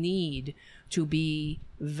incessant need to be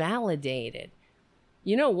validated.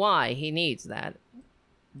 You know why he needs that?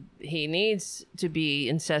 He needs to be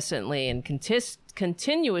incessantly and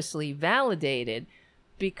continuously validated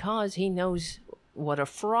because he knows what a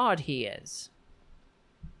fraud he is.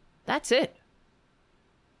 That's it.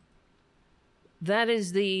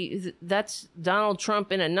 That's Donald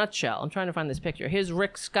Trump in a nutshell. I'm trying to find this picture. Here's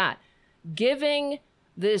Rick Scott giving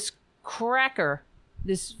this cracker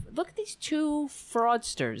look at these two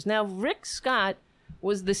fraudsters. Now, Rick Scott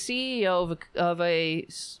was the CEO of a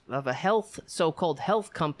so-called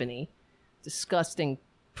health company, disgusting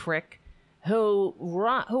prick, who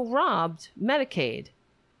robbed Medicaid.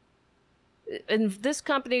 And this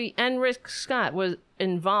company and Rick Scott was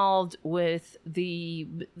involved with the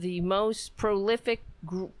most prolific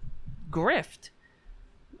grift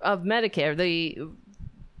of Medicare.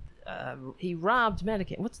 He robbed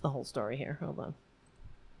Medicaid. What's the whole story here? Hold on.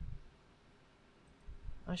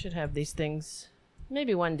 I should have these things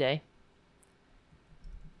maybe one day.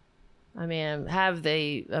 I mean, have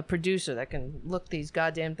a producer that can look these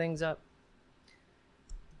goddamn things up.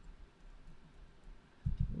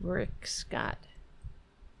 Rick Scott.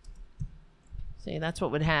 See, that's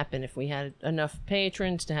what would happen if we had enough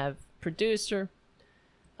patrons to have producer.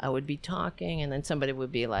 I would be talking, and then somebody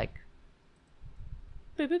would be like,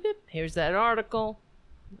 beep, beep, beep. Here's that article.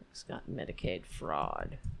 Rick Scott Medicaid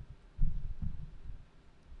fraud.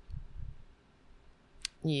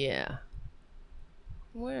 Yeah.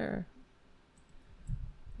 Where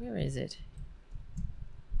is it?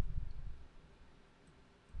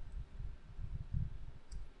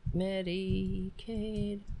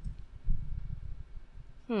 Medicaid.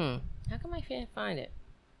 How come I can't find it?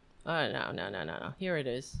 Oh, no. Here it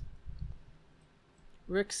is.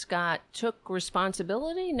 Rick Scott took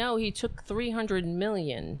responsibility? No, he took $300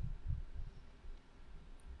 million.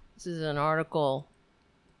 This is an article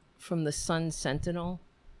from the Sun Sentinel.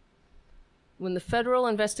 When the federal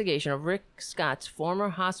investigation of Rick Scott's former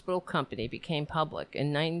hospital company became public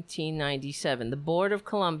in 1997, the board of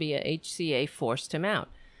Columbia HCA forced him out.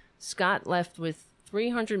 Scott left with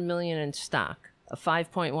 $300 million in stock, a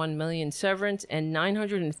 $5.1 million severance, and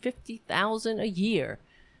 $950,000 a year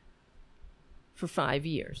for 5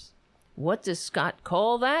 years. What does Scott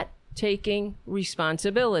call that? Taking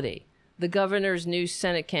responsibility. The governor's new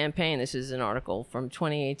Senate campaign, this is an article from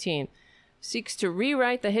 2018, seeks to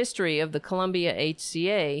rewrite the history of the Columbia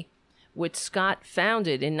HCA, which Scott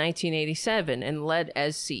founded in 1987 and led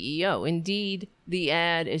as CEO. Indeed, the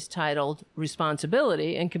ad is titled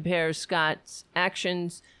Responsibility and compares Scott's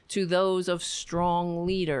actions to those of strong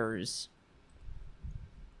leaders.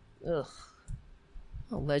 Ugh.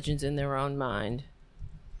 Well, legends in their own mind.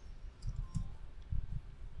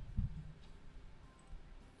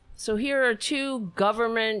 So here are two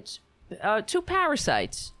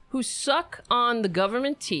parasites who suck on the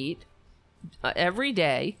government teat every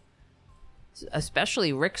day,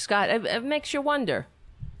 especially Rick Scott. It makes you wonder.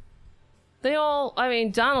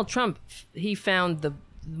 Donald Trump, he found the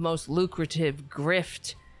most lucrative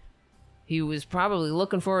grift he was probably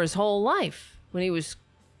looking for his whole life when he was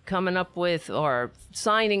coming up with or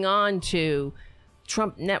signing on to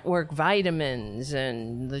Trump Network vitamins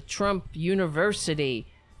and the Trump University.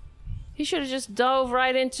 He should have just dove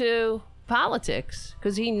right into politics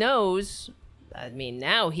because he knows,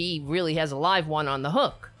 now he really has a live one on the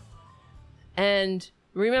hook. And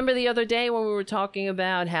remember the other day when we were talking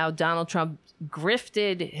about how Donald Trump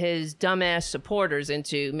grifted his dumbass supporters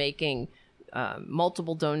into making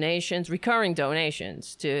multiple donations, recurring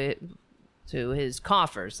donations to his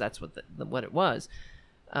coffers. That's what it was.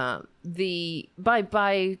 By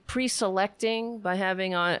pre-selecting, by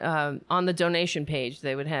having on the donation page,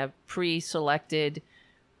 they would have pre-selected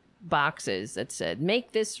boxes that said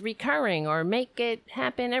make this recurring or make it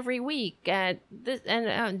happen every week at this,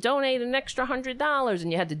 and donate an extra $100,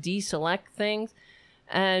 and you had to deselect things,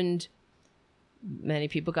 and many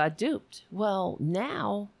people got duped. Well,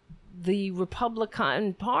 now the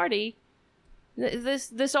Republican Party,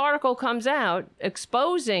 this article comes out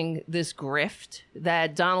exposing this grift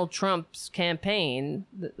that Donald Trump's campaign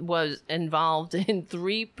was involved in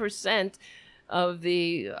 3% of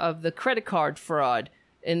the credit card fraud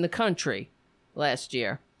in the country last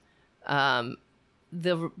year. But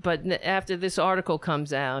after this article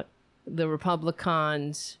comes out, the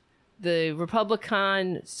Republican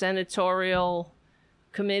Senatorial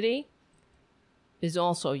Committee is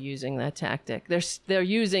also using that tactic. They're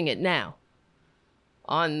using it now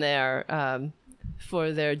on their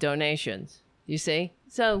for their donations. You see,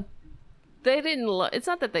 so they didn't. It's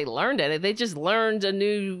not that they learned it; they just learned a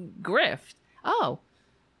new grift. Oh,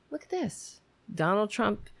 look at this. Donald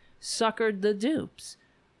Trump suckered the dupes.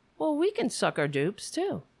 Well, we can sucker dupes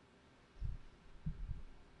too.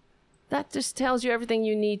 That just tells you everything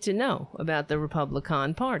you need to know about the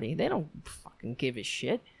Republican Party. They don't fucking give a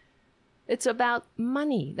shit. It's about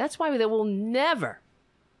money. That's why they will never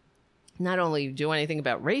not only do anything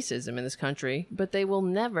about racism in this country, but they will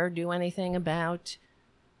never do anything about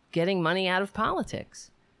getting money out of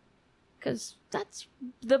politics. Because that's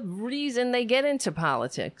the reason they get into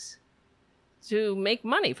politics. To make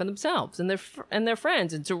money for themselves and their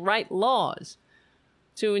friends, and to write laws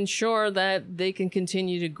to ensure that they can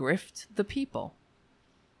continue to grift the people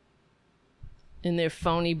in their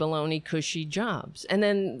phony, baloney, cushy jobs. And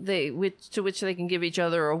then to which they can give each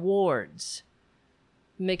other awards.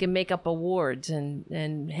 They can make up awards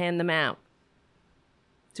and hand them out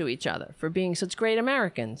to each other for being such great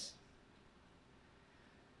Americans.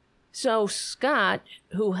 So Scott,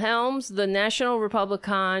 who helms the National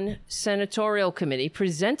Republican Senatorial Committee,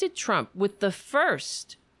 presented Trump with the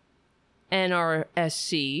first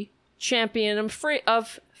NRSC Champion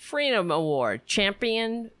of Freedom Award.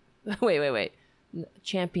 Champion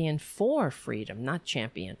for Freedom, not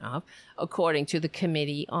champion of, according to the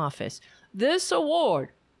committee office. This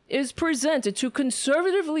award is presented to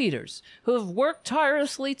conservative leaders who have worked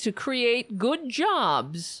tirelessly to create good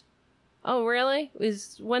jobs. Oh, really?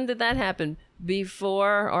 When did that happen?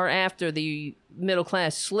 Before or after the middle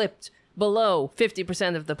class slipped below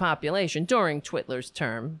 50% of the population during Twitler's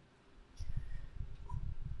term?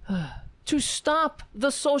 To stop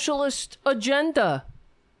the socialist agenda.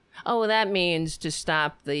 Oh, that means to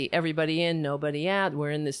stop the everybody in, nobody out,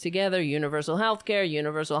 we're in this together, universal health care,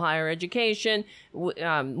 universal higher education,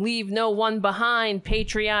 leave no one behind,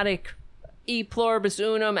 patriotic e pluribus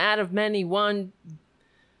unum, out of many one,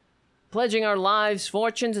 pledging our lives,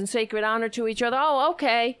 fortunes, and sacred honor to each other. Oh,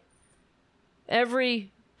 okay.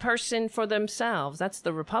 Every person for themselves. That's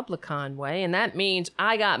the Republican way. And that means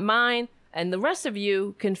I got mine, and the rest of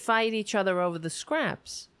you can fight each other over the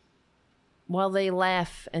scraps while they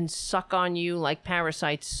laugh and suck on you like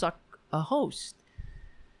parasites suck a host.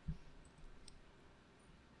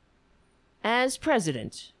 As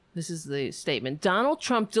president, this is the statement, Donald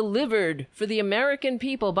Trump delivered for the American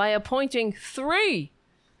people by appointing 3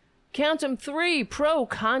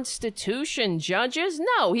 pro-Constitution judges?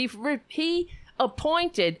 No, he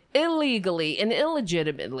appointed illegally and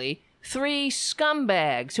illegitimately 3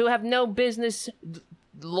 scumbags who have no business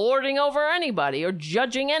lording over anybody or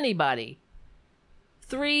judging anybody.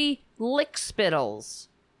 3 lickspittles.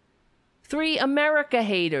 3 America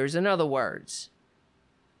haters, in other words.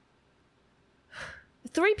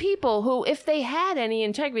 3 people who, if they had any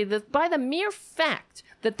integrity, by the mere fact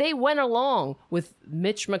that they went along with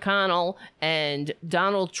Mitch McConnell and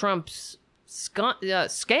Donald Trump's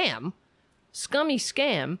scummy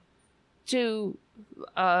scam, to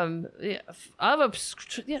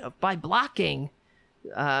by blocking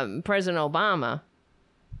President Obama,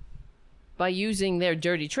 by using their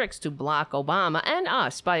dirty tricks to block Obama and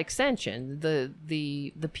us by extension,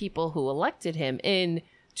 the people who elected him in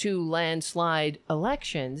to landslide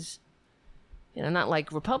elections. Not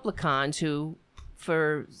like Republicans who,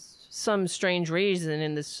 for some strange reason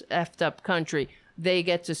in this effed up country, they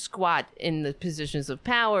get to squat in the positions of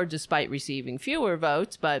power despite receiving fewer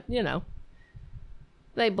votes. But,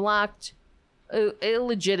 they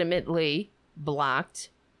illegitimately blocked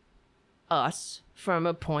us from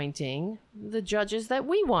appointing the judges that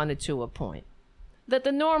we wanted to appoint, that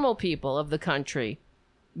the normal people of the country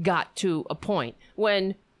got to appoint.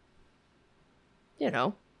 When,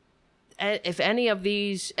 if any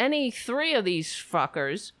three of these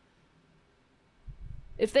fuckers,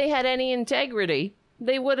 if they had any integrity,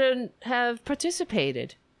 they wouldn't have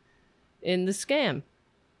participated in the scam,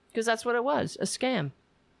 because that's what it was, a scam.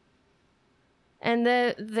 And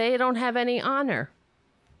they don't have any honor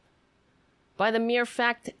by the mere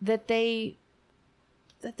fact that they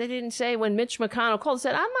didn't say, when Mitch McConnell called and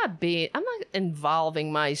said, I'm not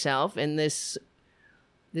involving myself in this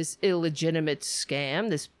illegitimate scam,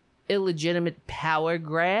 this illegitimate power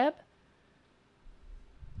grab.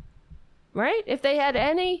 Right? If they had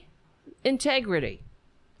any integrity,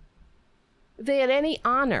 if they had any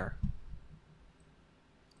honor,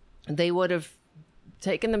 they would have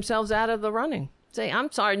taken themselves out of the running. Say,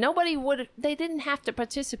 I'm sorry, they didn't have to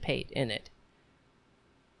participate in it.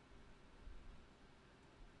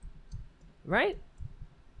 Right?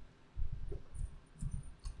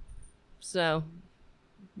 So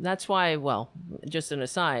that's why, well, just an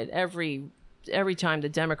aside, every time the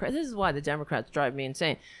Democrats, this is why the Democrats drive me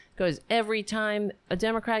insane, because every time a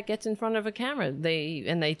Democrat gets in front of a camera,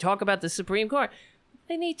 they talk about the Supreme Court,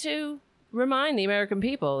 they need to remind the American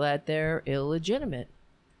people that they're illegitimate.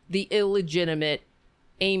 The illegitimate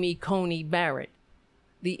Amy Coney Barrett,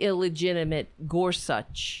 the illegitimate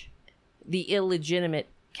Gorsuch, the illegitimate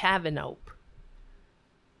Kavanaugh.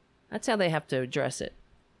 That's how they have to address it.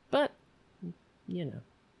 But,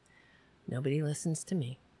 nobody listens to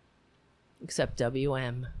me. Except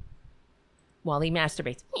WM. While he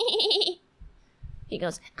masturbates. He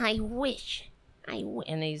goes, I wish.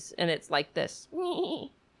 And it's like this.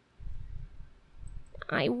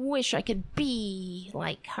 I wish I could be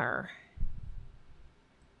like her.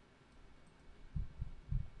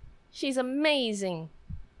 She's amazing.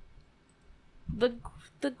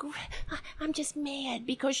 I'm just mad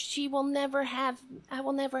because I will never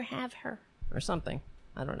have her. Or something.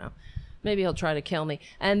 I don't know. Maybe he'll try to kill me.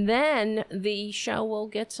 And then the show will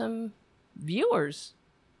get some viewers.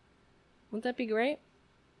 Wouldn't that be great?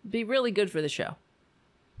 Be really good for the show.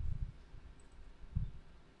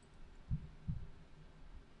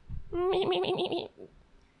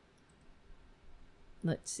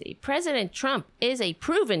 Let's see. President Trump is a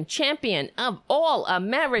proven champion of all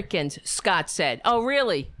Americans, Scott said. Oh,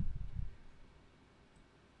 really?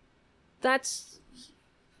 That's...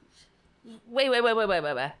 Wait.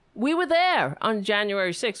 We were there on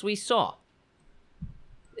January 6th. We saw.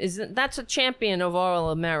 That's a champion of all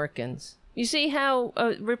Americans. You see how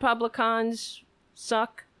Republicans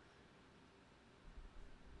suck?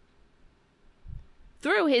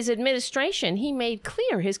 Through his administration, he made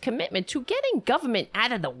clear his commitment to getting government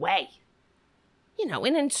out of the way.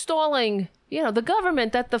 In installing, the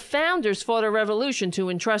government that the founders fought a revolution to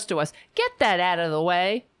entrust to us. Get that out of the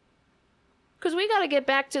way. Because we got to get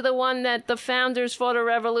back to the one that the founders fought a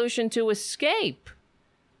revolution to escape.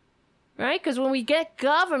 Right? Because when we get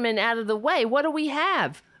government out of the way, what do we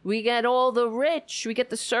have? We get all the rich. We get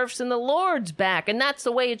the serfs and the lords back. And that's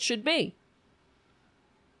the way it should be.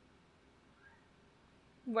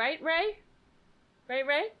 Right, Ray?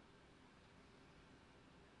 Ray?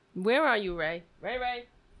 Where are you, Ray? Ray?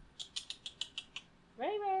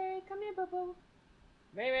 Come here, boo-boo.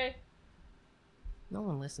 Ray? No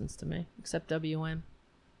one listens to me, except WM.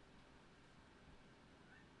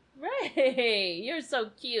 Ray, you're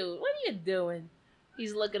so cute. What are you doing?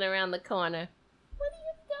 He's looking around the corner. What are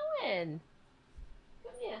you doing?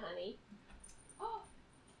 Come here, honey. Oh,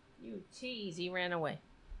 you tease. He ran away.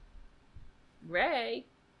 Ray,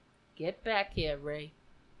 get back here, Ray.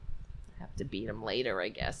 I have to beat him later, I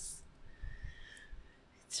guess.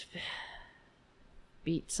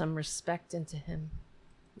 Beat some respect into him.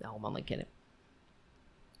 No, I'm only kidding.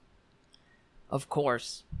 Of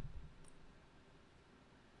course.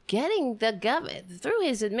 Getting the government, through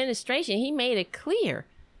his administration, he made it clear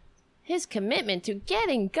his commitment to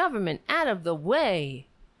getting government out of the way.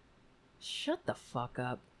 Shut the fuck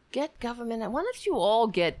up. Get government out. Why don't you all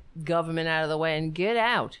get government out of the way and get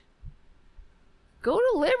out? Go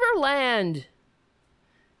to Liberland.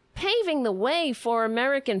 Paving the way for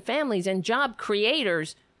American families and job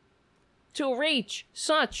creators to reach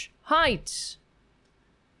such heights.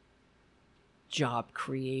 Job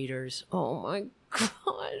creators. Oh my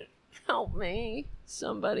God. Help me.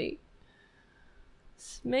 Somebody.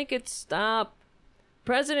 Make it stop.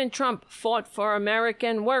 President Trump fought for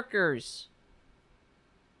American workers.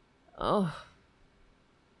 Oh.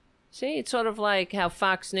 See, it's sort of like how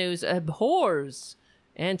Fox News abhors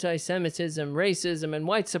anti-Semitism, racism, and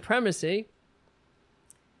white supremacy.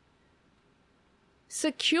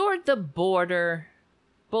 Secured the border.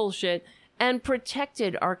 Bullshit. And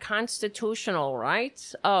protected our constitutional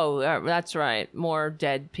rights. Oh, that's right. More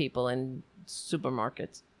dead people in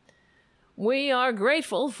supermarkets. We are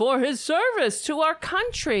grateful for his service to our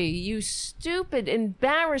country. You stupid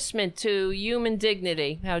embarrassment to human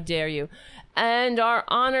dignity. How dare you. And are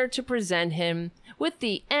honored to present him with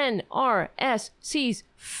the NRSC's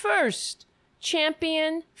first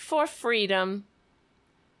Champion for Freedom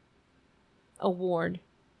award.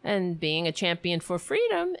 And being a champion for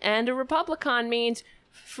freedom and a Republican means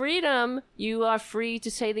freedom. You are free to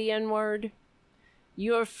say the N-word.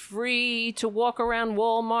 You're free to walk around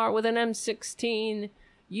Walmart with an M16.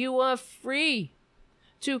 You are free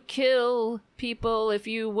to kill people if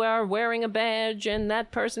you are wearing a badge and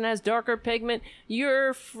that person has darker pigment.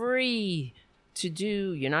 You're free to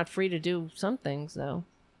do... You're not free to do some things, though.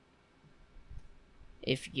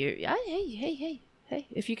 If you're... Hey.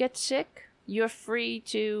 If you get sick, you're free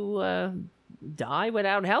to die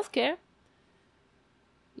without health care.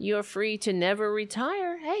 You're free to never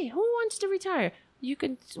retire. Hey, who wants to retire? You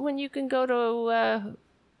can go to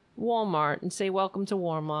Walmart and say welcome to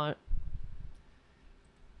Walmart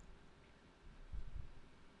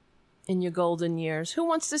in your golden years. Who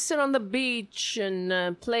wants to sit on the beach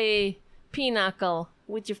and play pinochle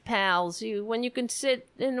with your pals? When you can sit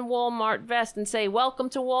in a Walmart vest and say welcome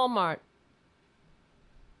to Walmart.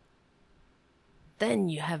 Then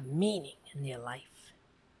you have meaning in your life.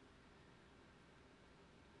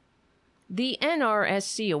 The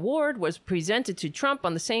NRSC award was presented to Trump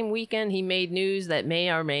on the same weekend he made news that may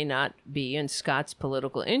or may not be in Scott's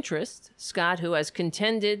political interest. Scott, who has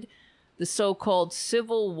contended the so-called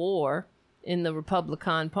civil war in the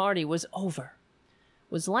Republican Party, was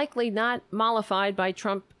likely not mollified by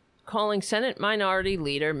Trump calling Senate Minority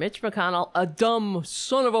Leader Mitch McConnell a dumb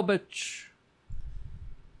son of a bitch.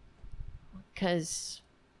 Because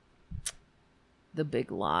the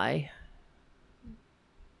big lie.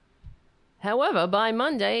 However, by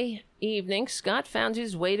Monday evening, Scott found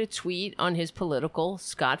his way to tweet on his political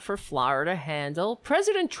Scott for Florida handle.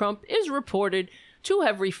 President Trump is reported to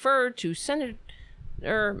have referred to Senator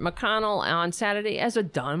McConnell on Saturday as a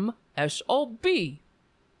dumb SOB.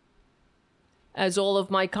 As all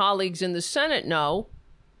of my colleagues in the Senate know,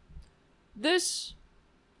 this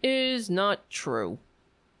is not true.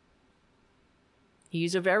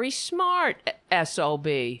 He's a very smart SOB.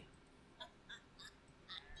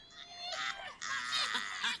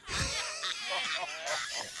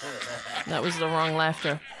 That was the wrong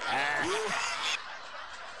laughter.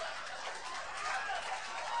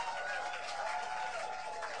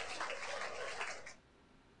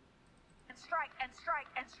 And strike and strike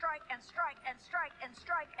and strike and strike and strike and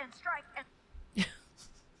strike and strike and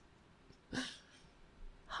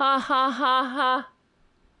Ha ha ha ha.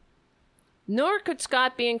 Nor could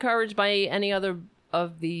Scott be encouraged by any other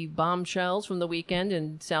of the bombshells from the weekend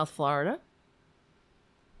in South Florida.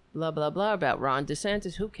 Blah, blah, blah about Ron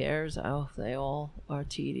DeSantis. Who cares? Oh, they all are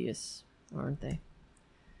tedious, aren't they?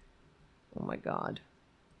 Oh, my God.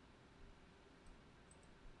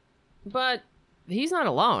 But he's not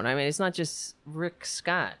alone. I mean, it's not just Rick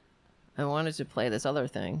Scott. I wanted to play this other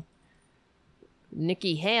thing.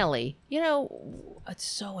 Nikki Haley. You know, it's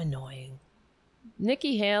so annoying.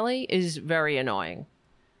 Nikki Haley is very annoying,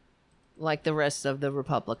 like the rest of the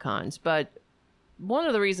Republicans. But one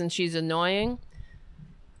of the reasons she's annoying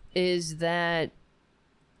is that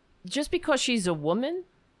just because she's a woman,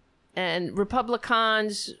 and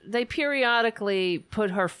Republicans, they periodically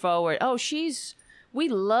put her forward. Oh, we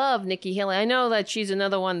love Nikki Haley. I know that she's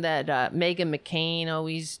another one that Meghan McCain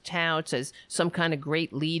always touts as some kind of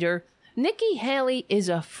great leader. Nikki Haley is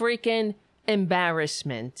a freaking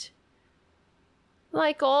embarrassment.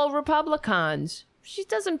 Like all Republicans, she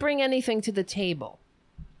doesn't bring anything to the table.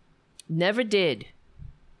 Never did.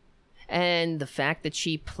 And the fact that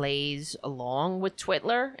she plays along with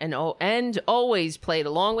Twitler and always played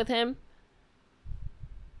along with him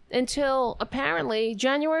until apparently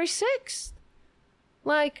January 6th.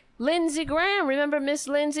 Like Lindsey Graham. Remember Miss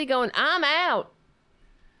Lindsey going, I'm out.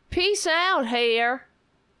 Peace out, hair.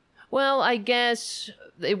 Well, I guess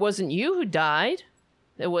it wasn't you who died.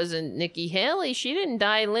 It wasn't Nikki Haley. She didn't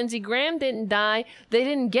die. Lindsey Graham didn't die. They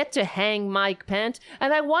didn't get to hang Mike Pence.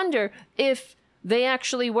 And I wonder if they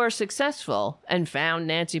actually were successful and found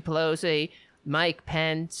Nancy Pelosi, Mike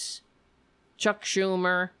Pence, Chuck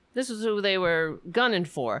Schumer. This is who they were gunning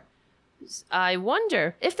for. I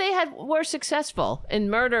wonder if they were successful in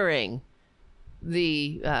murdering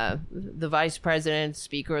the vice president,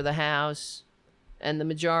 Speaker of the House, and the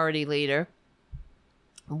majority leader.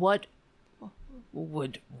 What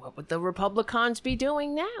would the Republicans be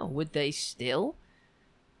doing now? Would they still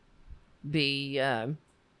be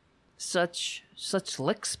such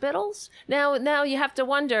lickspittles? Now you have to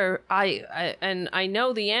wonder. I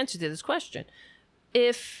know the answer to this question.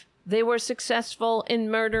 If they were successful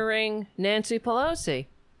in murdering Nancy Pelosi,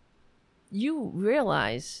 you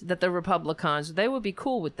realize that the Republicans, they would be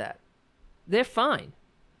cool with that. They're fine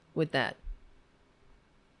with that.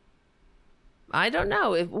 I don't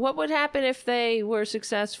know. What would happen if they were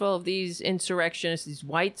successful, if these insurrectionists, these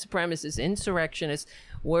white supremacist insurrectionists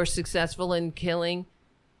were successful in killing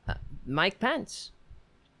Mike Pence?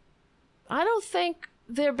 I don't think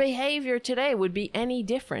their behavior today would be any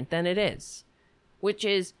different than it is, which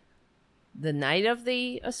is the night of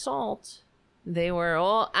the assault. They were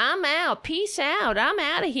all, I'm out, peace out, I'm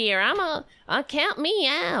out of here, count me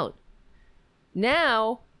out.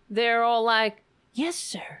 Now they're all like, yes,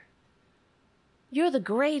 sir. You're the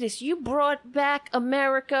greatest. You brought back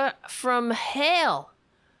America from hell.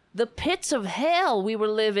 The pits of hell we were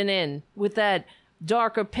living in with that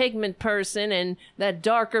darker pigment person and that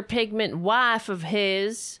darker pigment wife of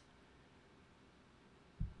his.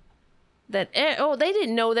 They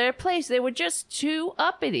didn't know their place. They were just too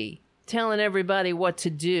uppity, telling everybody what to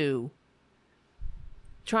do.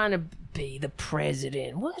 Trying to be the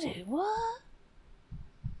president. What?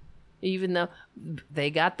 Even though they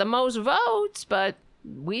got the most votes, but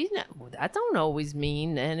that don't always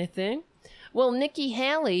mean anything. Well, Nikki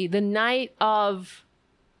Haley, the night of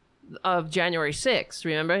January 6th,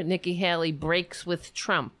 remember? Nikki Haley breaks with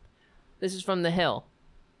Trump. This is from The Hill.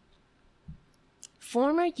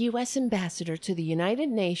 Former U.S. Ambassador to the United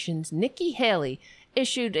Nations, Nikki Haley,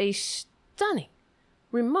 issued a stunning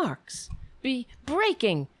remarks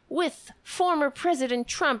breaking with former President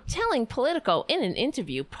Trump, telling Politico in an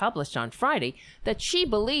interview published on Friday that she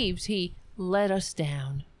believes he let us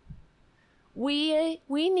down. We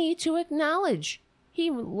need to acknowledge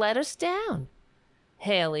he let us down.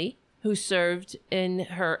 Haley, who served in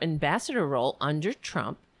her ambassador role under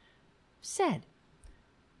Trump, said,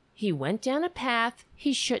 he went down a path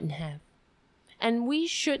he shouldn't have, and we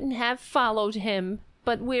shouldn't have followed him,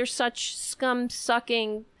 but we're such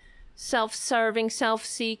scum-sucking, self-serving,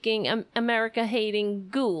 self-seeking, America-hating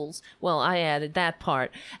ghouls. Well, I added that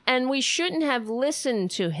part. And we shouldn't have listened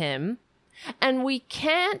to him, and we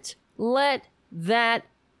can't let that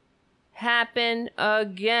happen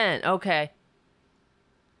again. Okay.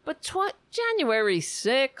 But January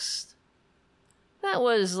 6th, that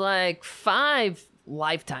was like 5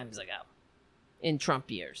 lifetimes ago in Trump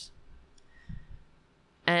years.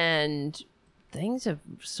 And things have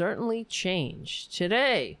certainly changed.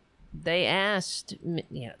 Today, they asked,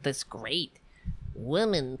 this great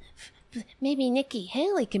woman, maybe Nikki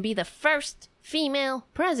Haley can be the first female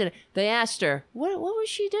president. They asked her, what would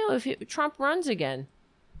she do if Trump runs again?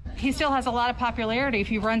 He still has a lot of popularity. If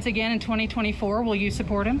he runs again in 2024, will you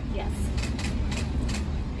support him? Yes.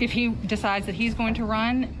 If he decides that he's going to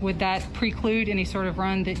run, would that preclude any sort of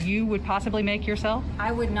run that you would possibly make yourself?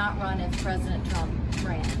 I would not run if President Trump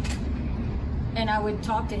ran. And I would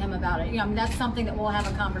talk to him about it. That's something that we'll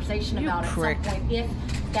have a conversation about at some point if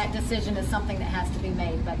that decision is something that has to be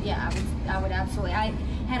made. But yeah, I would absolutely. I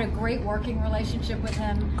had a great working relationship with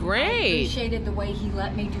him. Great. I appreciated the way he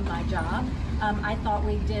let me do my job. I thought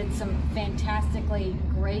we did some fantastically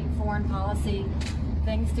great foreign policy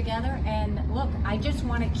things together. And look, I just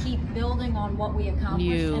want to keep building on what we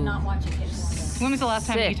accomplished and not watch it get torn down. When was the last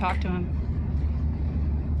time you talked to him?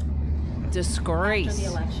 Disgrace. After the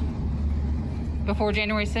election. Before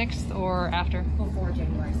January 6th or after? Before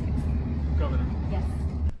January 6th. Governor. Yes.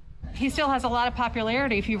 He still has a lot of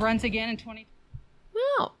popularity if he runs again in 20.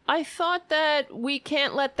 Well, I thought that we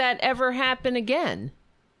can't let that ever happen again.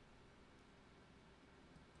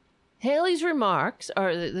 Haley's remarks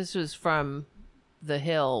this was from The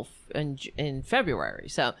Hill in February.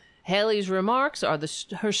 So Haley's remarks are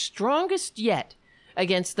her strongest yet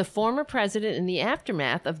against the former president in the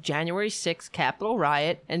aftermath of January 6th Capitol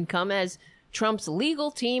riot and come as Trump's legal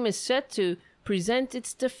team is set to present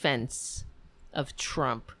its defense of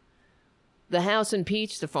Trump. The House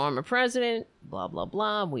impeached the former president, blah, blah,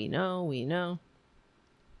 blah. We know.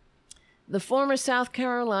 The former South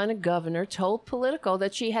Carolina governor told Politico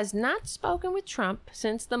that she has not spoken with Trump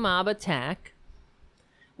since the mob attack.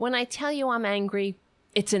 When I tell you I'm angry,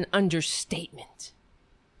 it's an understatement,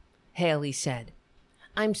 Haley said.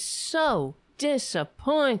 I'm so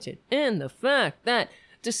disappointed in the fact that,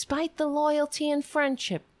 despite the loyalty and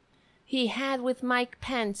friendship he had with Mike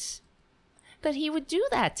Pence, that he would do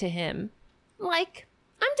that to him. Like,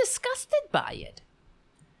 I'm disgusted by it.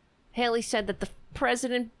 Haley said that the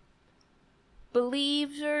president that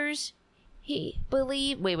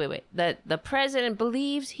the president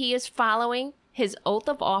believes he is following his oath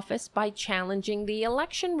of office by challenging the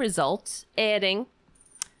election results, adding,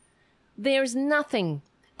 there's nothing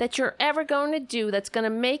that you're ever going to do that's going to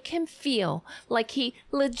make him feel like he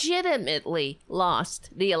legitimately lost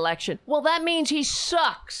the election. Well, that means he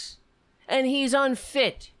sucks and he's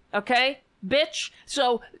unfit, okay, bitch?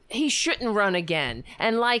 So he shouldn't run again.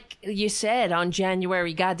 And like you said on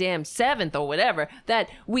January goddamn 7th or whatever, that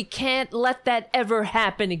we can't let that ever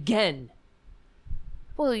happen again.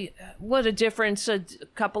 Well, what a difference a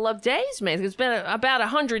couple of days made. It's been about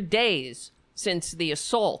 100 days since the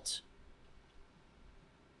assault.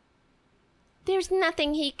 There's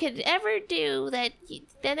nothing he could ever do that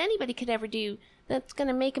anybody could ever do that's going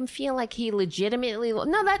to make him feel like he legitimately...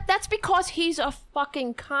 No, that's because he's a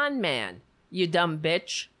fucking con man, you dumb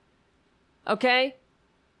bitch. Okay?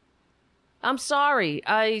 I'm sorry.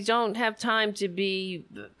 I don't have time to be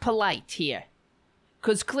polite here.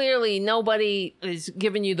 Because clearly nobody is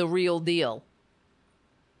giving you the real deal.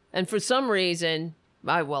 And for some reason...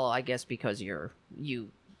 I guess because you're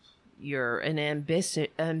an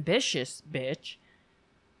ambitious bitch.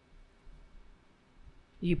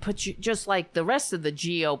 You put just like the rest of the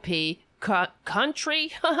GOP,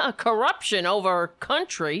 country? Corruption over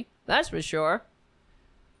country, that's for sure.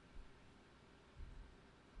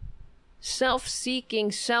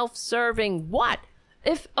 Self-seeking, self-serving, what?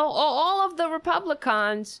 If all of the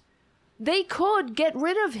Republicans, they could get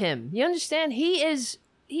rid of him. You understand? He's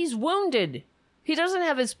wounded. He doesn't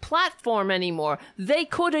have his platform anymore. They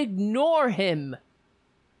could ignore him.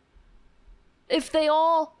 If they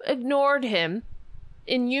all ignored him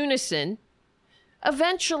in unison,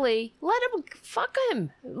 eventually, fuck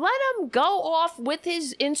him. Let him go off with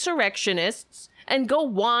his insurrectionists and go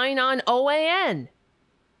whine on OAN.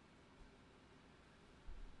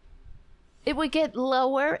 It would get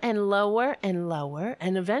lower and lower and lower,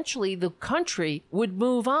 and eventually the country would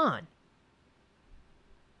move on.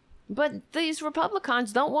 But these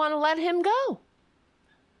Republicans don't want to let him go.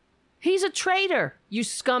 He's a traitor, you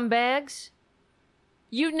scumbags.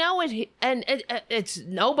 You know it, and it's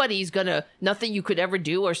nothing you could ever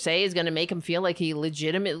do or say is going to make him feel like he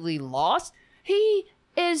legitimately lost. He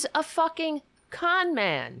is a fucking con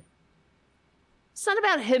man. It's not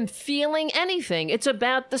about him feeling anything. It's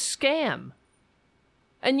about the scam.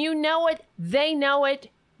 And you know it, they know it,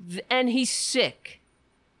 and he's sick.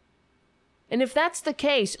 And if that's the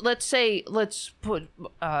case, let's just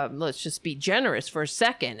be generous for a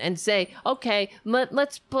second and say, okay,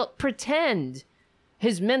 let's pretend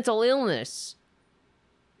his mental illness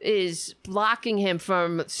is blocking him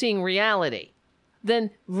from seeing reality.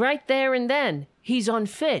 Then right there and then, he's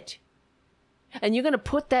unfit. And you're going to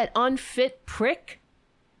put that unfit prick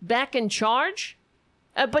back in charge?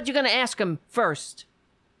 But you're going to ask him first.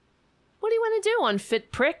 What do you want to do,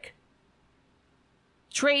 unfit prick?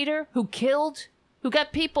 Traitor who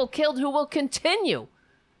got people killed, who will continue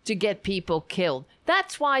to get people killed.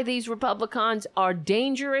 That's why these Republicans are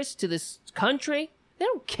dangerous to this country. They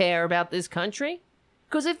don't care about this country.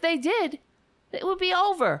 Because if they did, it would be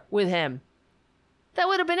over with him. That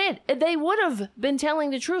would have been it. They would have been telling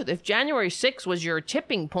the truth. If January 6th was your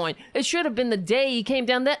tipping point, it should have been the day he came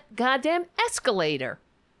down that goddamn escalator.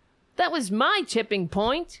 That was my tipping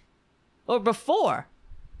point. Or before.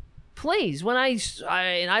 Please, when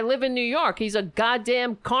I live in New York, he's a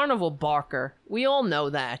goddamn carnival barker. We all know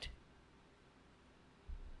that.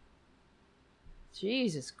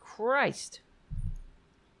 Jesus Christ.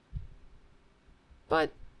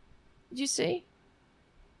 But, you see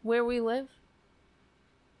where we live?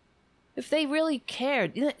 If they really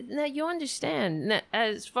cared, now you understand,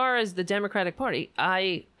 as far as the Democratic Party,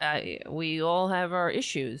 we all have our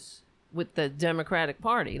issues with the Democratic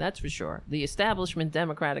Party, that's for sure. The establishment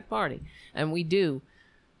Democratic Party. And we do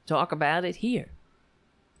talk about it here.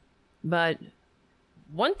 But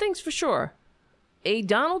one thing's for sure. A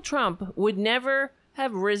Donald Trump would never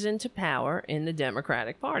have risen to power in the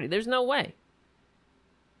Democratic Party. There's no way.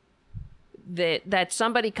 That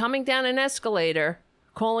somebody coming down an escalator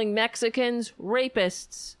calling Mexicans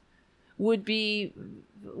rapists would be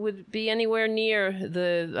anywhere near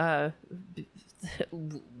the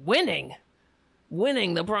winning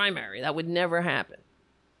the primary. That would never happen.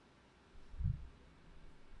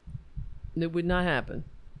 It would not happen.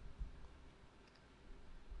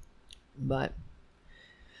 But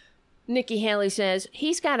Nikki Haley says,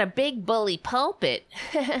 he's got a big bully pulpit.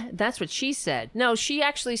 That's what she said. No, she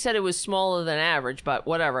actually said it was smaller than average, but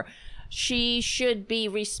whatever. He should be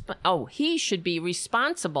responsible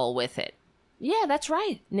with it. Yeah, that's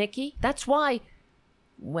right, Nikki. That's why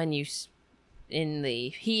when you, in the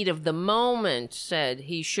heat of the moment, said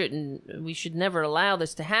we should never allow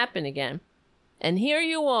this to happen again. And here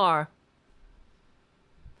you are,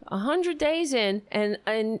 100 days in,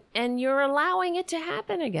 and you're allowing it to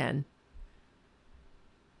happen again.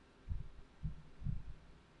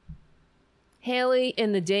 Haley,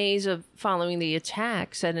 in the days of following the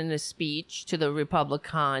attack, said in a speech to the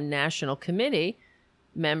Republican National Committee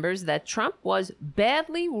members that Trump was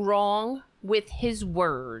badly wrong with his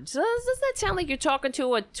words. Does that sound like you're talking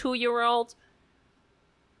to a 2-year-old?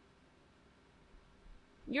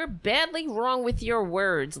 You're badly wrong with your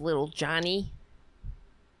words, little Johnny.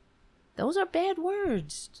 Those are bad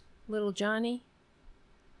words, little Johnny.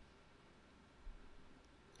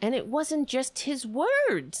 And it wasn't just his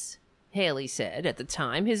words, Haley said at the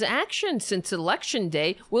time. His actions since Election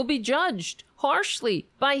Day will be judged harshly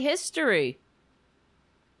by history.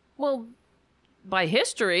 Well, by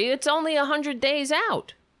history, it's only 100 days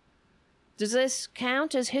out. Does this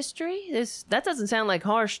count as history? That doesn't sound like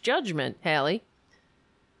harsh judgment, Haley.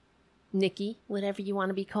 Nikki, whatever you want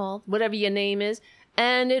to be called, whatever your name is.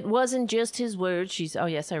 And it wasn't just his words. Oh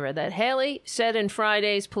yes, I read that. Haley said in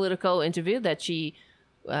Friday's Politico interview that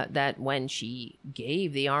that when she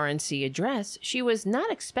gave the RNC address, she was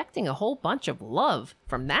not expecting a whole bunch of love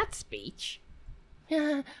from that speech.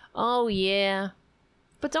 Oh yeah.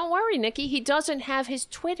 But don't worry, Nikki, he doesn't have his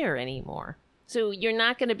Twitter anymore. So you're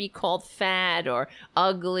not going to be called fat or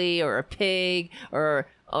ugly or a pig or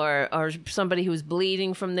somebody who's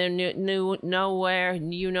bleeding from their nowhere,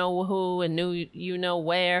 you know who and you know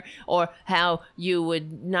where, or how you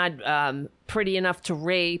would not pretty enough to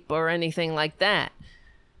rape or anything like that.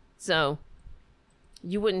 So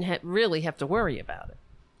you wouldn't really have to worry about it.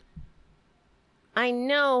 I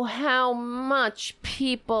know how much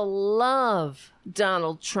people love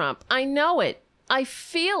Donald Trump. I know it. I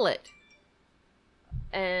feel it.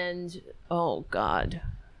 And, oh, God.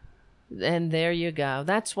 And there you go.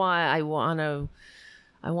 That's why I want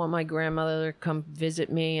my grandmother to come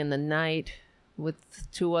visit me in the night with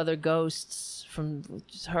 2 other ghosts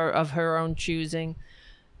of her own choosing.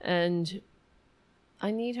 And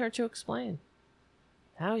I need her to explain.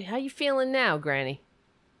 How you feeling now, Granny?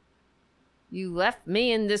 You left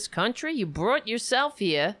me in this country. You brought yourself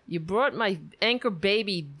here. You brought my anchor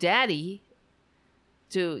baby daddy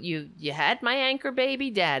you had my anchor baby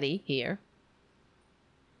daddy here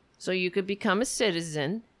so you could become a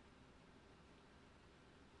citizen.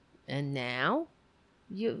 And now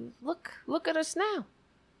you look at us now.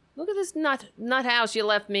 Look at this nut house you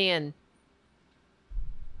left me in.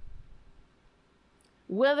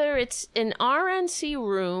 Whether it's an RNC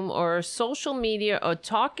room or social media or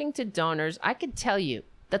talking to donors, I can tell you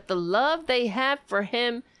that the love they have for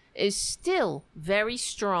him is still very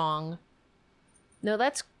strong. No,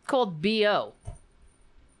 that's called BO.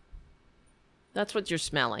 That's what you're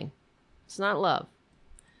smelling. It's not love.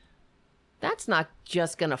 That's not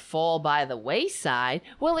just going to fall by the wayside.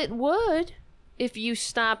 Well, it would if you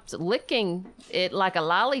stopped licking it like a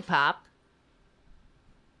lollipop.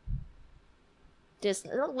 Just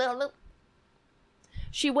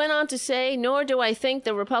She went on to say, nor do I think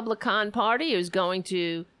the Republican Party is going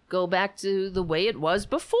to go back to the way it was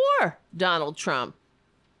before Donald Trump.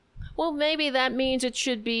 Well, maybe that means it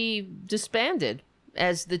should be disbanded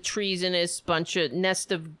as the treasonous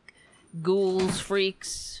nest of ghouls,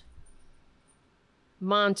 freaks,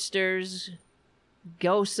 monsters,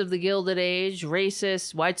 ghosts of the Gilded Age,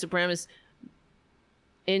 racists, white supremacists,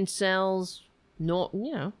 incels,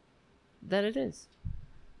 that it is.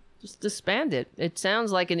 Just disband it. It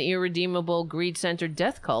sounds like an irredeemable, greed-centered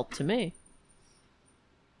death cult to me.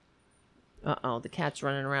 Uh-oh, the cat's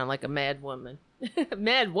running around like a mad woman.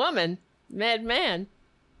 Mad woman? Mad man?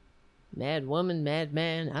 Mad woman, mad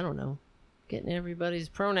man, I don't know. Getting everybody's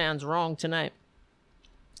pronouns wrong tonight.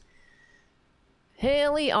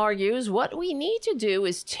 Haley argues what we need to do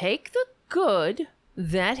is take the good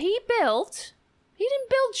that he built. He didn't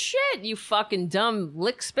build shit, you fucking dumb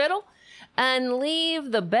lickspittle. And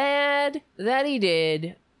leave the bad that he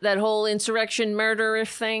did. That whole insurrection murderer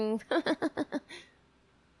thing.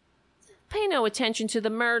 Pay no attention to the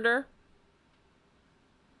murder.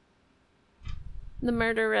 the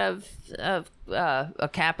murder of a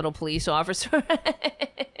Capitol police officer.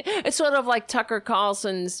 It's sort of like Tucker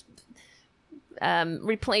Carlson's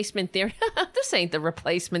replacement theory. This ain't the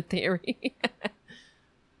replacement theory.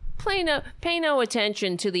 Pay no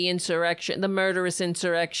attention to the insurrection, the murderous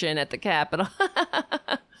insurrection at the Capitol.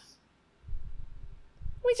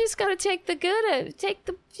 We just gotta take the good, take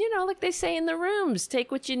the, like they say in the rooms,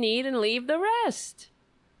 take what you need and leave the rest.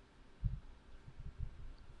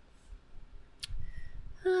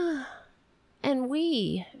 And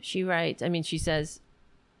she says,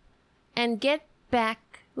 and get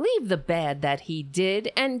back, leave the bad that he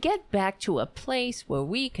did, and get back to a place where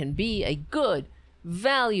we can be a good,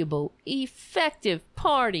 valuable, effective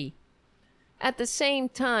party. At the same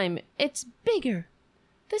time, it's bigger.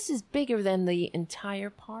 This is bigger than the entire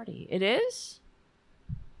party. It is?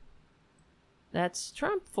 That's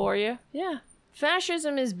Trump for you. Yeah.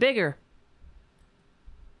 Fascism is bigger.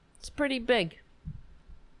 It's pretty big.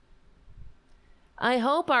 I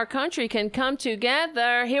hope our country can come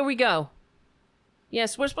together. Here we go.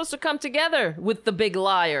 Yes, we're supposed to come together with the big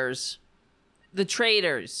liars. The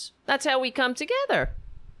traitors. That's how we come together.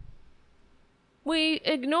 We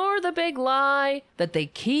ignore the big lie that they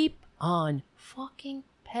keep on fucking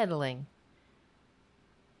peddling.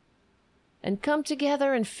 And come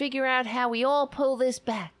together and figure out how we all pull this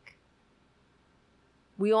back.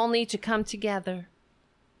 We all need to come together.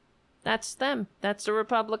 That's them. That's the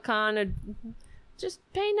Republican. Just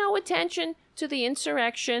pay no attention to the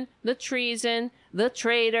insurrection, the treason, the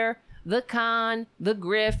traitor, the con, the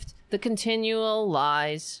grift, the continual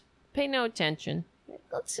lies. Pay no attention.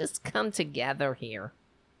 Let's just come together here.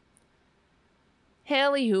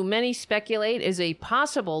 Haley, who many speculate is a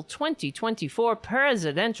possible 2024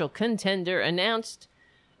 presidential contender, announced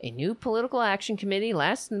a new political action committee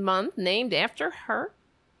last month named after her.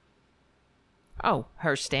 Oh,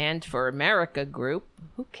 her Stand for America group.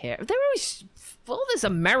 Who cares? They're always full of this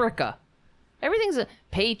America. Everything's a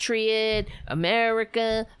patriot,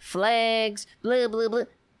 America, flags, blah, blah, blah.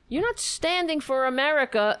 You're not standing for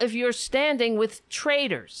America if you're standing with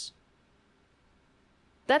traitors.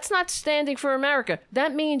 That's not standing for America.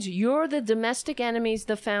 That means you're the domestic enemies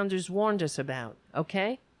the founders warned us about,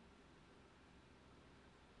 okay?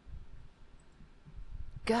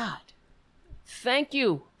 God. Thank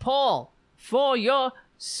you, Paul, for your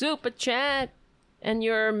super chat and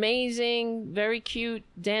your amazing, very cute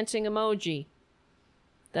dancing emoji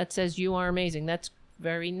that says you are amazing. That's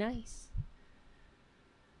very nice.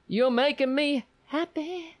 You're making me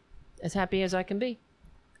happy as I can be.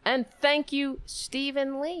 And thank you,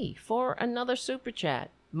 Stephen Lee, for another super chat.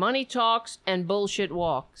 Money talks and bullshit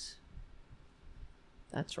walks.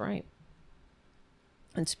 That's right.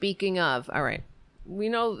 And speaking of, all right, we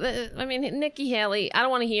know, Nikki Haley, I don't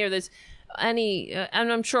want to hear this and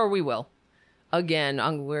I'm sure we will. Again,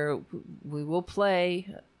 we will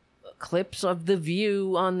play clips of The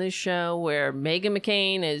View on this show where Meghan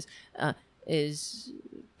McCain is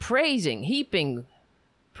heaping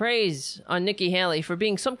praise on Nikki Haley for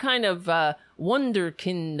being some kind of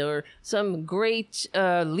wonderkind or some great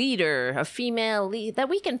leader, a female leader that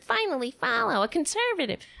we can finally follow, a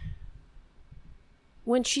conservative.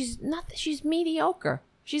 When she's mediocre.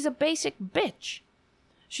 She's a basic bitch.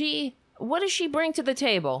 What does she bring to the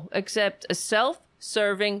table except a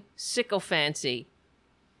self-serving sycophancy?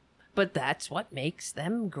 But that's what makes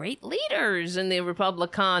them great leaders in the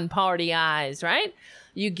Republican Party eyes, right?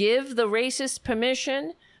 You give the racists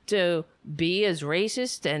permission to be as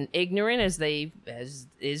racist and ignorant as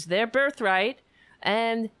is their birthright.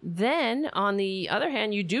 And then, on the other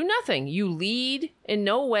hand, you do nothing. You lead in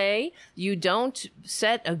no way. You don't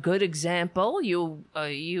set a good example. You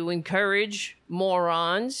encourage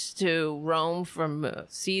morons to roam from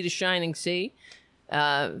sea to shining sea,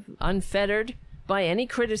 unfettered by any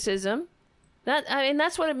criticism.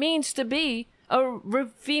 That's what it means to be a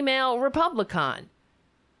female Republican.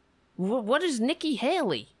 What is Nikki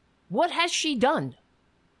Haley? What has she done?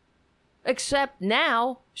 Except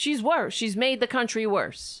now she's worse. She's made the country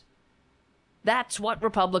worse. That's what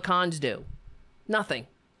Republicans do. Nothing.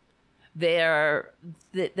 They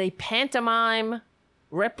pantomime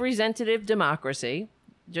representative democracy,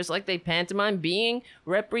 just like they pantomime being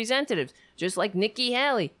representatives. Just like Nikki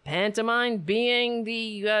Haley pantomime being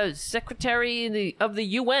the secretary of the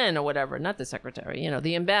UN or whatever. Not the secretary,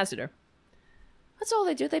 the ambassador. That's all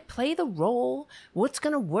they do. They play the role. What's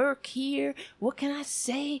going to work here? What can I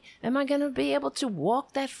say? Am I going to be able to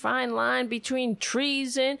walk that fine line between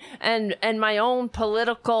treason and my own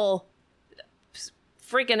political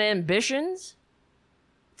freaking ambitions?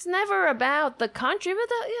 It's never about the country, but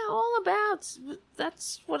all about,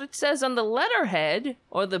 that's what it says on the letterhead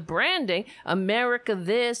or the branding. America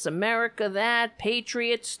this, America that,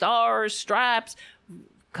 Patriot, stars, stripes,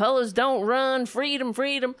 colors don't run, freedom,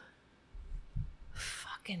 freedom.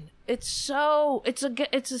 Fucking, it's a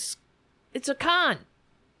con.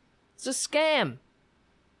 It's a scam.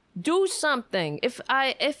 Do something.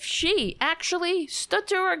 If she actually stood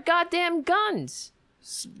to her goddamn guns,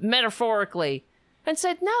 metaphorically, and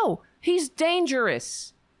said, no, he's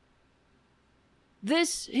dangerous.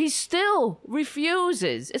 He still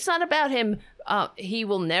refuses. It's not about him, he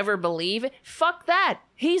will never believe it. Fuck that.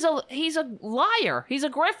 He's a liar. He's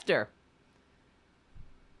a grifter.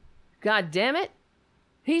 God damn it.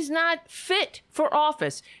 He's not fit for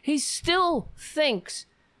office. He still thinks,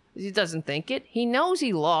 he doesn't think it. He knows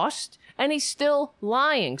he lost, and he's still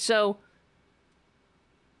lying. So,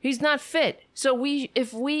 he's not fit. So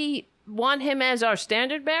if we want him as our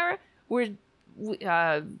standard bearer,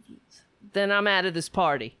 then I'm out of this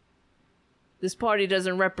party. This party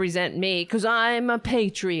doesn't represent me because I'm a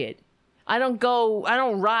patriot. I don't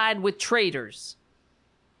ride with traitors.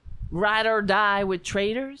 Ride or die with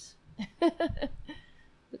traitors?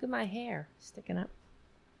 Look at my hair sticking up.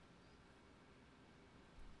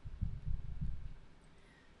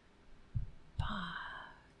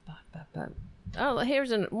 Oh,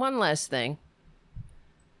 here's one last thing.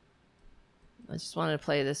 I just wanted to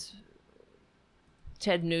play this.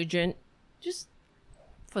 Ted Nugent, just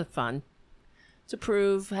for fun, to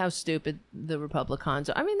prove how stupid the Republicans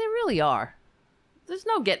are. I mean, they really are. There's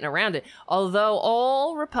no getting around it. Although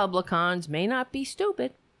all Republicans may not be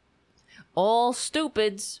stupid, all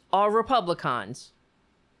stupids are Republicans.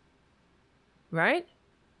 Right?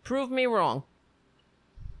 Prove me wrong.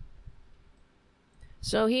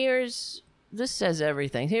 So this says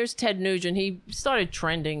everything. Here's Ted Nugent. He started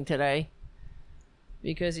trending today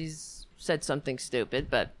because he's said something stupid,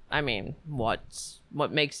 but I mean, what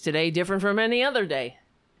makes today different from any other day?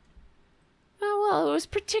 Oh, well, it was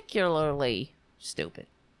particularly stupid.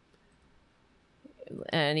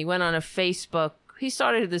 And he went on a Facebook, he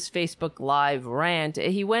started this Facebook Live rant.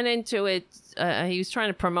 He went into it, he was trying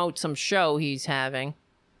to promote some show he's having.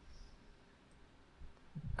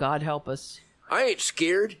 God help us. I ain't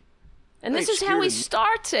scared. And this is how he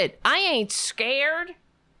starts it. I ain't scared.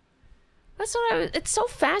 That's what it's so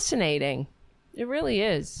fascinating. It really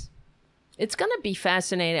is. It's going to be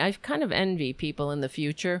fascinating. I kind of envy people in the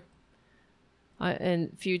future.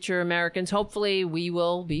 And future Americans. Hopefully we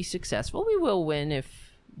will be successful. We will win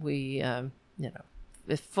if we,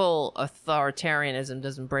 if full authoritarianism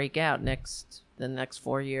doesn't break out the next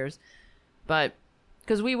 4 years. But,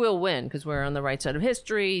 because we will win, because we're on the right side of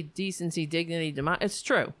history, decency, dignity, democracy. It's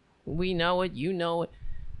true. We know it. You know it.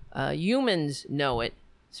 Humans know it.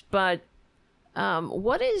 But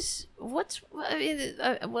what I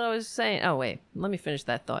was saying? Oh, wait. Let me finish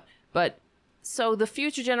that thought. But so the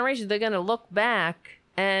future generations, they're going to look back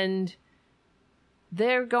and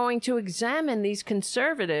they're going to examine these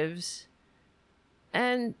conservatives.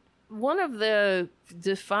 And one of the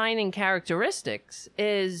defining characteristics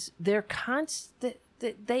is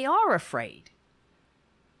they are afraid.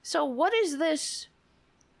 So what is this?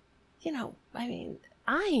 I mean,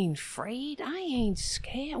 I ain't afraid. I ain't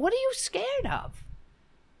scared. What are you scared of?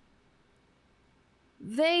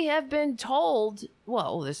 They have been told,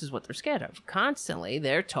 well, this is what they're scared of. Constantly,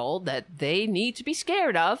 they're told that they need to be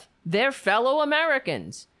scared of their fellow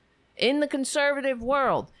Americans in the conservative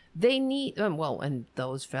world. They need, and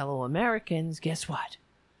those fellow Americans, guess what?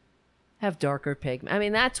 Have darker pigment. I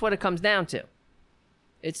mean, that's what it comes down to.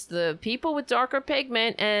 It's the people with darker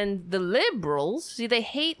pigment and the liberals. See, they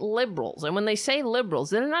hate liberals. And when they say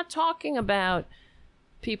liberals, they're not talking about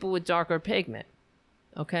people with darker pigment.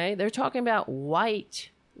 Okay? They're talking about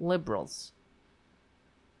white liberals.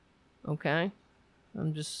 Okay?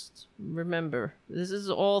 Remember, this is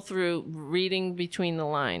all through reading between the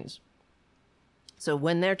lines. So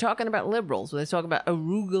when they're talking about liberals, when they talk about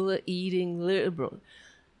arugula eating liberals,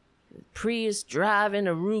 Prius driving,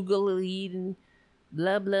 arugula eating,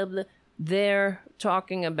 blah, blah, blah. They're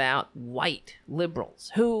talking about white liberals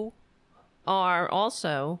who are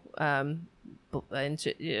also,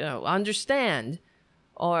 understand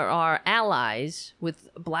or are allies with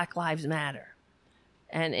Black Lives Matter.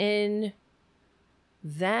 And in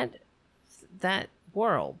that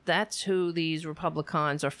world, that's who these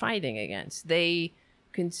Republicans are fighting against. They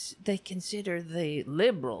consider the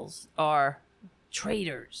liberals are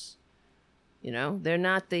traitors. They're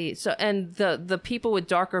not the people with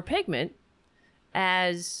darker pigment,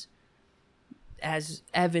 as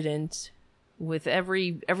evident with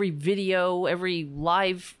every video, every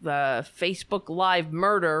live Facebook live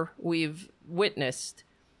murder we've witnessed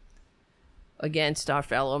against our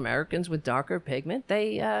fellow Americans with darker pigment.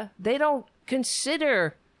 They don't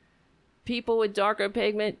consider people with darker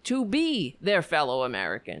pigment to be their fellow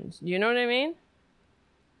Americans. You know what I mean?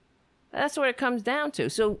 That's what it comes down to.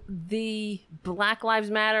 So the Black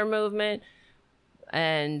Lives Matter movement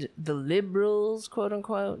and the liberals, quote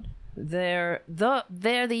unquote, they're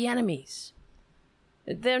the enemies.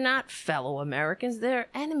 They're not fellow Americans, they're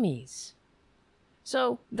enemies.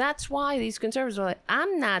 So that's why these conservatives are like,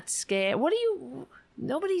 I'm not scared.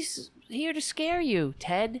 Nobody's here to scare you,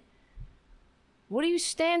 Ted. What are you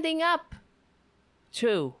standing up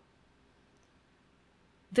to?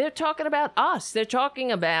 They're talking about us. They're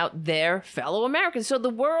talking about their fellow Americans. So the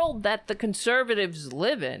world that the conservatives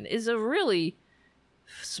live in is a really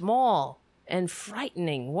small and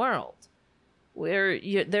frightening world where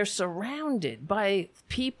they're surrounded by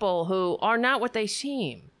people who are not what they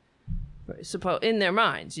seem in their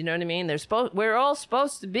minds. You know what I mean? We're all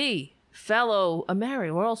supposed to be fellow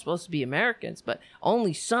Americans. We're all supposed to be Americans, but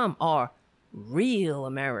only some are real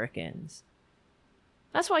Americans.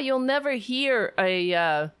 That's why you'll never hear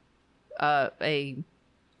a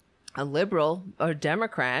liberal or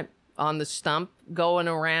Democrat on the stump going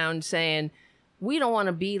around saying, we don't want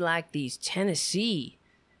to be like these Tennessee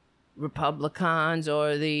Republicans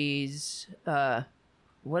or these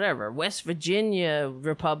West Virginia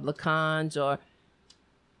Republicans or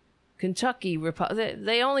Kentucky Republicans.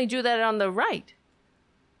 They only do that on the right.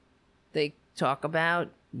 They talk about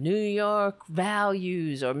New York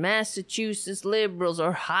values or Massachusetts liberals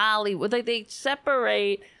or Hollywood. They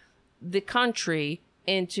separate the country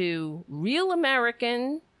into real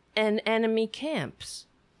American and enemy camps.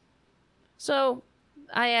 So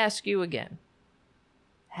I ask you again,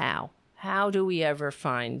 how? How do we ever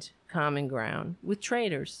find common ground with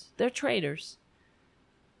traitors? They're traitors.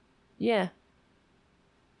 Yeah.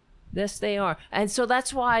 Yes, they are. And so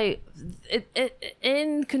that's why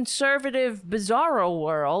in conservative bizarro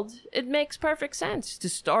world, it makes perfect sense to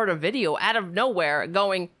start a video out of nowhere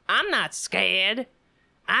going, I'm not scared.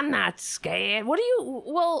 I'm not scared.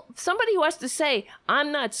 Well, somebody who has to say,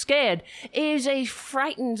 I'm not scared, is a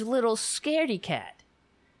frightened little scaredy cat.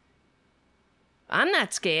 I'm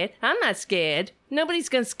not scared. I'm not scared. Nobody's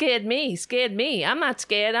going to scare me. I'm not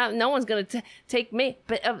scared. No one's going to take me.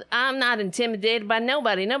 But I'm not intimidated by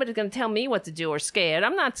nobody. Nobody's going to tell me what to do or scared.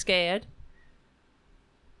 I'm not scared.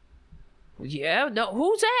 Yeah, no,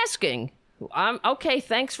 who's asking? Okay,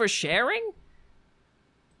 thanks for sharing.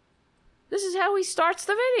 This is how he starts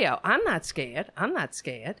the video. I'm not scared. I'm not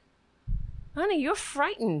scared. Honey, you're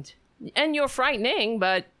frightened. And you're frightening,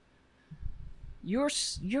 but you're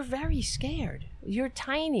very scared. You're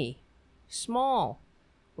tiny, small,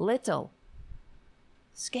 little,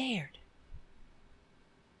 scared.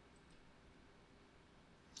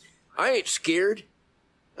 I ain't scared.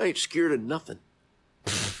 I ain't scared of nothing.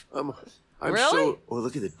 I'm really? so. Oh,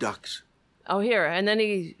 look at the ducks. Oh, here, and then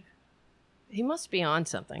he must be on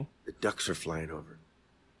something. The ducks are flying over.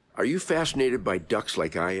 Are you fascinated by ducks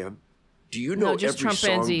like I am? Do you know every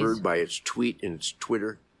songbird by its tweet and its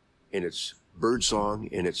Twitter and its bird song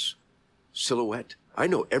and its silhouette? I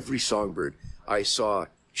know every songbird. I saw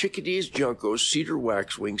chickadees, juncos, cedar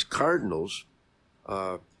waxwings, cardinals.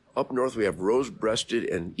 Up north we have rose-breasted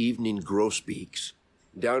and evening grosbeaks.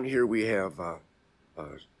 Down here we have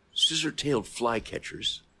scissor-tailed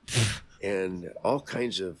flycatchers and all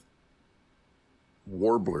kinds of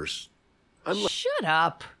warblers. Shut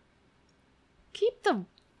up.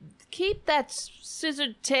 Keep that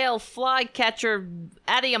scissor-tail flycatcher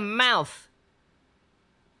out of your mouth,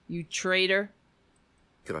 you traitor.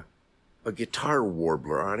 A guitar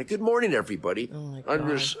warbler on it. Good morning, everybody. Oh my God. On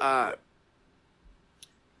this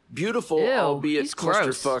beautiful, Ew, albeit he's gross.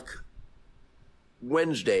 clusterfuck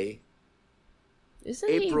Wednesday, Isn't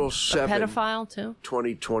April he 7, a pedophile too?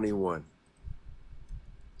 2021.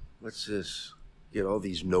 What's this? Get all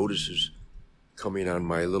these notices coming on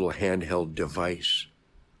my little handheld device.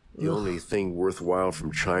 The only thing worthwhile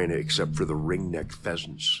from China except for the ringneck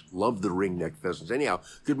pheasants. Love the ringneck pheasants. Anyhow,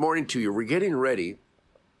 good morning to you. We're getting ready.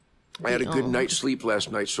 I had a good night's sleep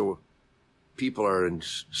last night, so people are in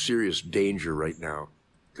serious danger right now.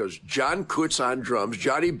 Because John Kutz on drums,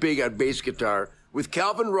 Johnny Big on bass guitar, with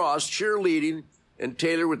Calvin Ross cheerleading, and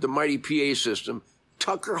Taylor with the mighty PA system.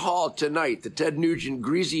 Tucker Hall tonight, the Ted Nugent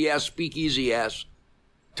greasy-ass, speakeasy-ass.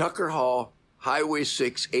 Tucker Hall, Highway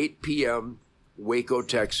 6, 8 p.m., Waco,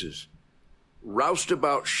 Texas.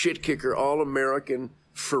 Roustabout, shit-kicker, all-American,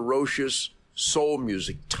 ferocious soul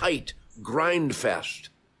music. Tight, grind fest.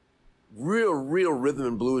 real rhythm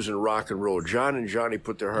and blues and rock and roll. John and Johnny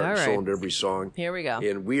put their heart and soul into every song. Here we go.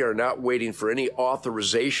 And we are not waiting for any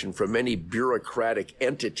authorization from any bureaucratic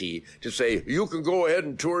entity to say, you can go ahead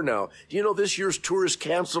and tour now. Do you know this year's tour is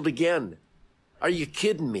canceled again? Are you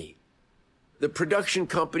kidding me? The production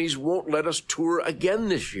companies won't let us tour again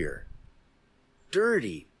this year.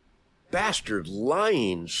 Dirty, bastard,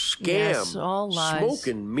 lying, scam, Yes, all lies. smoke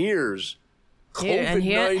and mirrors, here's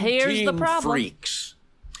the COVID-19 problem. freaks.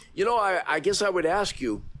 You know, I guess I would ask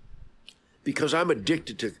you, because I'm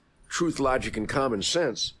addicted to truth, logic, and common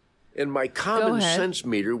sense, and my common sense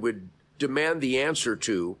meter would demand the answer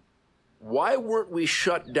to, why weren't we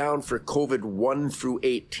shut down for COVID 1 through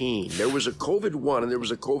 18? There was a COVID 1 and there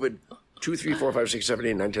was a COVID 2, 3, 4, 5, 6, 7,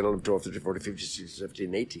 8, 9, 10, 11, 12, 13, 14, 15, 16,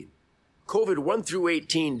 17, 18. COVID 1 through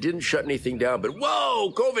 18 didn't shut anything down, but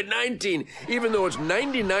whoa, COVID-19, even though it's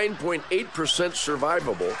 99.8%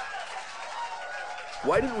 survivable,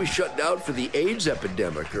 why didn't we shut down for the AIDS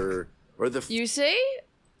epidemic or the... You see?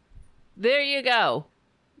 There you go.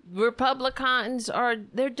 Republicans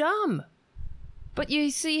they're dumb. But you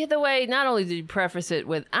see the way, not only did you preface it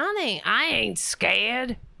with, I ain't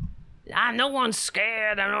scared. No one's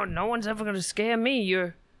scared. No one's ever going to scare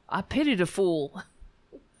me. I pity the fool.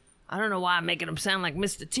 I don't know why I'm making him sound like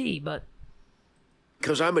Mr. T, but...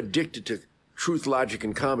 Because I'm addicted to truth, logic,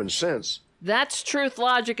 and common sense. That's truth,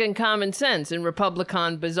 logic, and common sense in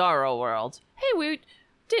Republican bizarro world. Hey, we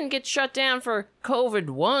didn't get shut down for COVID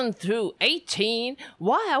 1 through 18.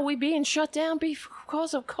 Why are we being shut down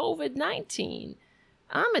because of COVID-19?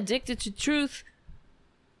 I'm addicted to truth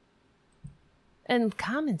and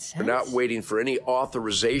common sense. We're not waiting for any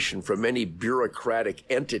authorization from any bureaucratic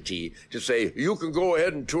entity to say, you can go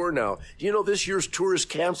ahead and tour now. Do you know this year's tour is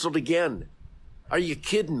canceled again? Are you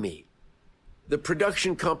kidding me? The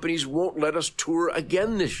production companies won't let us tour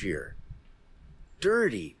again this year.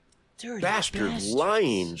 Dirty, bastard,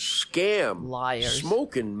 lying, scam, liars,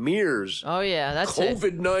 smoke and mirrors. Oh, yeah, that's it.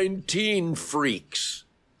 COVID-19 freaks.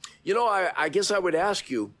 You know, I guess I would ask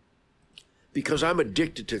you, because I'm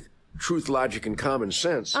addicted to truth, logic, and common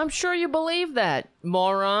sense. I'm sure you believe that,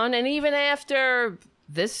 moron. And even after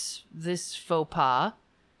this faux pas,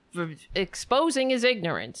 for exposing his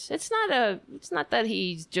ignorance, it's not that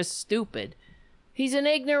he's just stupid. He's an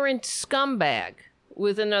ignorant scumbag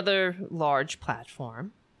with another large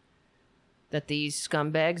platform that these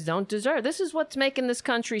scumbags don't deserve. This is what's making this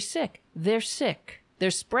country sick. They're sick.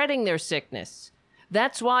 They're spreading their sickness.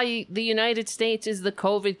 That's why the United States is the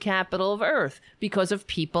COVID capital of Earth, because of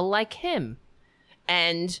people like him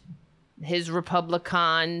and his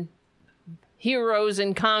Republican heroes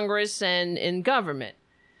in Congress and in government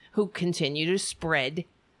who continue to spread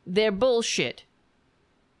their bullshit.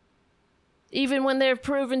 Even when they're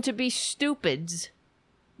proven to be stupids,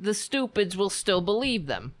 the stupids will still believe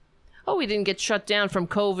them. Oh, we didn't get shut down from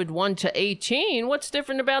COVID 1 to 18. What's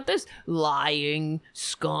different about this? Lying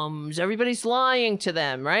scums. Everybody's lying to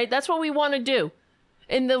them, right? That's what we want to do.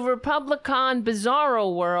 In the Republican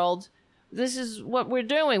bizarro world, this is what we're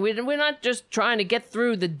doing. We're not just trying to get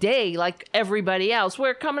through the day like everybody else.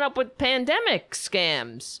 We're coming up with pandemic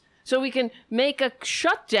scams so we can make a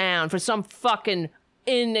shutdown for some fucking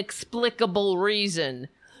inexplicable reason.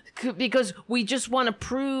 Because we just want to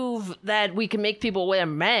prove that we can make people wear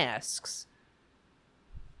masks.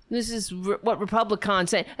 This is what Republicans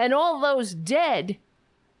say. And all those dead,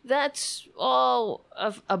 that's all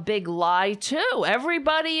a big lie, too.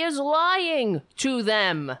 Everybody is lying to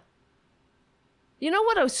them. You know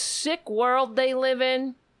what a sick world they live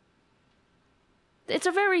in? It's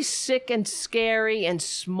a very sick and scary and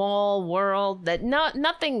small world that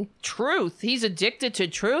nothing truth. He's addicted to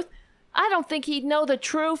truth. I don't think he'd know the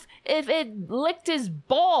truth if it licked his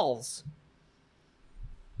balls.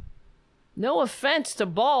 No offense to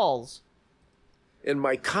balls. And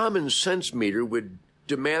my common sense meter would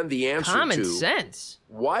demand the answer common sense.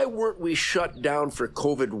 Why weren't we shut down for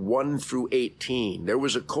COVID 1 through 18? There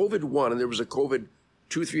was a COVID 1 and there was a COVID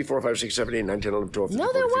 2, 3, 4, 5, 6, 7, 8, 9, 10, 11, 12, 13,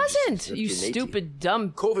 No, 14, there 15, wasn't. 16, You 17, stupid,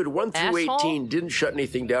 dumb COVID 1 through asshole. 18 didn't shut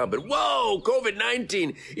anything down. But whoa,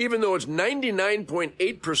 COVID-19, even though it's 99.8%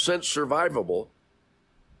 survivable,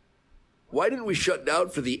 why didn't we shut down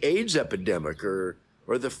for the AIDS epidemic or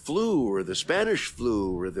the flu or the Spanish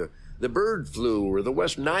flu or the bird flu or the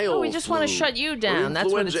West Nile we just flu, want to shut you or down.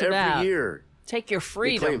 That's what it's influenza about. every year. Take your They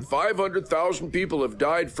freedom. claim 500,000 people have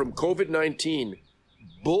died from COVID-19.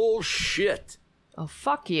 Bullshit. Oh,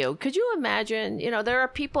 fuck you. Could you imagine, there are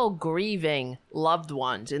people grieving loved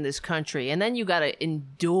ones in this country, and then you gotta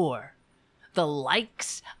endure the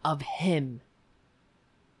likes of him.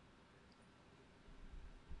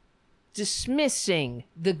 Dismissing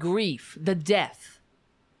the grief, the death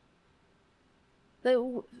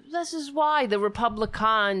This is why the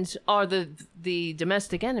Republicans are the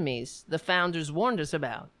domestic enemies the founders warned us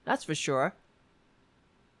about. That's for sure.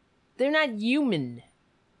 They're not human.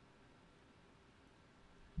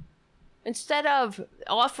 Instead of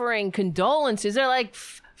offering condolences, they're like,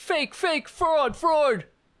 fake, fraud,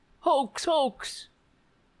 hoax.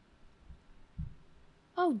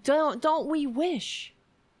 Oh, don't we wish?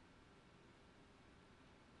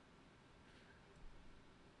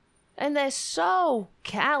 And they're so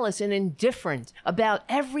callous and indifferent about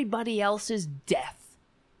everybody else's death,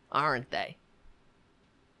 aren't they?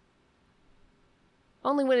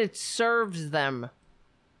 Only when it serves them.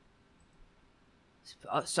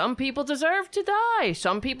 Some people deserve to die.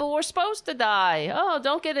 Some people were supposed to die. Oh,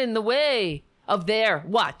 don't get in the way of their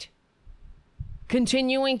what?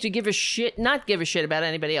 Continuing to not give a shit about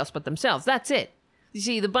anybody else but themselves. That's it. You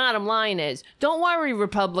see, the bottom line is, don't worry,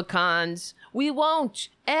 Republicans. We won't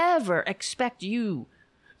ever expect you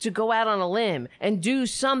to go out on a limb and do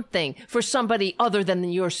something for somebody other than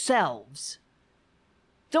yourselves.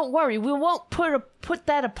 Don't worry, we won't put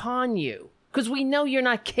that upon you, because we know you're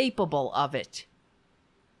not capable of it.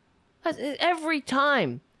 Every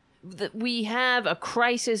time that we have a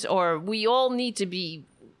crisis, or we all need to be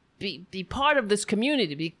part of this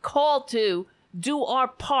community, be called to do our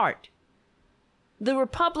part, the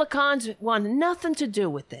Republicans want nothing to do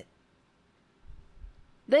with it.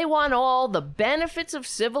 They want all the benefits of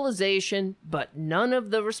civilization, but none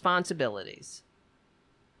of the responsibilities.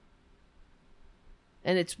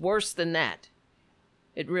 And it's worse than that.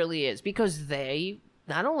 It really is. Because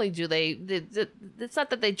not only do it's not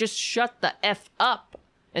that they just shut the F up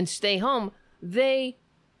and stay home. They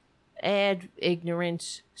add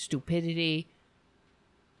ignorance, stupidity,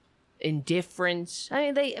 indifference.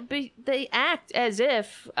 I mean, they act as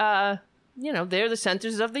if, they're the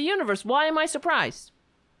centers of the universe. Why am I surprised?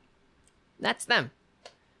 That's them.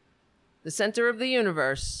 The center of the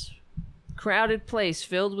universe. Crowded place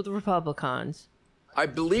filled with Republicans. I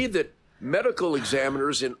believe that medical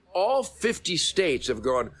examiners in all 50 states have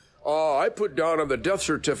gone, I put down on the death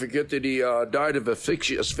certificate that he died of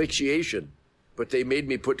asphyxiation, but they made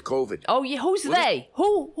me put COVID. Oh, yeah, who's they?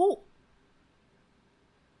 Who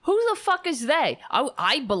the fuck is they?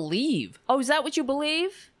 I believe. Oh, is that what you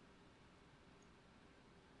believe?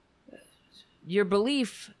 Your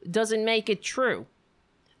belief doesn't make it true.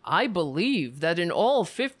 I believe that in all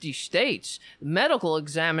 50 states, medical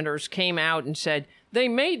examiners came out and said, they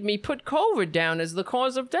made me put COVID down as the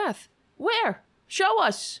cause of death. Where? Show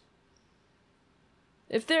us.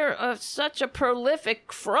 If there's such a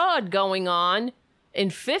prolific fraud going on in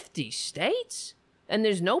 50 states, and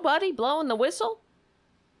there's nobody blowing the whistle?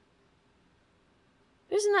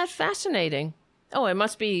 Isn't that fascinating? Oh, it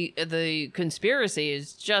must be the conspiracy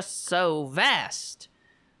is just so vast,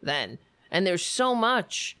 then. And there's so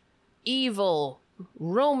much evil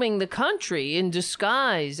roaming the country in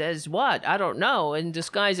disguise as what? I don't know. In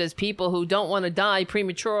disguise as people who don't want to die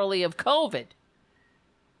prematurely of COVID.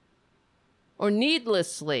 Or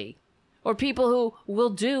needlessly. Or people who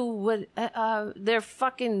will do what their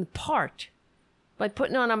fucking part by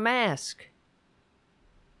putting on a mask.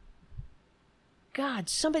 God,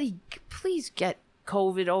 somebody please get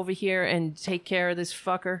COVID over here and take care of this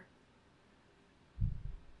fucker.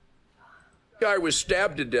 Guy was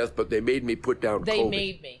stabbed to death, but they made me put down COVID. They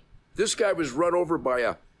made me. This guy was run over by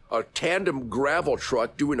a tandem gravel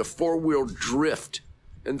truck doing a 4-wheel drift,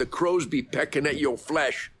 and the crows be pecking at your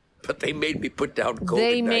flesh, but they made me put down COVID-19.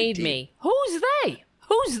 They made me. Who's they?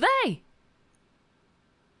 Who's they?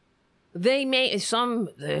 They made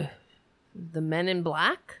the men in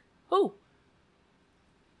black? Who?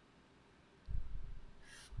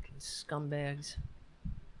 Fucking scumbags.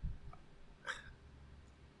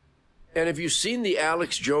 And have you seen the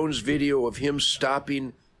Alex Jones video of him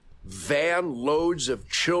stopping van loads of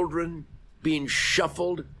children being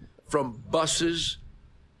shuffled from buses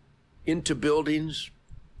into buildings?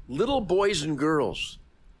 Little boys and girls.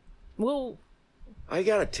 Well, I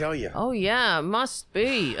gotta tell you. Oh yeah, must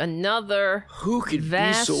be another. Who could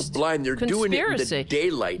be so blind? They're doing it in the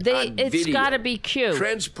daylight on video. It's gotta be Q.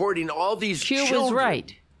 Transporting all these children. Q is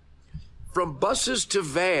right. From buses to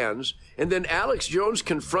vans, and then Alex Jones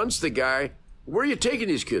confronts the guy. Where are you taking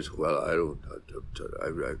these kids? Well, I don't.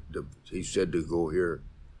 He said to go here.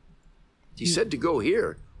 He said to go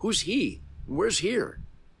here. Who's he? Where's here?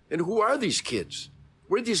 And who are these kids?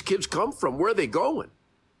 Where did these kids come from? Where are they going?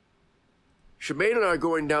 Shemaine and I are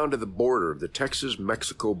going down to the border, the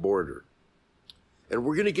Texas-Mexico border. And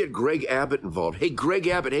we're going to get Greg Abbott involved. Hey, Greg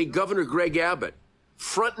Abbott. Hey, Governor Greg Abbott.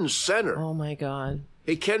 Front and center. Oh, my God.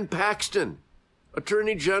 Hey, Ken Paxton,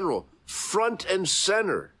 Attorney General. Front and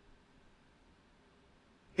center.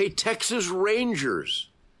 Hey, Texas Rangers,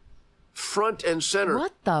 front and center.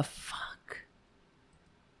 What the fuck?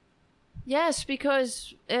 Yes,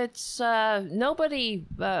 because it's nobody,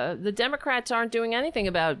 the Democrats aren't doing anything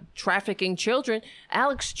about trafficking children.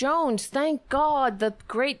 Alex Jones, thank God, the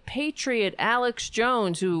great patriot Alex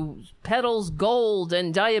Jones, who peddles gold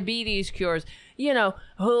and diabetes cures, you know,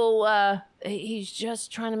 who he's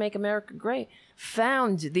just trying to make America great,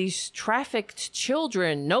 found these trafficked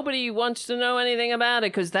children. Nobody wants to know anything about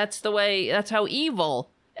it because that's how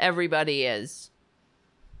evil everybody is.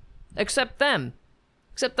 Except them.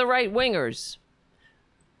 Except the right-wingers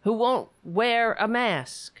who won't wear a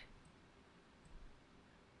mask.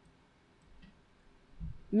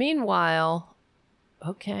 Meanwhile,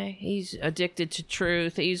 okay, he's addicted to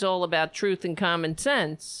truth. He's all about truth and common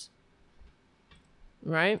sense.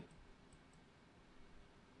 Right?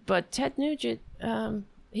 But Ted Nugent,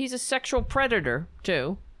 he's a sexual predator,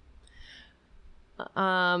 too.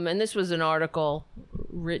 And this was an article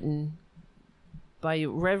written by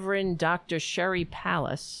Reverend Dr. Sherry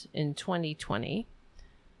Palace in 2020.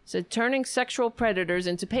 Said, turning sexual predators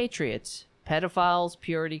into patriots, pedophiles,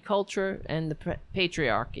 purity culture, and the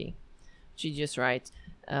patriarchy. She just writes,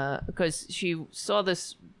 because she saw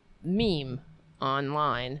this meme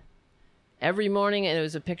online every morning, and it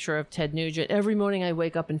was a picture of Ted Nugent. Every morning I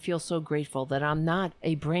wake up and feel so grateful that I'm not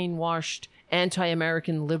a brainwashed,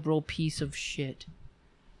 anti-American liberal piece of shit.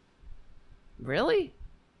 Really?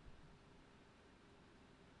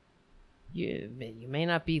 You may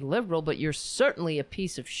not be liberal, but you're certainly a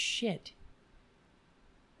piece of shit.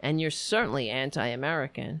 And you're certainly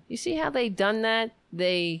anti-American. You see how they done that?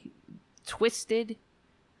 They twisted.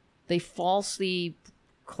 They falsely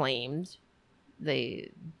claimed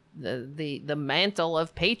the mantle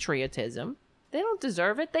of patriotism. They don't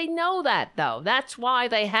deserve it. They know that, though. That's why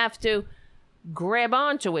they have to grab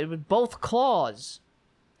onto it with both claws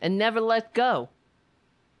and never let go.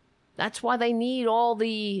 That's why they need all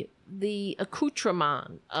the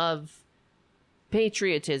accoutrement of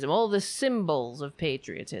patriotism, all the symbols of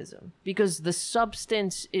patriotism, because the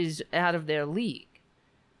substance is out of their league.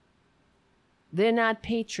 They're not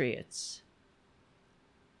patriots.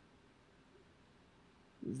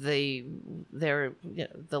 They're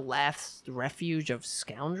the last refuge of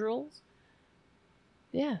scoundrels.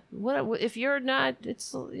 Yeah, what if you're not?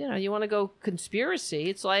 It's you want to go conspiracy.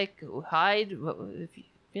 It's like hide.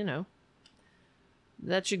 If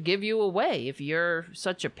that should give you away. If you're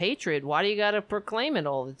such a patriot, why do you got to proclaim it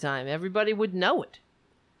all the time? Everybody would know it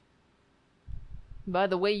by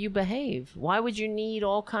the way you behave. Why would you need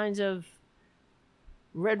all kinds of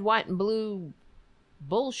red, white, and blue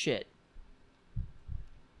bullshit?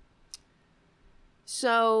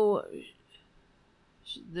 So,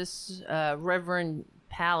 this Reverend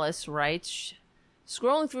Palace writes,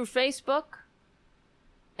 scrolling through Facebook,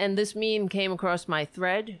 and this meme came across my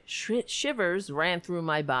thread. Shivers ran through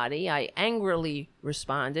my body. I angrily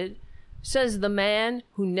responded. Says the man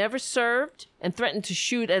who never served and threatened to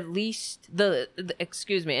shoot and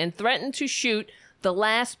threatened to shoot the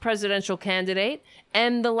last presidential candidate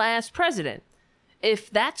and the last president. If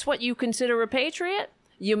that's what you consider a patriot,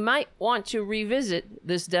 you might want to revisit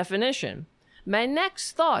this definition. My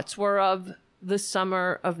next thoughts were of the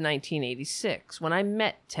summer of 1986 when I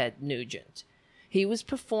met Ted Nugent. He was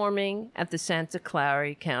performing at the Santa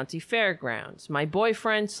Clara County Fairgrounds. My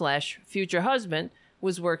boyfriend/future husband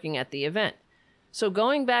was working at the event. So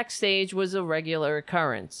going backstage was a regular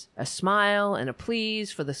occurrence. A smile and a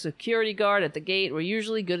please for the security guard at the gate were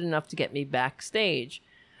usually good enough to get me backstage.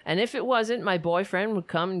 And if it wasn't, my boyfriend would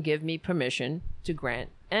come and give me permission to grant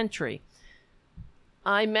entry.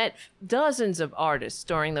 I met dozens of artists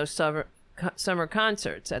during those summer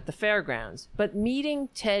concerts at the fairgrounds, but meeting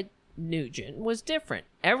Ted Nugent was different.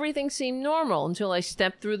 Everything seemed normal until I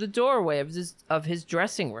stepped through the doorway of his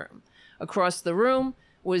dressing room. Across the room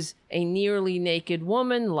was a nearly naked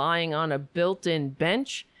woman lying on a built-in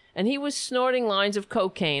bench, and he was snorting lines of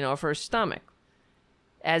cocaine off her stomach.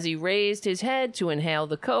 As he raised his head to inhale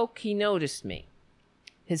the coke, he noticed me.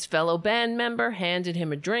 His fellow band member handed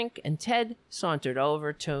him a drink, and Ted sauntered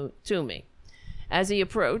over to me. As he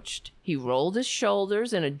approached, he rolled his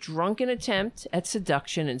shoulders in a drunken attempt at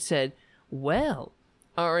seduction and said, "Well,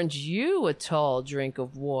 aren't you a tall drink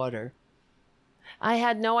of water?" I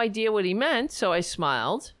had no idea what he meant, so I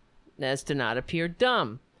smiled, as to not appear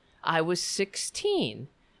dumb. I was 16,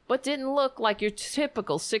 but didn't look like your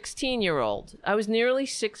typical 16-year-old. I was nearly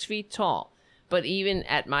 6 feet tall, but even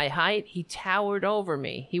at my height, he towered over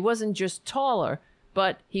me. He wasn't just taller,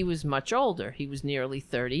 but he was much older. He was nearly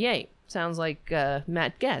 38. Sounds like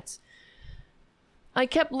Matt Getz. I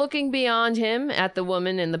kept looking beyond him at the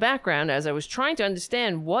woman in the background as I was trying to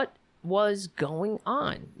understand what was going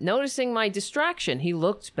on. Noticing my distraction, he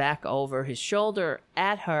looked back over his shoulder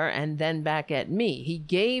at her and then back at me. He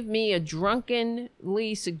gave me a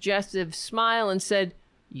drunkenly suggestive smile and said,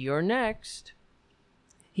 "You're next."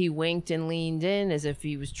 He winked and leaned in as if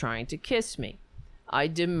he was trying to kiss me. I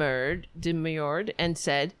demurred and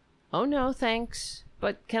said, "Oh no, thanks.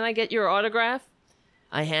 But can I get your autograph?"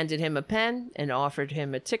 I handed him a pen and offered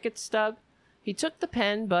him a ticket stub. He took the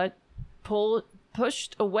pen but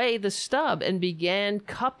pushed away the stub and began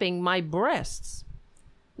cupping my breasts.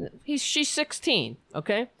 She's 16,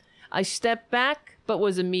 okay? I stepped back but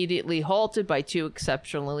was immediately halted by two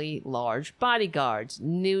exceptionally large bodyguards.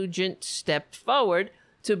 Nugent stepped forward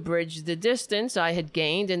to bridge the distance I had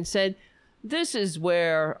gained and said, "This is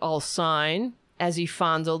where I'll sign," as he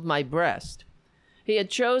fondled my breast. He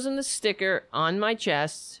had chosen the sticker on my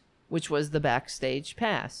chest, which was the backstage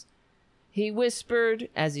pass. He whispered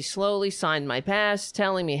as he slowly signed my pass,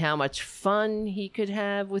 telling me how much fun he could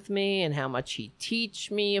have with me and how much he'd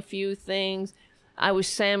teach me a few things. I was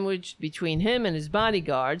sandwiched between him and his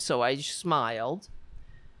bodyguard, so I just smiled.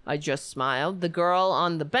 The girl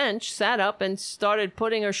on the bench sat up and started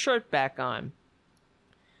putting her shirt back on.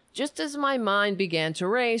 Just as my mind began to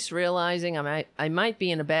race, realizing I might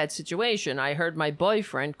be in a bad situation, I heard my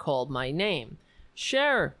boyfriend called my name.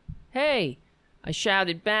 "Cher, hey," I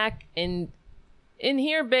shouted back, in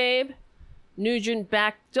here, babe." Nugent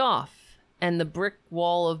backed off, and the brick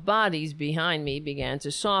wall of bodies behind me began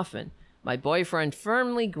to soften. My boyfriend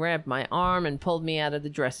firmly grabbed my arm and pulled me out of the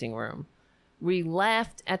dressing room. We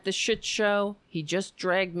laughed at the shit show he just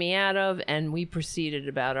dragged me out of, and we proceeded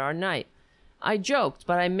about our night. I joked,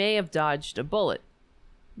 but I may have dodged a bullet.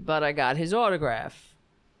 But I got his autograph.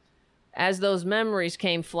 As those memories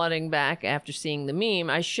came flooding back after seeing the meme,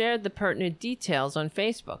 I shared the pertinent details on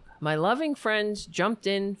Facebook. My loving friends jumped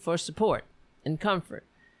in for support and comfort,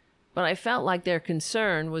 but I felt like their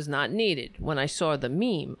concern was not needed. When I saw the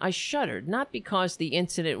meme, I shuddered, not because the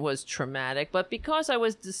incident was traumatic, but because I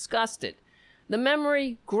was disgusted. The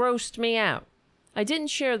memory grossed me out. I didn't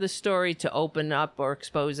share the story to open up or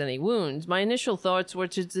expose any wounds. My initial thoughts were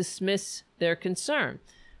to dismiss their concern,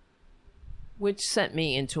 which sent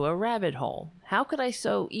me into a rabbit hole. How could I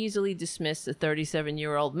so easily dismiss a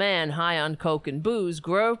 37-year-old man high on coke and booze,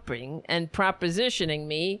 groping and propositioning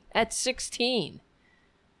me at 16?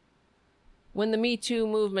 When the Me Too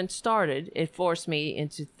movement started, it forced me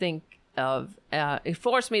to think of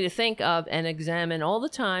and examine all the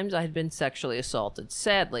times I had been sexually assaulted.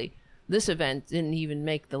 Sadly, this event didn't even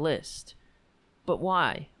make the list. But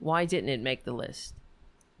why? Why didn't it make the list?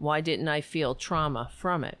 Why didn't I feel trauma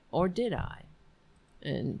from it? Or did I?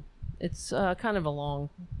 And it's kind of a long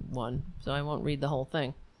one, so I won't read the whole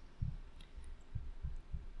thing.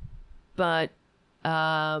 But,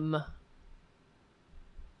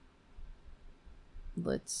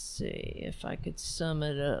 let's see if I could sum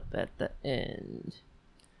it up at the end.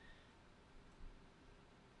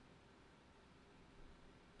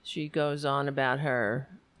 She goes on about her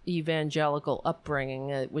evangelical upbringing,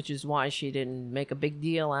 which is why she didn't make a big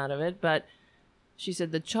deal out of it. But she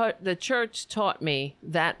said, the church taught me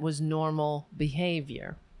that was normal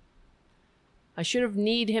behavior. I should have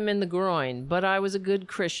kneed him in the groin, but I was a good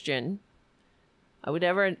Christian. I would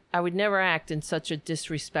never act in such a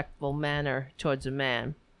disrespectful manner towards a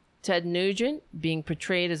man. Ted Nugent, being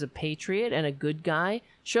portrayed as a patriot and a good guy,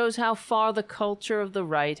 shows how far the culture of the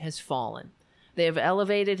right has fallen. They have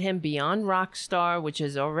elevated him beyond rock star, which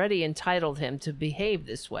has already entitled him to behave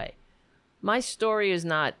this way. My story is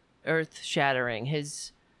not earth-shattering.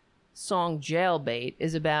 His song Jailbait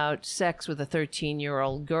is about sex with a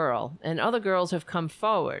 13-year-old girl, and other girls have come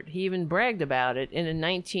forward. He even bragged about it in a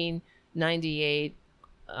 1998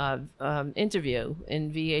 interview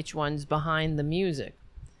in VH1's Behind the Music.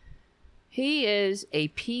 He is a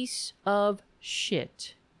piece of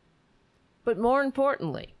shit. But more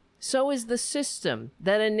importantly, so is the system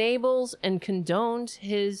that enables and condones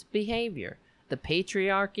his behavior, the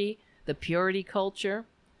patriarchy, the purity culture,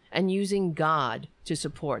 and using God to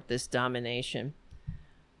support this domination.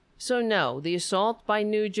 So no, the assault by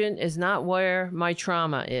Nugent is not where my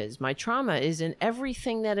trauma is. My trauma is in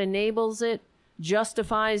everything that enables it,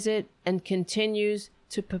 justifies it, and continues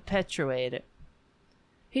to perpetuate it.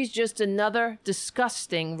 He's just another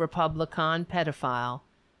disgusting Republican pedophile,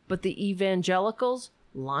 but the evangelicals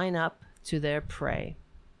line up to their prey.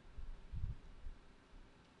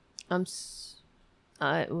 What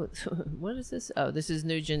is this? Oh, this is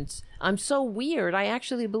Nugent's. I'm so weird. I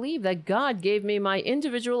actually believe that God gave me my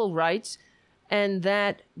individual rights and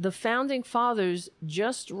that the founding fathers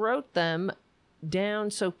just wrote them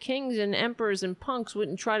down so kings and emperors and punks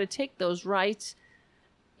wouldn't try to take those rights,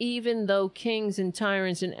 even though kings and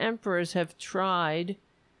tyrants and emperors have tried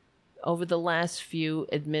over the last few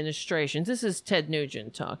administrations. This is Ted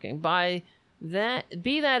Nugent talking. By that,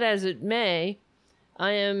 be that as it may,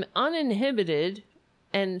 I am uninhibited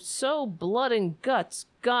and so blood and guts,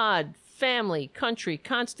 God, family, country,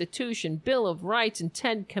 Constitution, Bill of Rights, and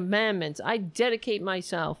 10 Commandments. I dedicate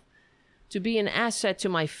myself to be an asset to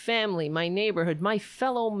my family, my neighborhood, my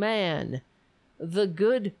fellow man, the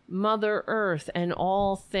good Mother Earth, and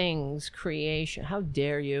all things creation. How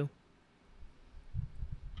dare you?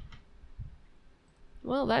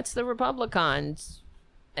 Well, that's the Republicans.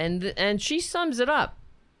 And she sums it up.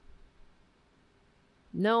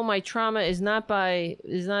 No, my trauma is not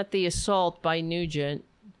the assault by Nugent.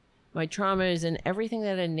 My trauma is in everything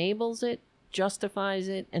that enables it, justifies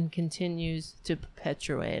it, and continues to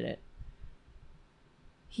perpetuate it.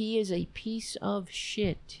 He is a piece of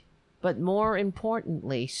shit. But more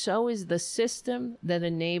importantly, so is the system that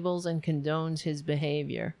enables and condones his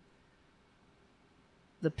behavior.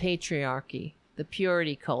 The patriarchy, the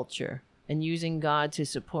purity culture, and using God to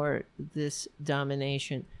support this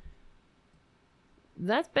domination.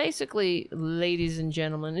 That basically, ladies and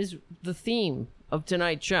gentlemen, is the theme of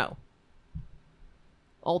tonight's show.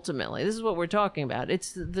 Ultimately, this is what we're talking about.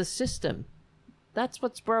 It's the system. That's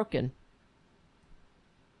what's broken.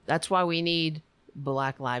 That's why we need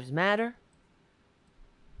Black Lives Matter.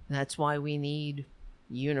 That's why we need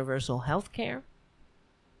universal health care.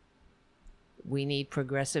 We need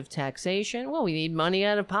progressive taxation. Well, we need money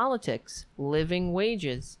out of politics, living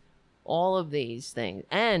wages, all of these things.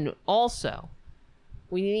 And also,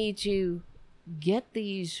 we need to get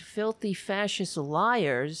these filthy fascist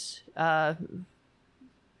liars, we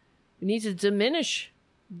need to diminish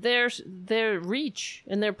their reach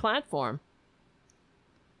and their platform.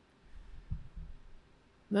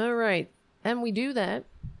 All right. And we do that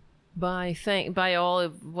by all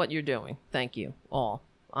of what you're doing. Thank you all.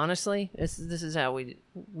 Honestly, this is how we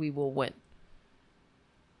will win.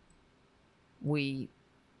 We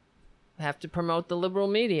have to promote the liberal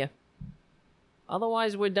media.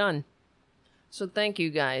 Otherwise, we're done. So thank you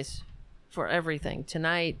guys for everything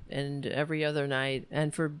tonight and every other night,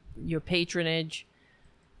 and for your patronage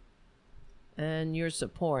and your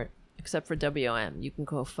support, except for WM. You can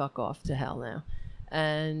go fuck off to hell now.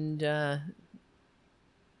 And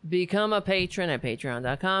become a patron at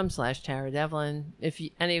patreon.com/Tara Devlin. If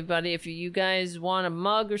you guys want a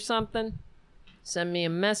mug or something, send me a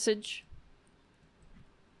message.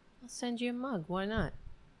 I'll send you a mug. Why not?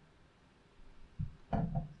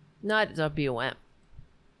 Not WM.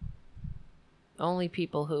 Only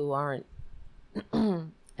people who aren't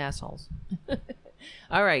assholes.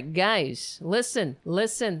 All right, guys, listen. I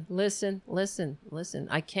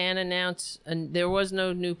can't announce, and there was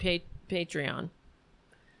no new Patreon,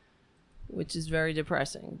 which is very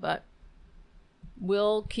depressing, but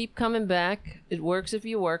we'll keep coming back. It works if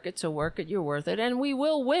you work it, so work it, you're worth it, and we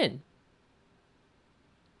will win.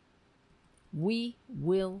 We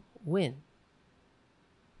will win.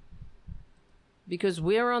 Because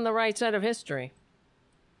we're on the right side of history.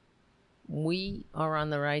 We are on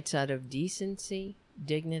the right side of decency,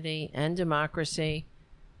 dignity, and democracy.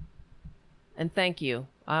 And thank you.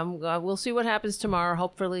 We'll see what happens tomorrow.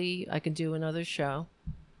 Hopefully, I can do another show.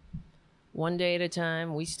 One day at a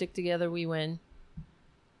time. We stick together, we win.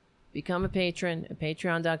 Become a patron at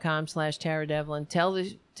patreon.com/Tara Devlin. Tell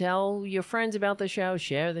your friends about the show.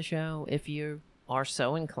 Share the show if you are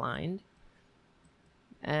so inclined.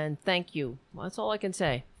 And thank you. Well, that's all I can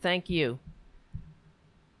say. Thank you.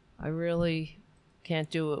 I really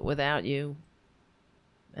can't do it without you.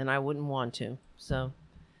 And I wouldn't want to. So,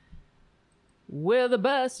 we're the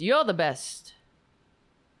best. You're the best.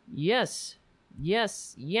 Yes.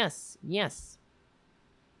 Yes. Yes. Yes.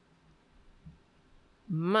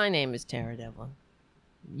 My name is Tara Devlin.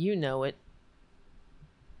 You know it.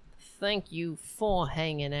 Thank you for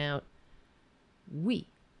hanging out. We.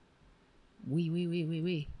 Where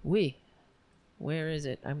is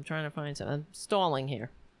it? I'm trying to find something. I'm stalling here.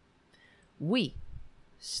 We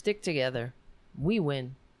stick together. We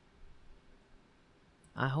win.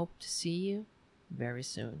 I hope to see you very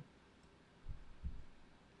soon.